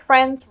meow at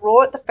friends,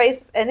 roar at the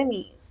face of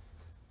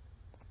enemies.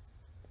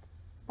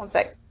 One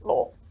sec.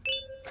 Lore.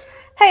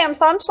 Hey, I'm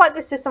starting to like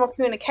this system of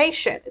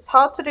communication. It's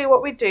hard to do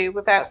what we do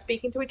without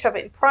speaking to each other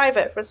in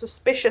private for a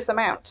suspicious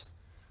amount.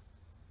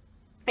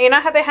 You know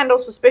how they handle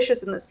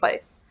suspicious in this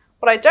place.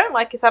 What I don't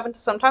like is having to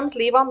sometimes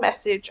leave our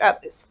message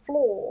at this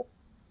floor.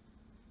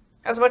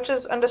 As much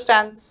as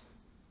understands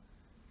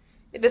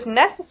it is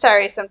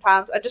necessary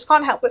sometimes, I just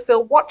can't help but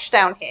feel watched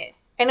down here.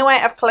 Anyway,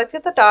 I've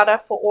collected the data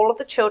for all of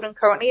the children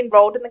currently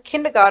enrolled in the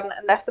kindergarten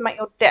and left them at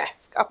your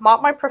desk. I've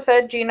marked my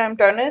preferred genome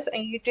donors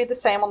and you do the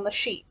same on the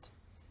sheet.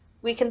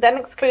 We can then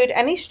exclude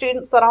any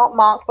students that aren't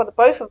marked by the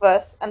both of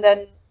us, and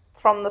then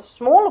from the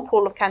smaller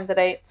pool of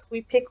candidates,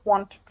 we pick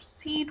one to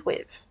proceed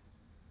with.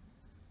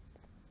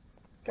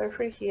 Go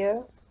through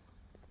here.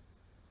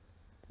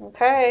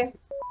 Okay.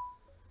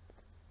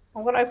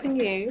 I'm going to open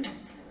you.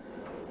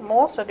 I'm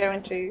also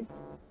going to...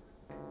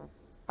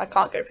 I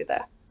can't go through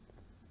there.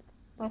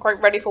 I'm quite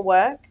ready for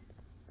work.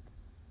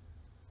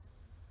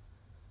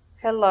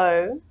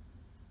 Hello.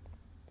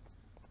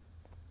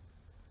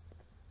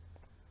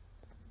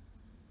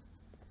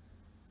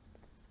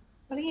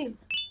 What are you?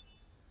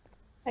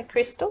 A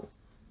crystal?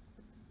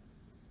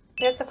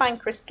 We have to find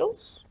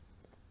crystals.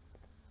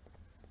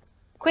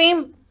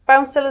 Queen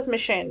Bouncelia's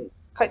mission.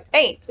 Click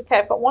 8. Okay,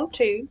 I've got 1,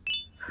 2,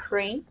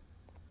 3,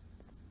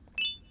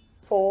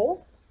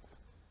 4.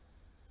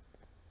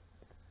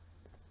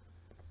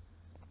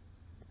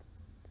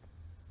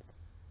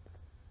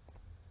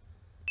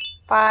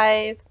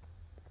 5,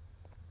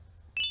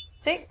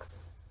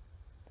 6.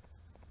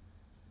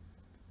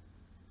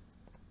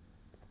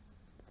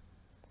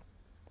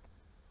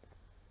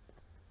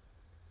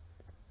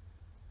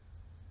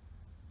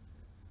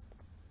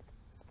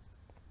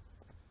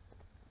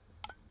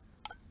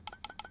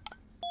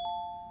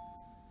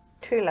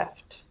 2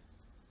 left.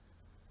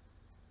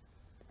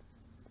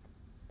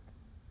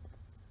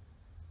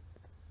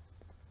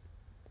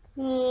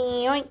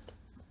 Yoink.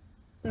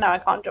 No, I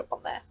can't jump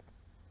on there.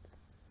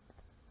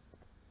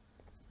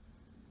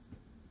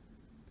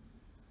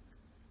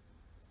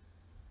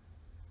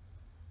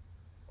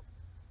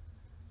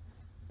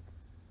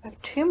 I have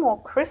 2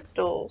 more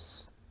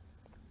crystals.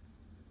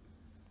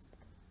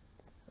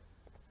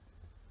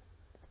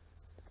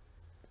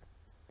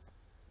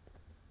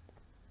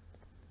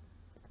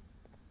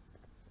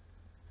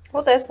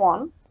 Well, there's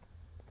one.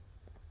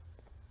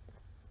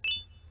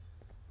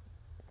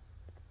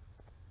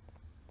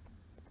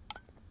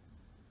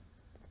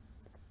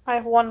 I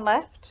have 1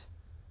 left.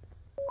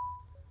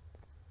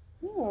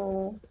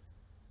 Ooh.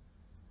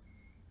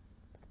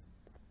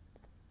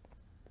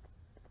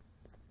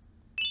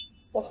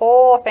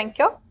 Oh, thank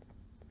you.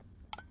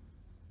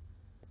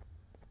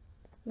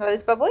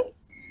 Rose bubbly.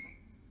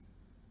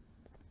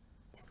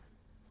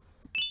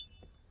 Yes.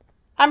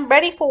 I'm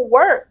ready for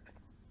work.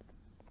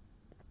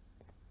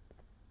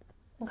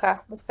 Okay,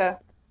 let's go.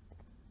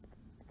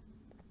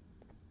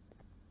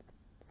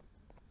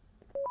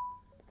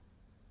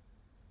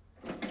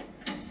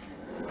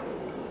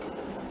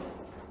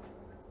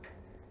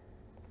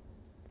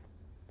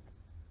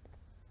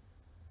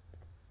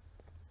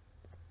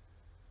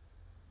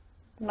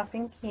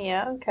 Nothing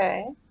here,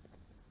 okay.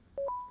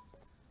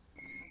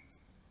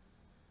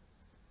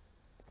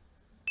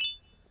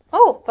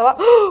 Oh, the Like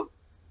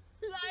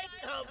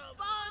a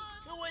bug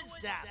to a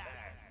zapper.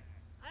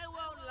 I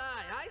won't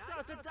lie, I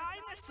thought the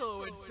dinosaur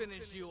would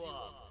finish you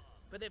off.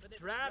 But if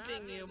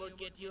trapping you will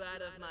get you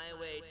out of my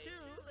way too,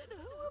 then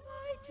who am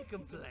I to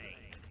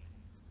complain?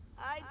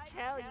 I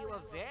tell you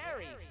a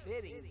very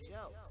fitting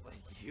joke, but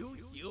you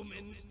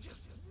humans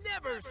just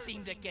never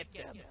seem to get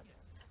them.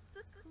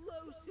 The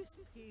closest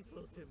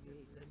people to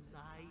me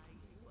denied me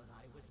what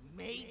I was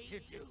made to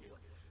do.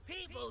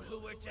 People who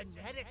were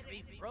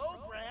genetically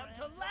programmed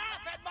to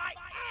laugh at my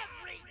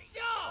every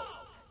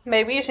joke!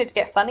 Maybe you should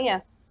get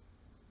funnier.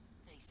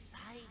 They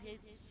cited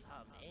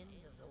some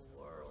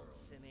end-of-the-world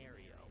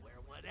scenario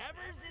where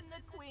whatever's in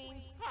the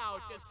Queen's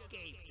pouch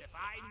escapes if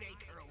I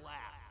make her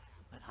laugh.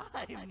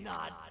 But I'm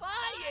not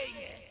buying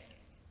it!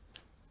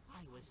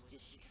 I was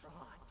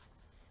distraught,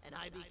 and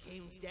I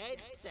became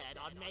dead set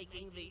on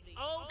making the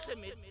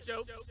ultimate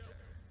jokester.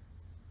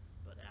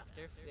 But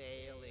after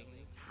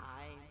failing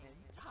time and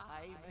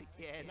time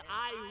again,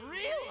 I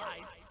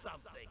realized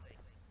something.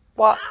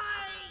 What?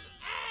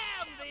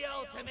 I am the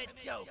ultimate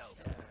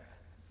jokester!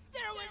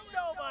 There was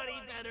nobody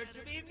better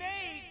to be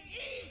made,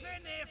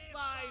 even if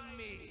by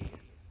me.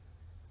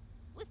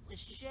 With the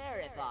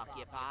sheriff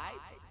occupied,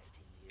 thanks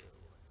to you,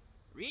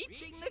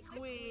 reaching the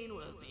queen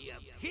will be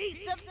a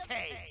piece of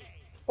cake.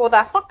 Well,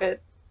 that's not good.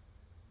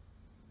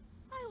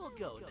 I will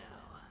go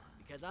now,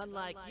 because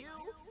unlike you,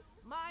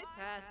 my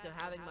path to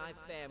having my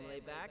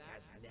family back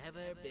has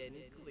never been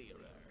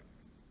clearer.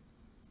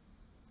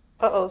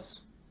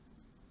 Uh-ohs.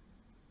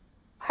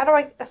 How do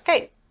I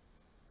escape?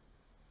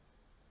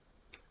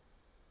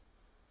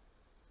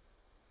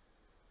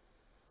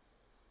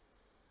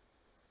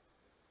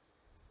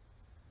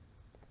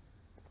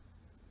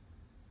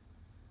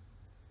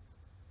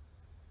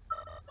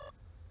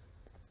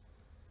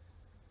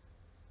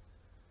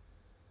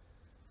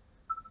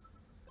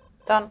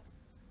 Done.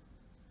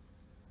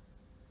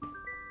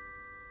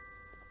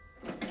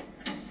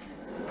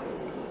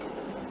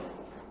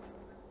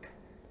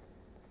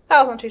 That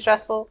wasn't too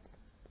stressful.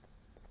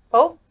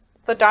 Oh,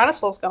 the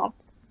dinosaur's gone.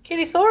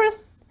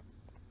 Kittysaurus?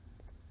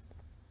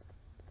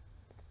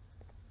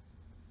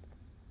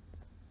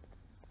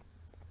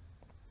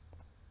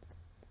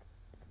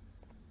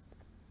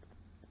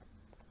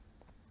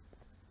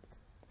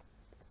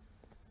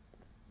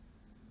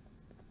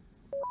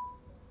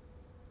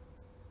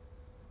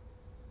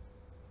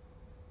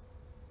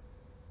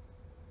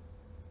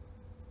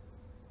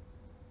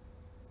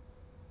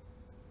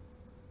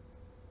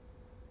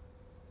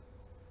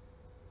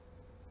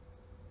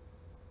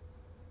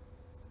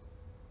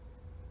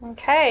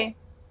 Okay.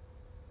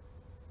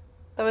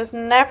 There was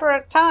never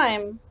a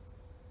time.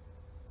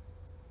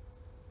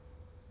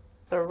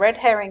 It's a red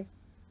herring.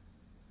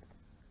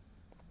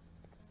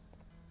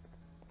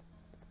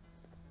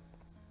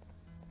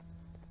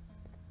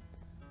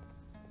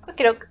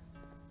 Okie doke.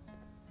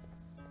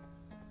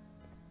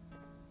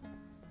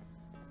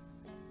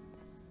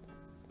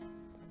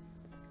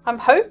 I'm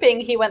hoping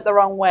he went the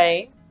wrong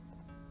way.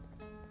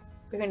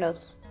 But who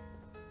knows?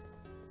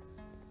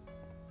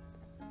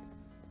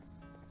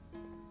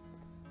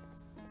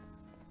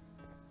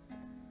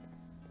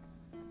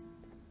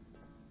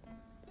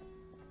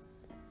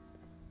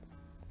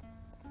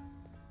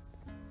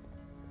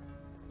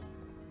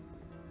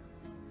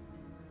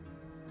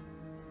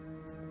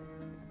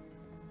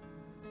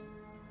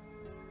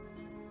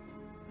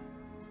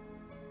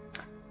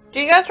 Do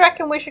you guys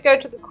reckon we should go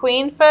to the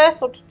Queen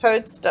first or to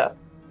Toadster?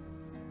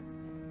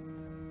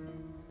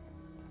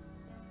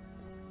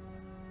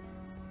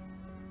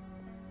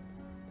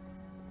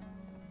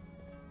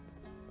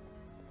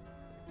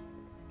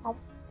 Oh,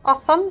 our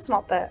son's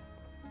not there.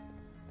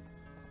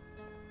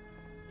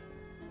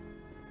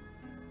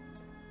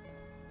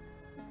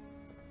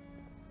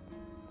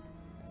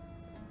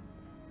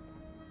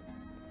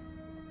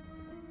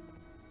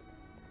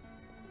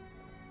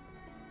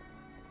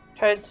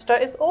 Toadster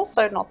is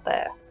also not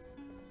there.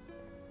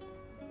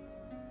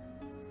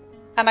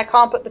 And I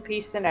can't put the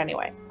piece in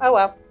anyway. Oh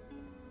well.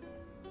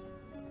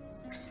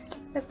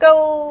 Let's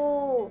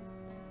go!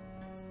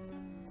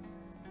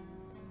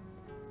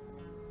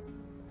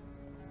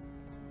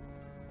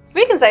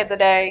 We can save the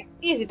day.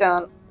 Easy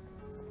done.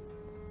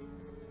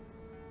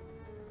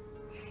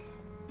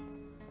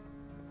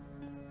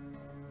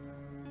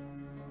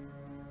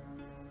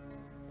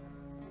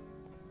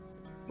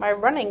 My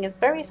running is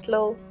very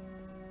slow.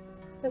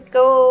 Let's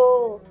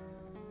go!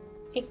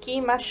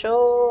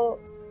 Ikimasho!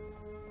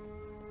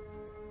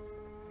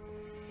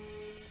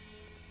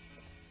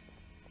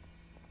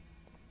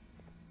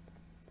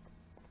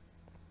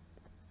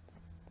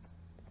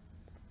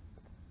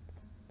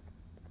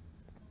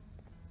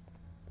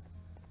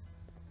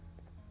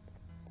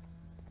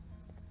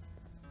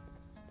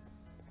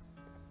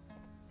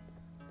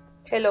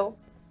 Hello.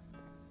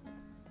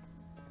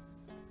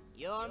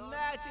 Your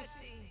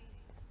Majesty,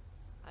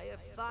 I have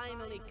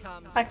finally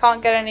come. I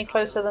can't get any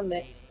closer than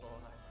this.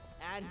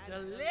 And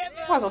deliver.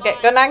 Might as well get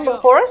a good angle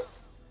for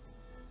us.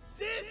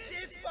 This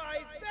is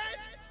my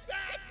best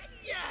scratch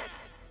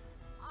yet.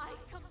 I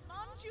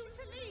command you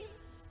to leave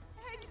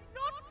and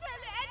not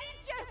tell any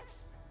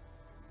jokes.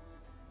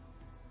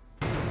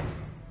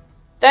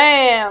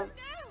 Damn!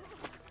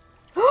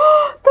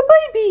 The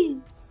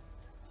baby!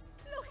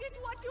 Look at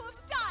what you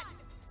have done.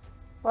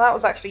 Well, that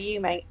was actually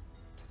you, mate.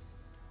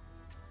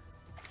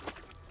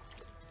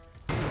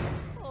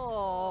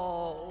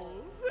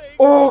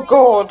 Oh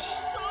god.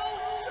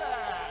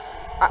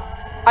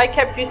 I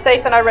kept you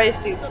safe and I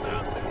raised you. This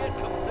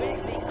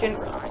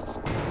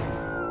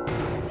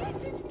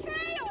is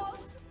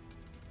chaos.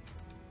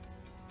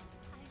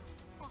 I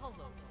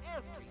followed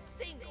every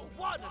single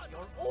one of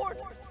your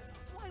orders.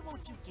 Why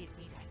won't you give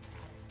me that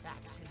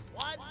satisfaction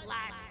one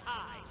last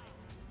time?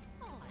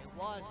 All I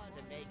want is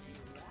to make you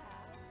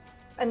laugh.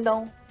 And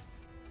no.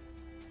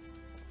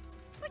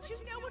 But you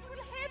know what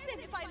will happen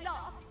if I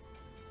laugh.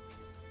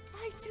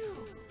 I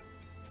do.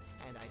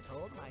 And I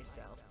told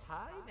myself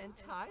time and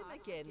time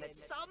again that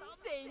some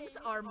things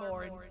are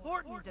more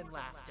important than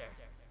laughter.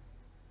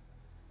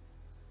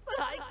 But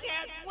I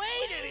can't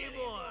wait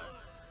anymore.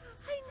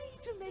 I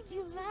need to make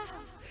you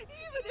laugh,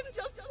 even if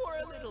just for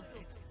a little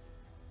bit.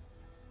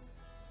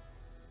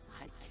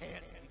 I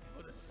can't be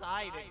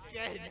right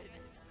again.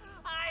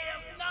 I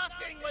am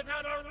nothing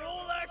without a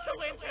ruler to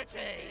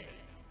entertain.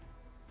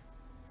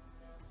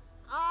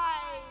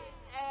 I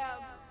am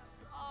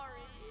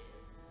sorry.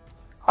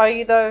 Are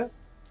you though?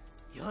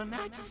 Your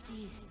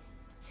Majesty,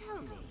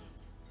 tell me,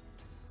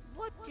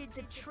 what did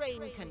the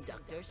train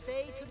conductor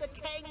say to the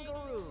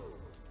kangaroo?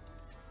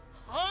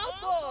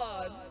 Hop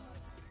on!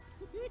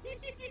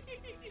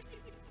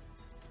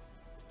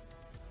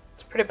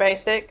 It's pretty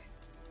basic.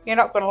 You're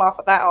not gonna laugh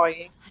at that, are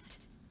you?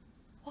 That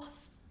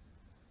was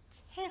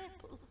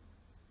terrible.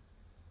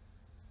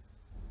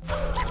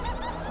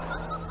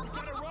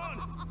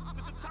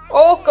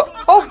 Oh god!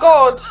 Oh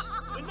god!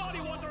 The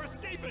naughty ones are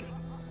escaping!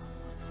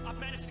 I've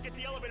managed to get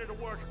the elevator to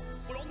work,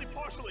 but only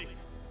partially.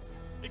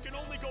 It can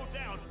only go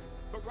down,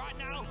 but right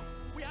now,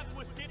 we have to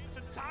escape this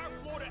entire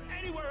floor to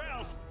anywhere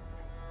else!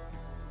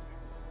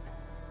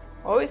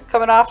 Oh, he's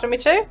coming after me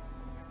too.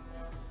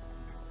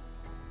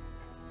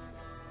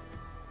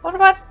 What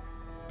about...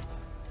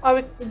 Oh,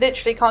 we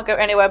literally can't go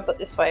anywhere but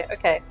this way.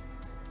 Okay.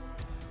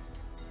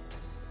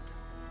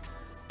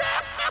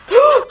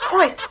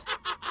 Christ!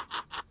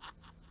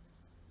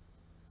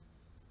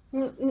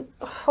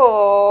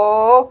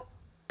 Oh.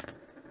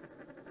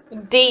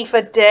 D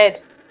for dead.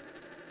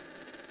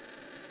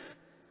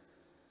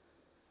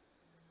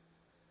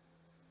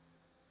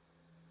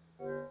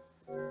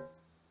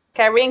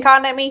 Okay,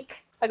 reincarnate me.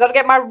 I gotta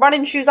get my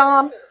running shoes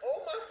on.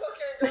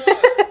 The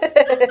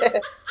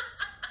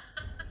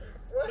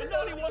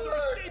naughty ones are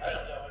escaping!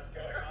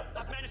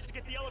 I've managed to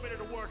get the elevator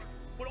to work,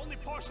 but only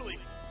partially.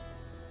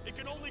 It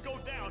can only go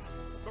down,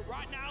 but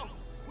right now,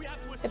 we have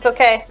to escape. It's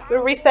okay.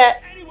 We'll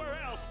reset. Anywhere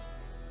else.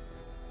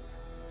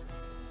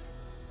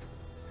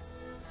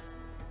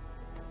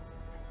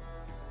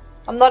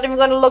 I'm not even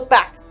gonna look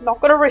back. I'm not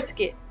gonna risk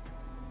it.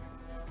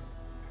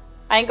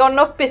 I ain't got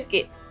enough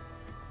biscuits.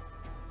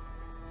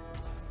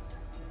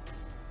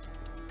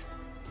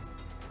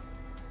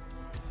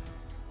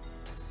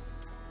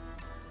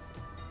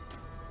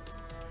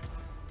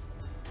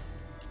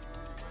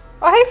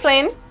 Oh, hey,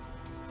 Flynn.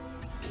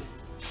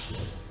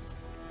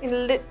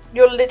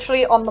 You're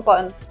literally on the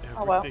button.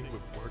 Oh, well. Everything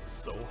we've worked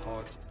so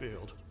hard to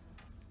build,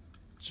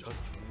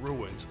 just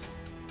ruined.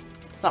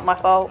 It's not my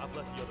fault. I've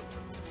let the other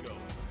persons go,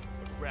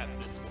 but grab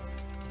this one.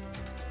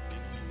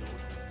 Things he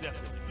knows will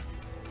definitely be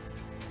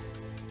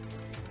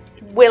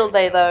useful. Will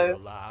they, though?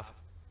 Alive,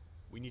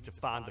 we need to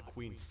find the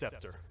Queen's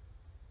scepter.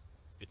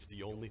 It's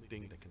the only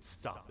thing that can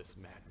stop this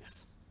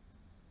madness.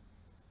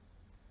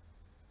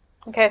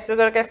 Okay, so we've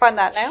got to go find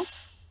that now.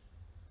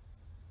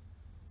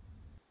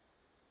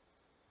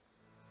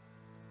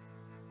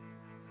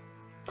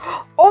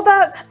 Oh,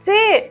 that's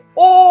it!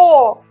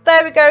 Oh,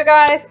 there we go,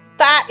 guys.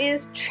 That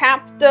is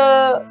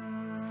chapter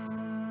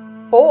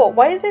 4.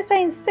 Why is it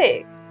saying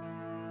 6?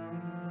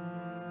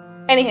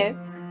 Anywho,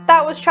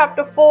 that was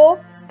chapter 4.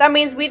 That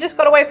means we just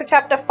got to wait for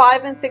chapter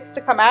 5 and 6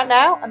 to come out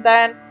now, and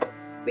then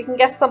we can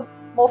get some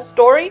more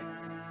story.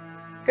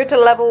 Go to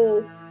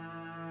level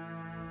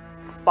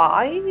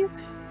 5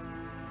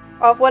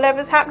 of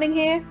whatever's happening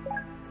here.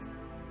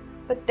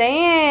 But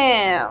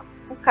damn.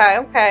 Okay,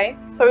 okay.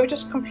 So we've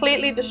just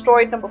completely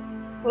destroyed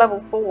level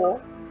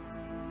 4.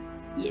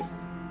 Yes.